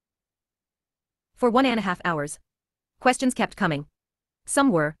for 1.5 hours. Questions kept coming.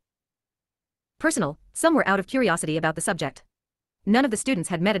 Some were personal, some were out of curiosity about the subject. None of the students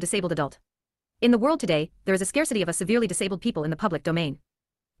had met a disabled adult. In the world today, there is a scarcity of us severely disabled people in the public domain.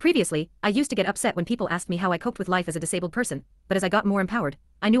 Previously, I used to get upset when people asked me how I coped with life as a disabled person, but as I got more empowered,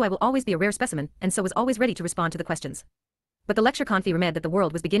 I knew I will always be a rare specimen, and so was always ready to respond to the questions. But the lecture confirmed that the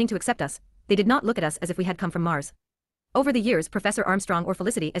world was beginning to accept us. They did not look at us as if we had come from Mars. Over the years, Professor Armstrong, or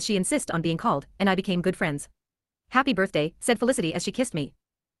Felicity as she insists on being called, and I became good friends. "Happy birthday," said Felicity as she kissed me.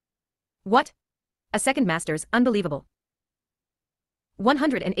 "What? A second master's, unbelievable."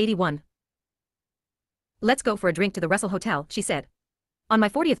 181. "Let's go for a drink to the Russell Hotel," she said. On my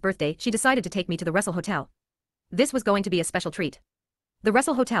 40th birthday, she decided to take me to the Russell Hotel. This was going to be a special treat. The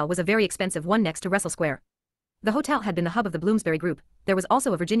Russell Hotel was a very expensive one next to Russell Square. The hotel had been the hub of the Bloomsbury Group. There was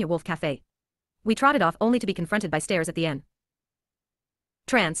also a Virginia Woolf cafe. We trotted off only to be confronted by stairs at the end.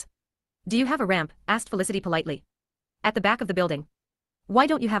 "Trance. Do you have a ramp?" asked Felicity politely. "At the back of the building." "Why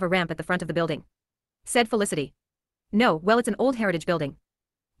don't you have a ramp at the front of the building?" said Felicity. "No, well, it's an old heritage building.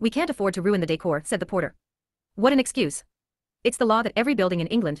 We can't afford to ruin the decor," said the porter. "What an excuse. It's the law that every building in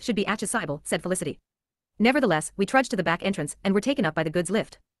England should be accessible," said Felicity. Nevertheless, we trudged to the back entrance and were taken up by the goods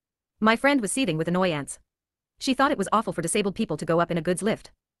lift. My friend was seething with annoyance. She thought it was awful for disabled people to go up in a goods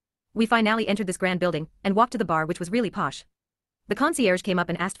lift. We finally entered this grand building and walked to the bar, which was really posh. The concierge came up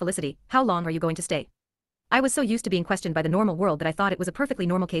and asked Felicity, "How long are you going to stay?" I was so used to being questioned by the normal world that I thought it was a perfectly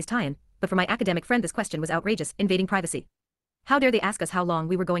normal case tie-in, but for my academic friend this question was outrageous, invading privacy. How dare they ask us how long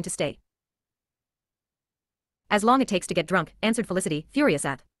we were going to stay? "As long it takes to get drunk," answered Felicity, furious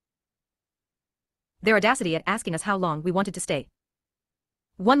at their audacity at asking us how long we wanted to stay.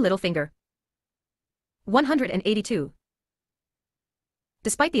 One little finger. 182.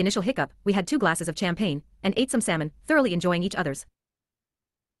 Despite the initial hiccup, we had 2 glasses of champagne and ate some salmon, thoroughly enjoying each other's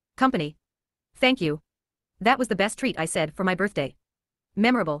company. "Thank you. That was the best treat," I said, "for my birthday.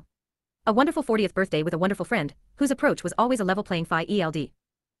 Memorable. A wonderful 40th birthday with a wonderful friend, whose approach was always a level playing field.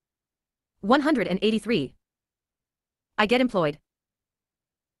 183. I get employed.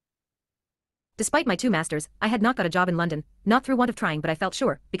 Despite my 2 masters, I had not got a job in London, not through want of trying, but I felt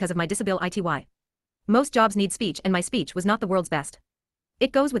sure, because of my disability. Most jobs need speech, and my speech was not the world's best.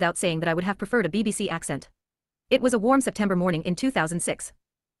 It goes without saying that I would have preferred a BBC accent. It was a warm September morning in 2006.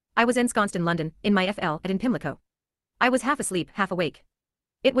 I was ensconced in London, in my FL in Pimlico. I was half asleep, half awake.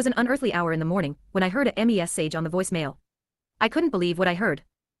 It was an unearthly hour in the morning when I heard a message on the voicemail. I couldn't believe what I heard.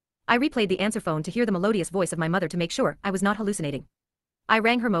 I replayed the answer phone to hear the melodious voice of my mother to make sure I was not hallucinating. I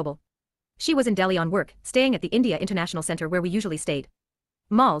rang her mobile. She was in Delhi on work, staying at the India International Centre where we usually stayed.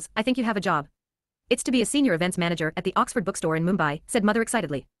 "Malls, I think you have a job. It's to be a senior events manager at the Oxford Bookstore in Mumbai," said Mother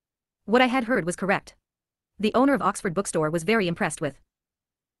excitedly. What I had heard was correct. The owner of Oxford Bookstore was very impressed with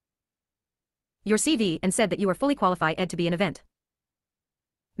your CV and said that you are fully qualified to be an event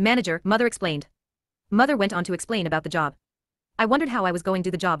manager, Mother explained. Mother went on to explain about the job. I wondered how I was going to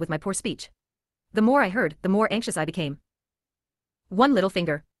do the job with my poor speech. The more I heard, the more anxious I became. One little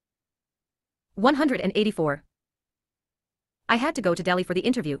finger. 184. I had to go to Delhi for the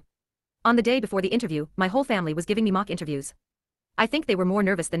interview. On the day before the interview, my whole family was giving me mock interviews. I think they were more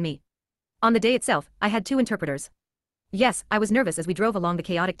nervous than me. On the day itself, I had 2 interpreters. Yes, I was nervous as we drove along the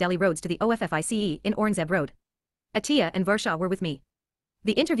chaotic Delhi roads to the OFFICE in Aurangzeb Road. Atiya and Varsha were with me.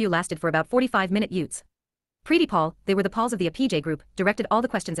 The interview lasted for about 45-minute utes. Preeti Paul, they were the Pauls of the APJ group, directed all the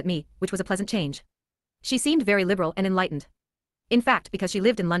questions at me, which was a pleasant change. She seemed very liberal and enlightened. In fact, because she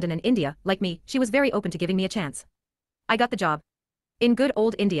lived in London and India, like me, she was very open to giving me a chance. I got the job. In good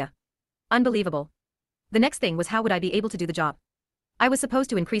old India. Unbelievable. The next thing was how would I be able to do the job? I was supposed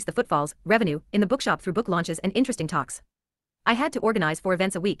to increase the footfalls, revenue, in the bookshop through book launches and interesting talks. I had to organize 4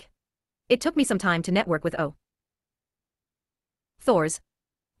 events a week. It took me some time to network with Thors.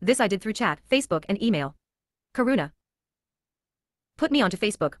 This I did through chat, Facebook and email. Karuna put me onto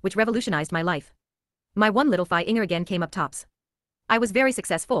Facebook, which revolutionized my life. My one little finger again came up tops. I was very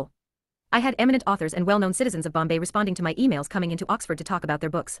successful. I had eminent authors and well-known citizens of Bombay responding to my emails coming into Oxford to talk about their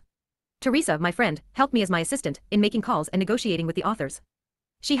books. Teresa, my friend, helped me as my assistant in making calls and negotiating with the authors.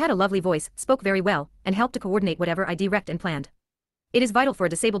 She had a lovely voice, spoke very well, and helped to coordinate whatever I direct and planned. It is vital for a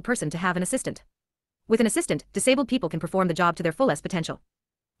disabled person to have an assistant. With an assistant, disabled people can perform the job to their fullest potential.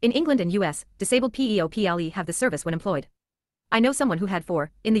 In England and US, disabled PEOPLE have this service when employed. I know someone who had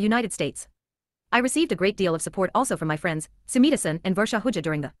 4, in the United States. I received a great deal of support also from my friends, Sumita-san and Varsha Huja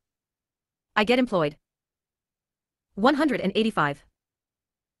during the I get employed. 185.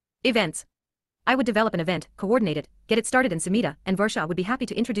 Events. I would develop an event, coordinate it, get it started, and Sumita and Varsha would be happy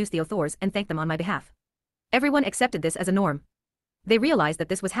to introduce the authors and thank them on my behalf. Everyone accepted this as a norm. They realized that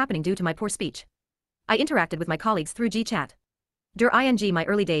this was happening due to my poor speech. I interacted with my colleagues through G-Chat. During my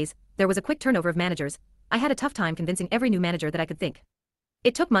early days, there was a quick turnover of managers. I had a tough time convincing every new manager that I could think.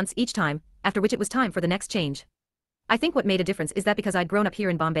 It took months each time, after which it was time for the next change. I think what made a difference is that because I'd grown up here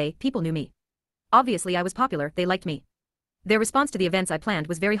in Bombay, people knew me. Obviously I was popular, they liked me. Their response to the events I planned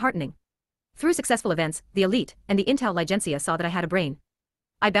was very heartening. Through successful events, the elite and the intelligentsia saw that I had a brain.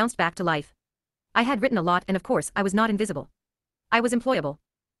 I bounced back to life. I had written a lot and of course I was not invisible. I was employable.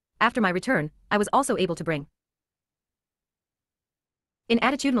 After my return, I was also able to bring in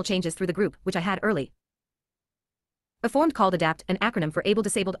attitudinal changes through the group, which I had early. A formed called ADAPT, an acronym for Able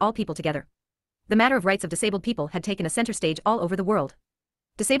Disabled All People Together. The matter of rights of disabled people had taken a center stage all over the world.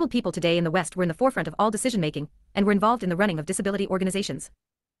 Disabled people today in the West were in the forefront of all decision-making, and were involved in the running of disability organizations.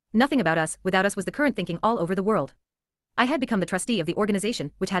 Nothing about us, without us was the current thinking all over the world. I had become the trustee of the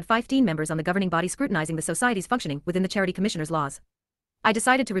organization, which had 15 members on the governing body scrutinizing the society's functioning within the Charity Commissioner's laws. I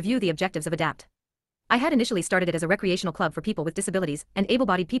decided to review the objectives of ADAPT. I had initially started it as a recreational club for people with disabilities and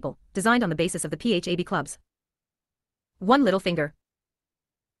able-bodied people, designed on the basis of the PHAB clubs. One little finger.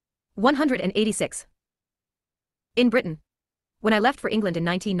 186. In Britain. When I left for England in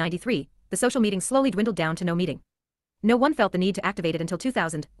 1993, the social meeting slowly dwindled down to no meeting. No one felt the need to activate it until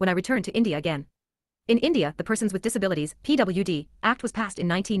 2000, when I returned to India again. In India, the Persons with Disabilities (PWD) Act was passed in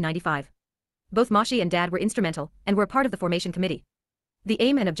 1995. Both Mashi and Dad were instrumental, and were a part of the formation committee. The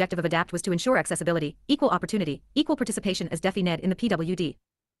aim and objective of ADAPT was to ensure accessibility, equal opportunity, equal participation as deaf-ned in the PWD.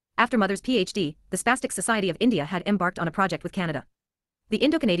 After Mother's PhD, the Spastic Society of India had embarked on a project with Canada. The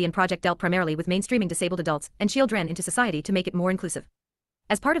Indo-Canadian project dealt primarily with mainstreaming disabled adults and children into society to make it more inclusive.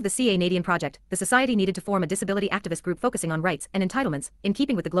 As part of the Canadian project, the society needed to form a disability activist group focusing on rights and entitlements, in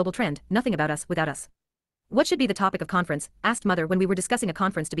keeping with the global trend, nothing about us without us. What should be the topic of conference, asked Mother when we were discussing a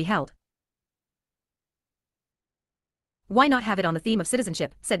conference to be held. Why not have it on the theme of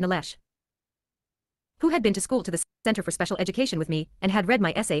citizenship, said Nilesh, who had been to school to the Center for Special Education with me, and had read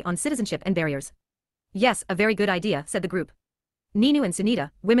my essay on citizenship and barriers. Yes, a very good idea, said the group. Ninu and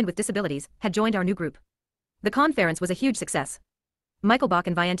Sunita, women with disabilities, had joined our new group. The conference was a huge success. Michael Bach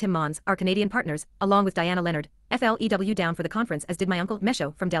and Viantim Mons, our Canadian partners, along with Diana Leonard, FLEW down for the conference, as did my uncle,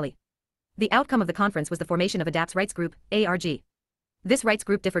 Mesho, from Delhi. The outcome of the conference was the formation of ADAPT's Rights Group, ARG. This rights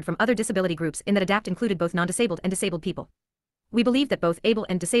group differed from other disability groups in that ADAPT included both non-disabled and disabled people. We believed that both able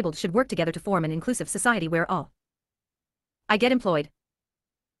and disabled should work together to form an inclusive society where all I get employed.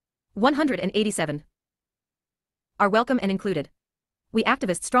 187. Are welcome and included. We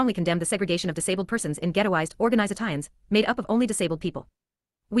activists strongly condemn the segregation of disabled persons in ghettoized, organizations, made up of only disabled people.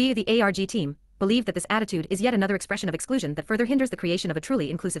 We, the ARG team, believe that this attitude is yet another expression of exclusion that further hinders the creation of a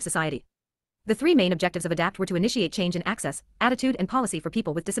truly inclusive society. The 3 main objectives of ADAPT were to initiate change in access, attitude and policy for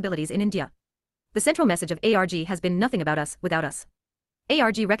people with disabilities in India. The central message of ARG has been nothing about us without us.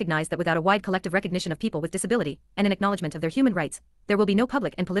 ARG recognized that without a wide collective recognition of people with disability, and an acknowledgement of their human rights, there will be no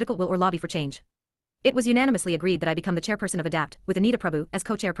public and political will or lobby for change. It was unanimously agreed that I become the chairperson of ADAPT, with Anita Prabhu as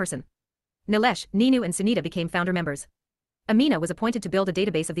co-chairperson. Nilesh, Ninu and Sunita became founder members. Amina was appointed to build a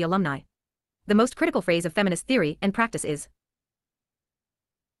database of the alumni. The most critical phrase of feminist theory and practice is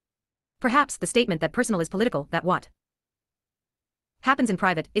perhaps the statement that personal is political, that what happens in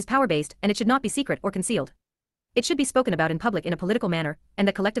private is power-based, and it should not be secret or concealed. It should be spoken about in public in a political manner, and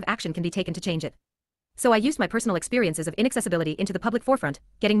that collective action can be taken to change it. So I used my personal experiences of inaccessibility into the public forefront,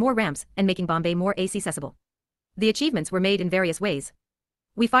 getting more ramps and making Bombay more accessible. The achievements were made in various ways.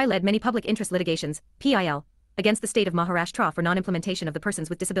 We led many public interest litigations, PIL, against the state of Maharashtra for non-implementation of the Persons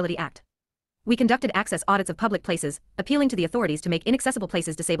with Disability Act. We conducted access audits of public places, appealing to the authorities to make inaccessible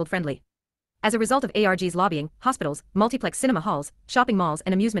places disabled-friendly. As a result of ARG's lobbying, hospitals, multiplex cinema halls, shopping malls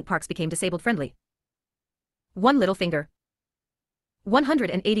and amusement parks became disabled-friendly. One little finger.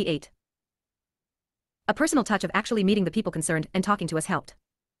 188. A personal touch of actually meeting the people concerned and talking to us helped.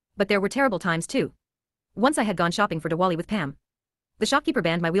 But there were terrible times too. Once I had gone shopping for Diwali with Pam. The shopkeeper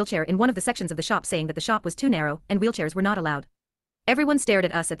banned my wheelchair in one of the sections of the shop, saying that the shop was too narrow and wheelchairs were not allowed. Everyone stared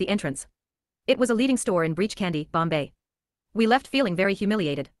at us at the entrance. It was a leading store in Breach Candy, Bombay. We left feeling very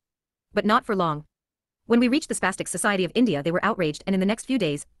humiliated. But not for long. When we reached the Spastic Society of India, they were outraged, and in the next few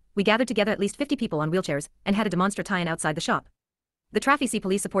days, we gathered together at least 50 people on wheelchairs and had a demonstration outside the shop. The Traffic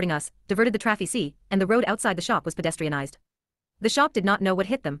police supporting us diverted the traffic, and the road outside the shop was pedestrianized. The shop did not know what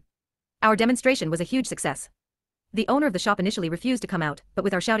hit them. Our demonstration was a huge success. The owner of the shop initially refused to come out, but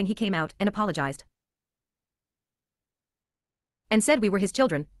with our shouting he came out and apologized. And said we were his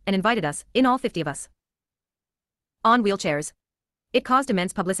children, and invited us, in all 50 of us. On wheelchairs. It caused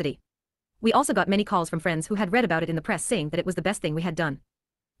immense publicity. We also got many calls from friends who had read about it in the press saying that it was the best thing we had done.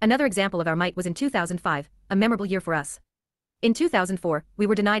 Another example of our might was in 2005, a memorable year for us. In 2004, we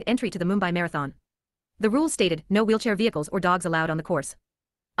were denied entry to the Mumbai Marathon. The rules stated no wheelchair vehicles or dogs allowed on the course.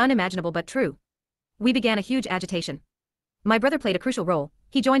 Unimaginable but true. We began a huge agitation. My brother played a crucial role.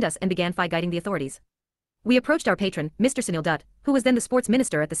 He joined us and began guiding the authorities. We approached our patron, Mr. Sunil Dutt, who was then the sports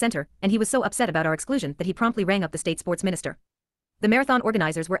minister at the center, and he was so upset about our exclusion that he promptly rang up the state sports minister. The marathon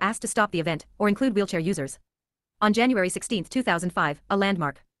organizers were asked to stop the event or include wheelchair users. On January 16, 2005, a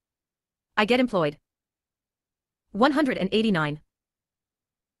landmark. I get employed. 189.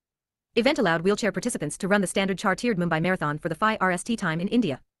 Event allowed wheelchair participants to run the standard char-tiered Mumbai Marathon for the 5 time in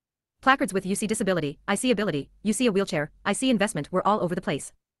India. Placards with "You see disability, I see ability, you see a wheelchair, I see investment" were all over the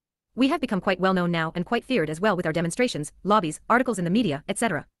place. We have become quite well known now and quite feared as well with our demonstrations, lobbies, articles in the media,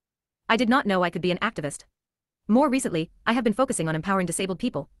 etc. I did not know I could be an activist. More recently, I have been focusing on empowering disabled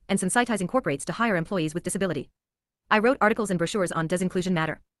people, and sensitizing corporates to hire employees with disability. I wrote articles and brochures on "Does inclusion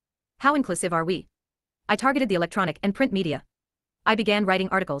matter? How inclusive are we?" I targeted the electronic and print media. I began writing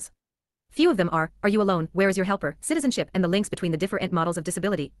articles. Few of them are you alone, where is your helper, citizenship, and the links between the different models of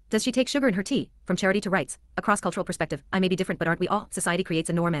disability, does she take sugar in her tea, from charity to rights, a cross-cultural perspective, I may be different but aren't we all, society creates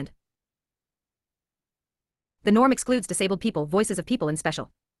a norm and the norm excludes disabled people, voices of people in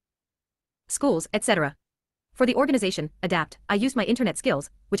special schools, etc. For the organization, ADAPT, I used my internet skills,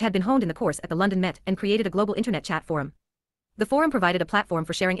 which had been honed in the course at the London Met, and created a global internet chat forum. The forum provided a platform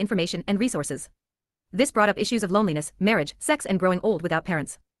for sharing information and resources. This brought up issues of loneliness, marriage, sex, and growing old without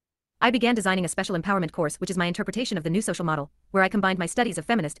parents. I began designing a special empowerment course, which is my interpretation of the new social model, where I combined my studies of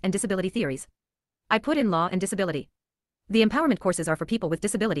feminist and disability theories. I put in law and disability. The empowerment courses are for people with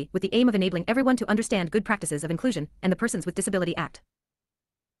disability, with the aim of enabling everyone to understand good practices of inclusion and the Persons with Disability Act.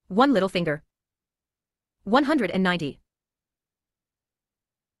 One little finger. 190.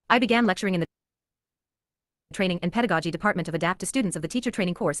 I began lecturing in the Training and Pedagogy Department of ADAPT to students of the Teacher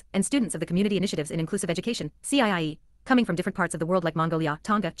Training course and students of the Community Initiatives in Inclusive Education, CIIE, coming from different parts of the world like Mongolia,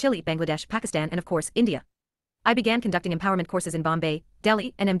 Tonga, Chile, Bangladesh, Pakistan, and of course, India. I began conducting empowerment courses in Bombay,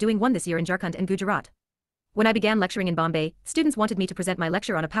 Delhi, and am doing one this year in Jharkhand and Gujarat. When I began lecturing in Bombay, students wanted me to present my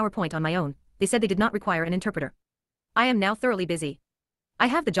lecture on a PowerPoint on my own. They said they did not require an interpreter. I am now thoroughly busy. I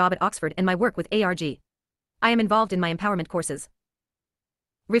have the job at Oxford and my work with ARG. I am involved in my empowerment courses.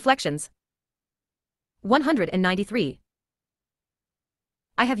 Reflections. 193.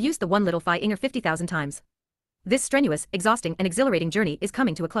 I have used the one little finger 50,000 times. This strenuous, exhausting, and exhilarating journey is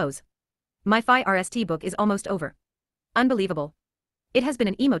coming to a close. My RST book is almost over. Unbelievable. It has been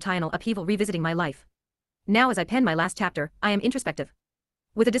an emotional upheaval revisiting my life. Now as I pen my last chapter, I am introspective.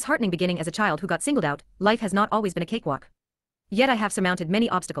 With a disheartening beginning as a child who got singled out, life has not always been a cakewalk. Yet I have surmounted many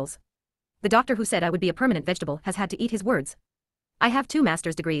obstacles. The doctor who said I would be a permanent vegetable has had to eat his words. I have 2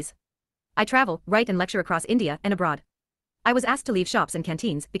 master's degrees. I travel, write and lecture across India and abroad. I was asked to leave shops and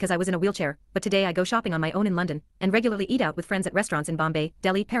canteens because I was in a wheelchair, but today I go shopping on my own in London, and regularly eat out with friends at restaurants in Bombay,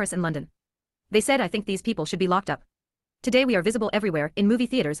 Delhi, Paris and London. They said I think these people should be locked up. Today we are visible everywhere, in movie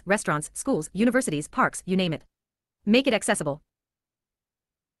theaters, restaurants, schools, universities, parks, you name it. Make it accessible.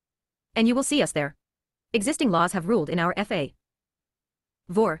 And you will see us there. Existing laws have ruled in our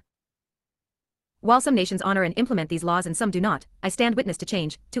favor. While some nations honor and implement these laws and some do not, I stand witness to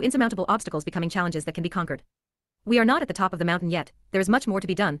change, to insurmountable obstacles becoming challenges that can be conquered. We are not at the top of the mountain yet, there is much more to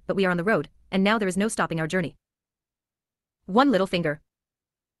be done, but we are on the road, and now there is no stopping our journey. One little finger.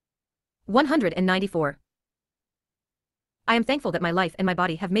 194. I am thankful that my life and my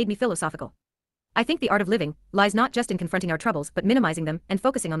body have made me philosophical. I think the art of living lies not just in confronting our troubles but minimizing them and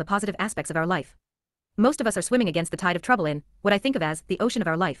focusing on the positive aspects of our life. Most of us are swimming against the tide of trouble in what I think of as the ocean of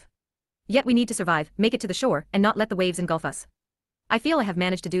our life. Yet we need to survive, make it to the shore, and not let the waves engulf us. I feel I have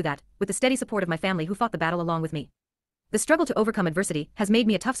managed to do that, with the steady support of my family who fought the battle along with me. The struggle to overcome adversity has made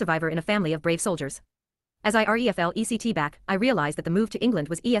me a tough survivor in a family of brave soldiers. As I reflect back, I realized that the move to England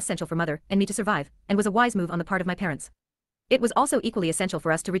was essential for mother and me to survive, and was a wise move on the part of my parents. It was also equally essential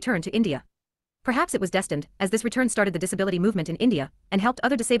for us to return to India. Perhaps it was destined, as this return started the disability movement in India, and helped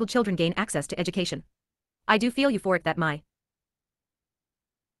other disabled children gain access to education. I do feel euphoric that my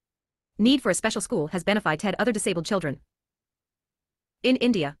need for a special school has benefited other disabled children in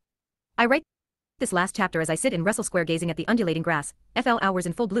India. I write this last chapter as I sit in Russell Square gazing at the undulating grass, hours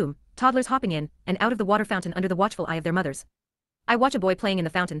in full bloom, toddlers hopping in and out of the water fountain under the watchful eye of their mothers. I watch a boy playing in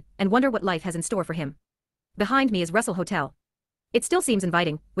the fountain and wonder what life has in store for him. Behind me is Russell Hotel. It still seems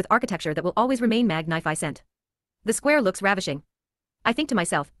inviting, with architecture that will always remain magnificent. The square looks ravishing. I think to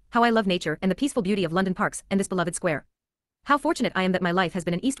myself, how I love nature and the peaceful beauty of London parks and this beloved square. How fortunate I am that my life has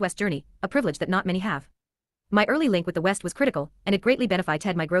been an east-west journey, a privilege that not many have. My early link with the West was critical, and it greatly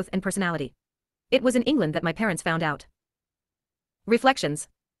benefited my growth and personality. It was in England that my parents found out. Reflections.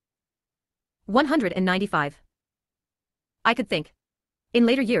 195. I could think. In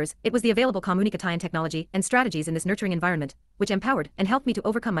later years, it was the available communication technology and strategies in this nurturing environment, which empowered and helped me to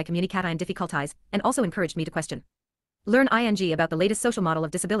overcome my communication difficulties, and also encouraged me to question. Learn about the latest social model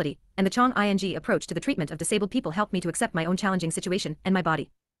of disability, and the Chong approach to the treatment of disabled people helped me to accept my own challenging situation and my body.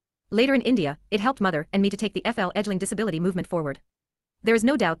 Later in India, it helped mother and me to take the edgling disability movement forward. There is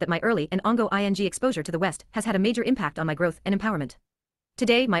no doubt that my early and ongoing exposure to the West has had a major impact on my growth and empowerment.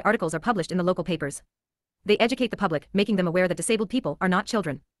 Today, my articles are published in the local papers. They educate the public, making them aware that disabled people are not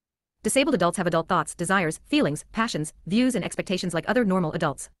children. Disabled adults have adult thoughts, desires, feelings, passions, views and expectations like other normal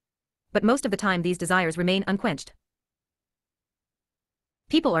adults. But most of the time these desires remain unquenched.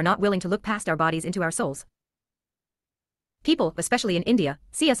 People are not willing to look past our bodies into our souls. People, especially in India,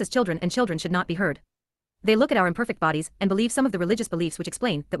 see us as children and children should not be heard. They look at our imperfect bodies and believe some of the religious beliefs which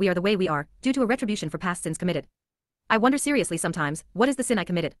explain that we are the way we are, due to a retribution for past sins committed. I wonder seriously sometimes, what is the sin I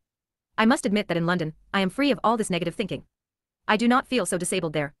committed? I must admit that in London, I am free of all this negative thinking. I do not feel so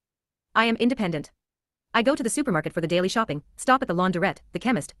disabled there. I am independent. I go to the supermarket for the daily shopping, stop at the laundrette, the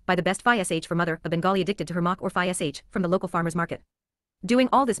chemist, buy the best FSH for mother, a Bengali addicted to her mock or FSH, from the local farmer's market. Doing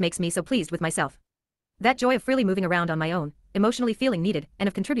all this makes me so pleased with myself. That joy of freely moving around on my own, emotionally feeling needed, and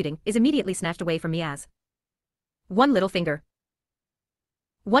of contributing, is immediately snatched away from me as one little finger.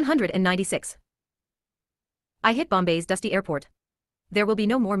 196. I hit Bombay's dusty airport. There will be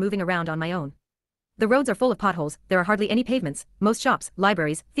no more moving around on my own. The roads are full of potholes, there are hardly any pavements, most shops,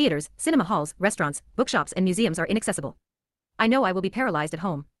 libraries, theaters, cinema halls, restaurants, bookshops and museums are inaccessible. I know I will be paralyzed at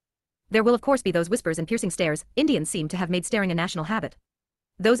home. There will of course be those whispers and piercing stares. Indians seem to have made staring a national habit.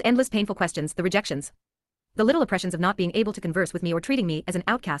 Those endless painful questions, the rejections. The little oppressions of not being able to converse with me or treating me as an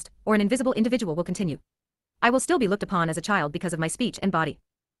outcast or an invisible individual will continue. I will still be looked upon as a child because of my speech and body.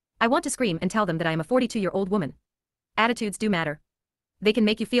 I want to scream and tell them that I am a 42-year-old woman. Attitudes do matter. They can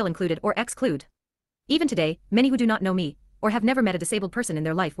make you feel included or exclude. Even today, many who do not know me, or have never met a disabled person in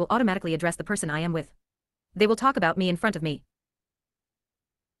their life will automatically address the person I am with. They will talk about me in front of me.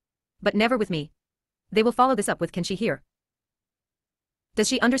 But never with me. They will follow this up with, can she hear? Does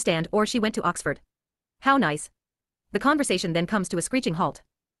she understand, or she went to Oxford? How nice. The conversation then comes to a screeching halt.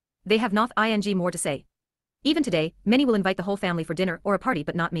 They have not more to say. Even today, many will invite the whole family for dinner or a party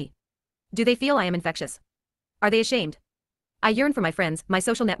but not me. Do they feel I am infectious? Are they ashamed? I yearn for my friends, my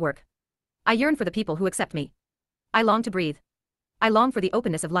social network. I yearn for the people who accept me. I long to breathe. I long for the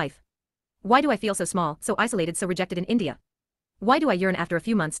openness of life. Why do I feel so small, so isolated, so rejected in India? Why do I yearn after a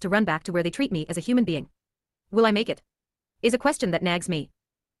few months to run back to where they treat me as a human being? Will I make it? Is a question that nags me.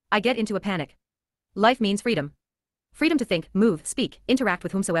 I get into a panic. Life means freedom. Freedom to think, move, speak, interact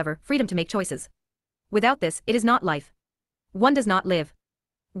with whomsoever, freedom to make choices. Without this, it is not life. One does not live.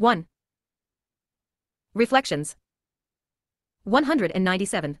 1. Reflections.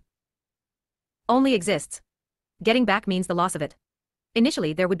 197. Only exists. Getting back means the loss of it.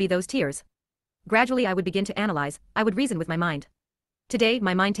 Initially there would be those tears. Gradually I would begin to analyze, I would reason with my mind. Today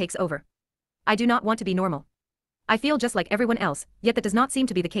my mind takes over. I do not want to be normal. I feel just like everyone else, yet that does not seem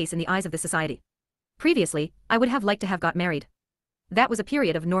to be the case in the eyes of this society. Previously, I would have liked to have got married. That was a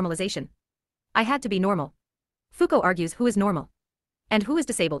period of normalization. I had to be normal. Foucault argues who is normal? And who is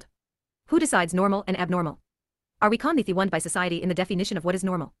disabled? Who decides normal and abnormal? Are we conditioned by society in the definition of what is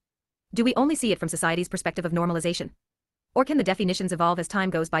normal? Do we only see it from society's perspective of normalization? Or can the definitions evolve as time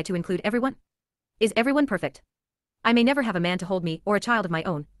goes by to include everyone? Is everyone perfect? I may never have a man to hold me or a child of my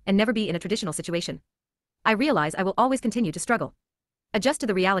own, and never be in a traditional situation. I realize I will always continue to struggle. Adjust to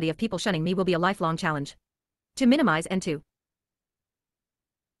the reality of people shunning me will be a lifelong challenge. To minimize and to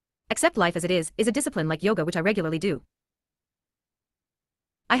accept life as it is a discipline like yoga which I regularly do.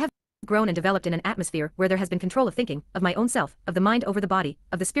 I have grown and developed in an atmosphere where there has been control of thinking, of my own self, of the mind over the body,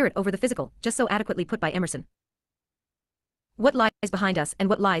 of the spirit over the physical, just so adequately put by Emerson. What lies behind us and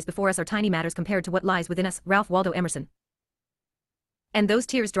what lies before us are tiny matters compared to what lies within us, Ralph Waldo Emerson. And those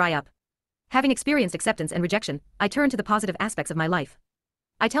tears dry up. Having experienced acceptance and rejection, I turn to the positive aspects of my life.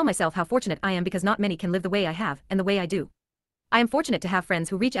 I tell myself how fortunate I am because not many can live the way I have and the way I do. I am fortunate to have friends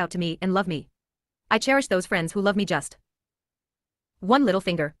who reach out to me and love me. I cherish those friends who love me just. One little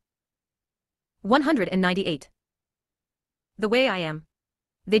finger. 198. The way I am.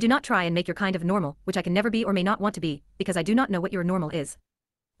 They do not try and make your kind of normal, which I can never be or may not want to be, because I do not know what your normal is.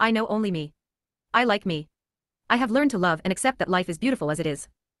 I know only me. I like me. I have learned to love and accept that life is beautiful as it is.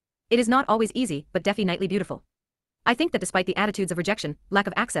 It is not always easy, but definitely beautiful. I think that despite the attitudes of rejection, lack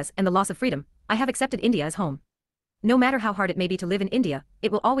of access, and the loss of freedom, I have accepted India as home. No matter how hard it may be to live in India,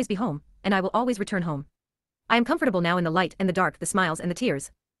 it will always be home, and I will always return home. I am comfortable now in the light and the dark, the smiles and the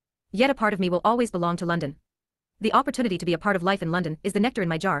tears. Yet a part of me will always belong to London. The opportunity to be a part of life in London is the nectar in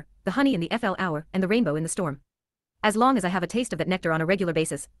my jar, the honey in the FL hour, and the rainbow in the storm. As long as I have a taste of that nectar on a regular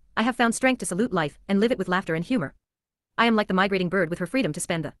basis, I have found strength to salute life and live it with laughter and humor. I am like the migrating bird with her freedom to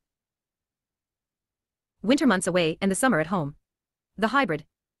spend the winter months away and the summer at home. The hybrid.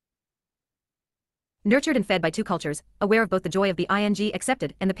 Nurtured and fed by two cultures, aware of both the joy of the ing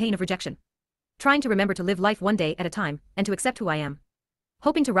accepted and the pain of rejection. Trying to remember to live life one day at a time, and to accept who I am.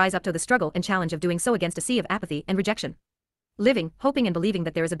 Hoping to rise up to the struggle and challenge of doing so against a sea of apathy and rejection. Living, hoping and believing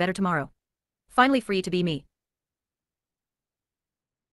that there is a better tomorrow. Finally free to be me.